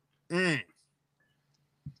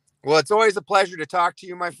 Well, it's always a pleasure to talk to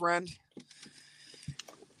you, my friend.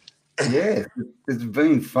 Yeah, it's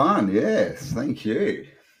been fun. Yes, thank you.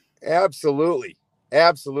 Absolutely.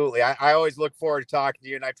 I always look forward to talking to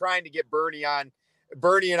you, and I'm trying to get Bernie on.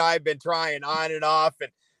 Bernie and I have been trying on and off,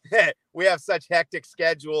 and we have such hectic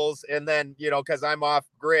schedules. And then, because I'm off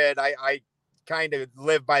grid, I kind of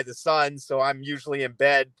live by the sun, so I'm usually in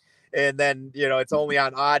bed. And then, it's only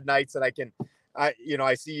on odd nights that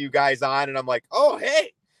I see you guys on, and I'm like, oh,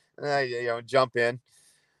 hey, jump in.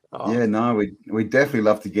 Yeah, no, we definitely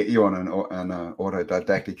love to get you on an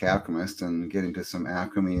autodidactic alchemist and get into some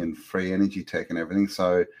alchemy and free energy tech and everything.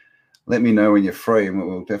 So let me know when you're free, and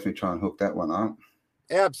we'll definitely try and hook that one up.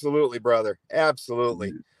 Absolutely, brother.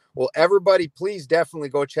 Absolutely. Well, everybody, please definitely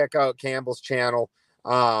go check out Campbell's channel,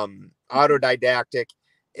 Autodidactic.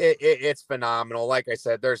 It's phenomenal. Like I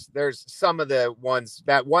said, there's some of the ones,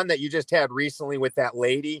 that one that you just had recently with that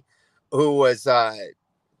lady who was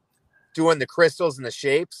doing the crystals and the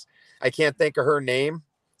shapes. I can't think of her name,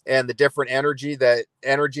 and the different energy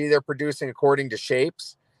they're producing according to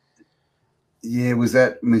shapes. Yeah, was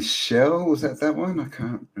that Michelle? Was that one? I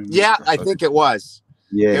can't remember. Yeah, I think it was.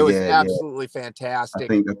 Yeah, It was yeah, yeah. absolutely I fantastic.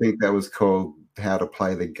 think that was called How to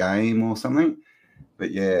Play the Game or something.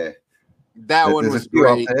 But yeah, that one there's was a few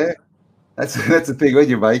great. up there. That's a big when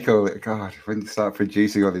you make all that. God, when you start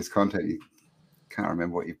producing all this content, you can't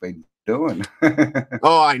remember what you've been doing.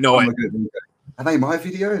 Oh, I know I'm it. looking at them, are they my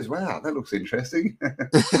videos? Wow, that looks interesting.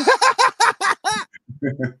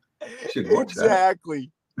 Should watch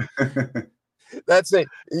Exactly. that. That's it.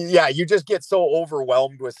 Yeah, you just get so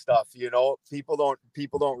overwhelmed with stuff, you know. People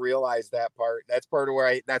don't realize that part. That's part of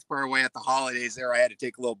why at the holidays there I had to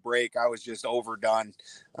take a little break. I was just overdone.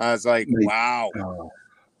 I was like, wow. Oh,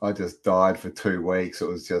 I just died for 2 weeks. It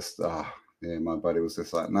was just yeah, my body was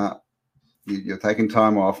just like, nah, you're taking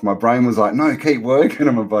time off. My brain was like, no, keep working,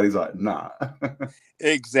 and my body's like, nah.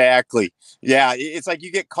 Exactly. Yeah, it's like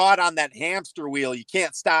you get caught on that hamster wheel. You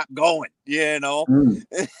can't stop going, you know.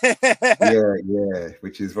 Yeah,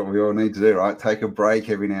 which is what we all need to do, right? Take a break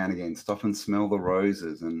every now and again. Stop and smell the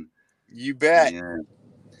roses. And you bet. Yeah.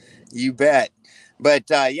 You bet. But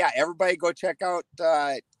yeah, everybody go check out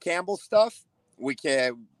Campbell's stuff. We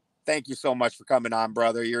can thank you so much for coming on,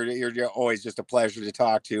 brother. You're always just a pleasure to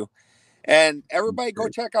talk to. And everybody go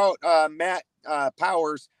check out Matt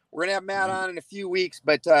Powers. We're gonna have Matt on in a few weeks,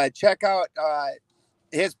 but check out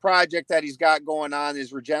his project that he's got going on,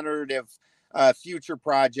 his regenerative future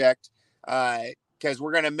project. Because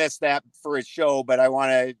we're gonna miss that for his show, but I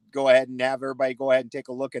want to go ahead and have everybody go ahead and take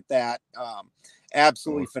a look at that.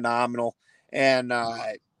 Absolutely phenomenal. And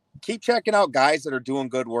keep checking out guys that are doing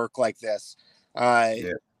good work like this.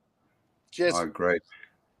 Yeah, just great.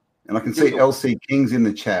 And I can see LC King's in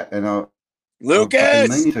the chat, and Lucas, I've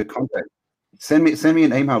been meaning to contact. Send me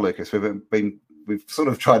an email, Lucas. We've sort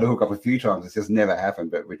of tried to hook up a few times. It's just never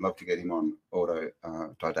happened, but we'd love to get him on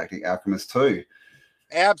Autodidactic Alchemist too.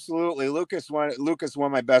 Absolutely. Lucas, one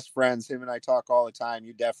of my best friends. Him and I talk all the time.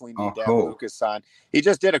 You definitely need to have Lucas on. He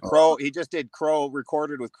just did He just did Crow,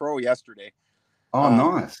 recorded with Crow yesterday. Oh,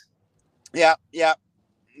 nice. Yeah.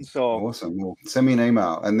 So awesome. Well, send me an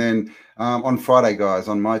email. And then on Friday, guys,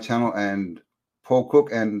 on my channel and Paul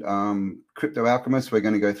Cook and Crypto Alchemist, we're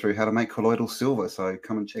going to go through how to make colloidal silver. So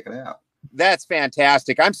come and check it out. That's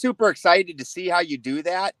fantastic. I'm super excited to see how you do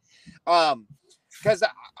that. Because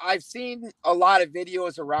I've seen a lot of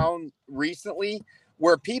videos around recently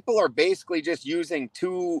where people are basically just using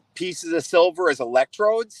 2 pieces of silver as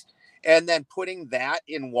electrodes and then putting that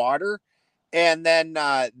in water. And then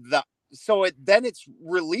it's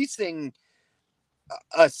releasing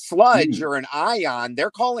a sludge or an ion.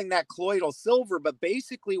 They're calling that colloidal silver, but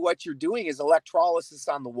basically what you're doing is electrolysis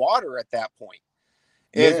on the water at that point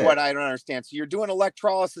is what I don't understand. So you're doing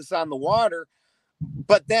electrolysis on the water.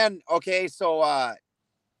 But then, okay, so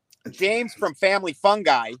James from Family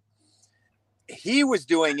Fungi, he was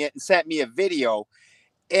doing it and sent me a video,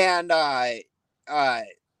 and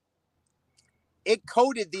it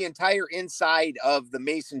coated the entire inside of the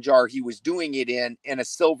mason jar he was doing it in a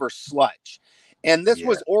silver sludge. And this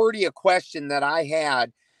was already a question that I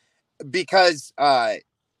had because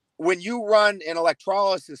when you run an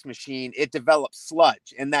electrolysis machine, it develops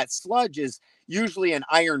sludge, and that sludge is usually an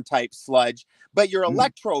iron type sludge, but your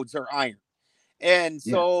electrodes are iron. And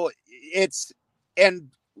so and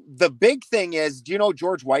the big thing is, do you know who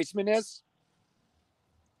George Weissman is?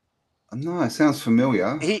 No, it sounds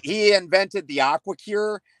familiar. He invented the aqua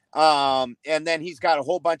cure. And then he's got a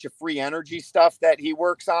whole bunch of free energy stuff that he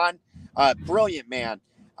works on. Brilliant man.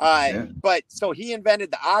 But so he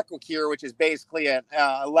invented the aqua cure, which is basically an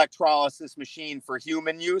electrolysis machine for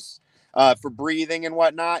human use, for breathing and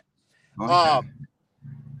whatnot.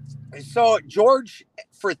 So George,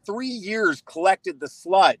 for 3 years, collected the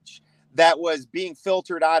sludge that was being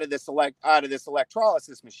filtered out of this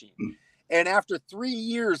electrolysis machine. And after 3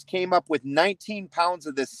 years, came up with 19 pounds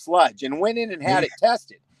of this sludge and went in and had it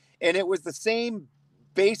tested. And it was the same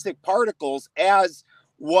basic particles as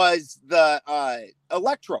was the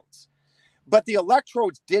electrodes. But the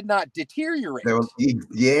electrodes did not deteriorate.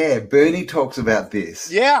 Bernie talks about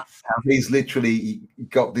this. Yeah. How he's literally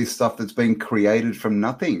got this stuff that's been created from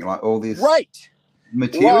nothing, like all this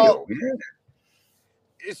material.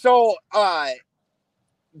 So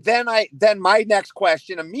then my next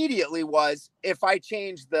question immediately was, if I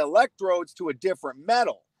change the electrodes to a different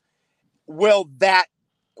metal, will that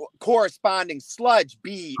corresponding sludge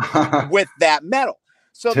be with that metal?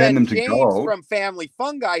 So then James from Family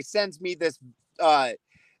Fungi sends me this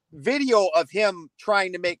video of him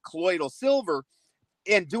trying to make colloidal silver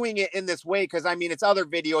and doing it in this way. Because I mean, it's other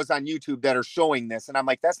videos on YouTube that are showing this, and I'm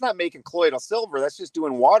like, that's not making colloidal silver. That's just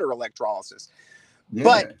doing water electrolysis.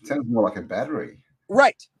 But it sounds more like a battery.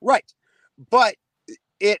 Right. but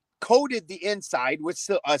it coated the inside with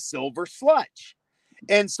a silver sludge.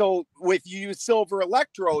 And so if you use silver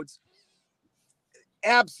electrodes,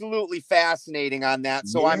 absolutely fascinating on that.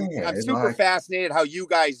 So I'm super fascinated how you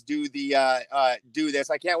guys do the do this.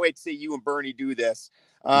 I can't wait to see you and Bernie do this.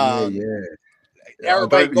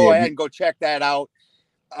 Everybody go ahead and go check that out.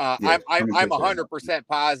 I'm 100%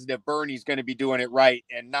 positive Bernie's going to be doing it right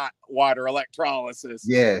and not water electrolysis.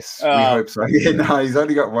 Yes, we hope so. Yeah, no, he's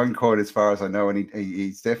only got one quart as far as I know, and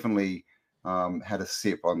he's definitely had a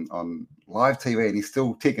sip on live TV, and he's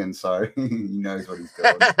still ticking, so he knows what he's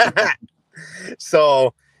doing.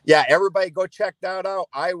 So yeah, everybody go check that out.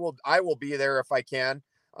 I will be there if I can.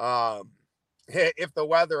 If the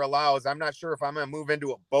weather allows. I'm not sure if I'm going to move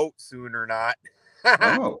into a boat soon or not.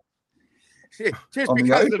 Oh. Just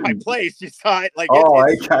because of my place, you saw it like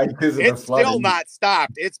okay. It's still not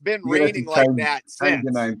stopped. It's been raining like that since. Change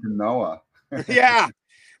your name to Noah. Yeah,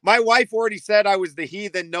 my wife already said I was the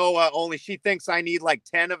heathen Noah. Only she thinks I need like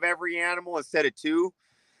 10 of every animal instead of 2.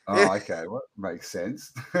 Oh, okay. Well, makes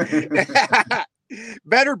sense.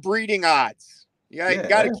 Better breeding odds. You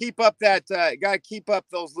got to keep up that. Got to keep up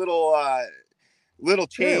those little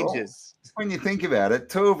changes. When you think about it,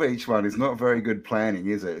 2 of each one is not very good planning,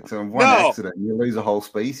 is it? So one accident, you lose a whole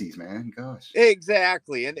species, man. Gosh.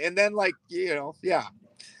 Exactly. And then yeah.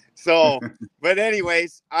 So, but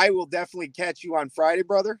anyways, I will definitely catch you on Friday,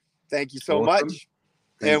 brother. Thank you so much.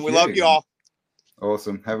 And we love you all.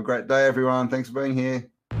 Awesome. Have a great day, everyone. Thanks for being here.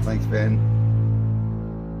 Thanks, Ben.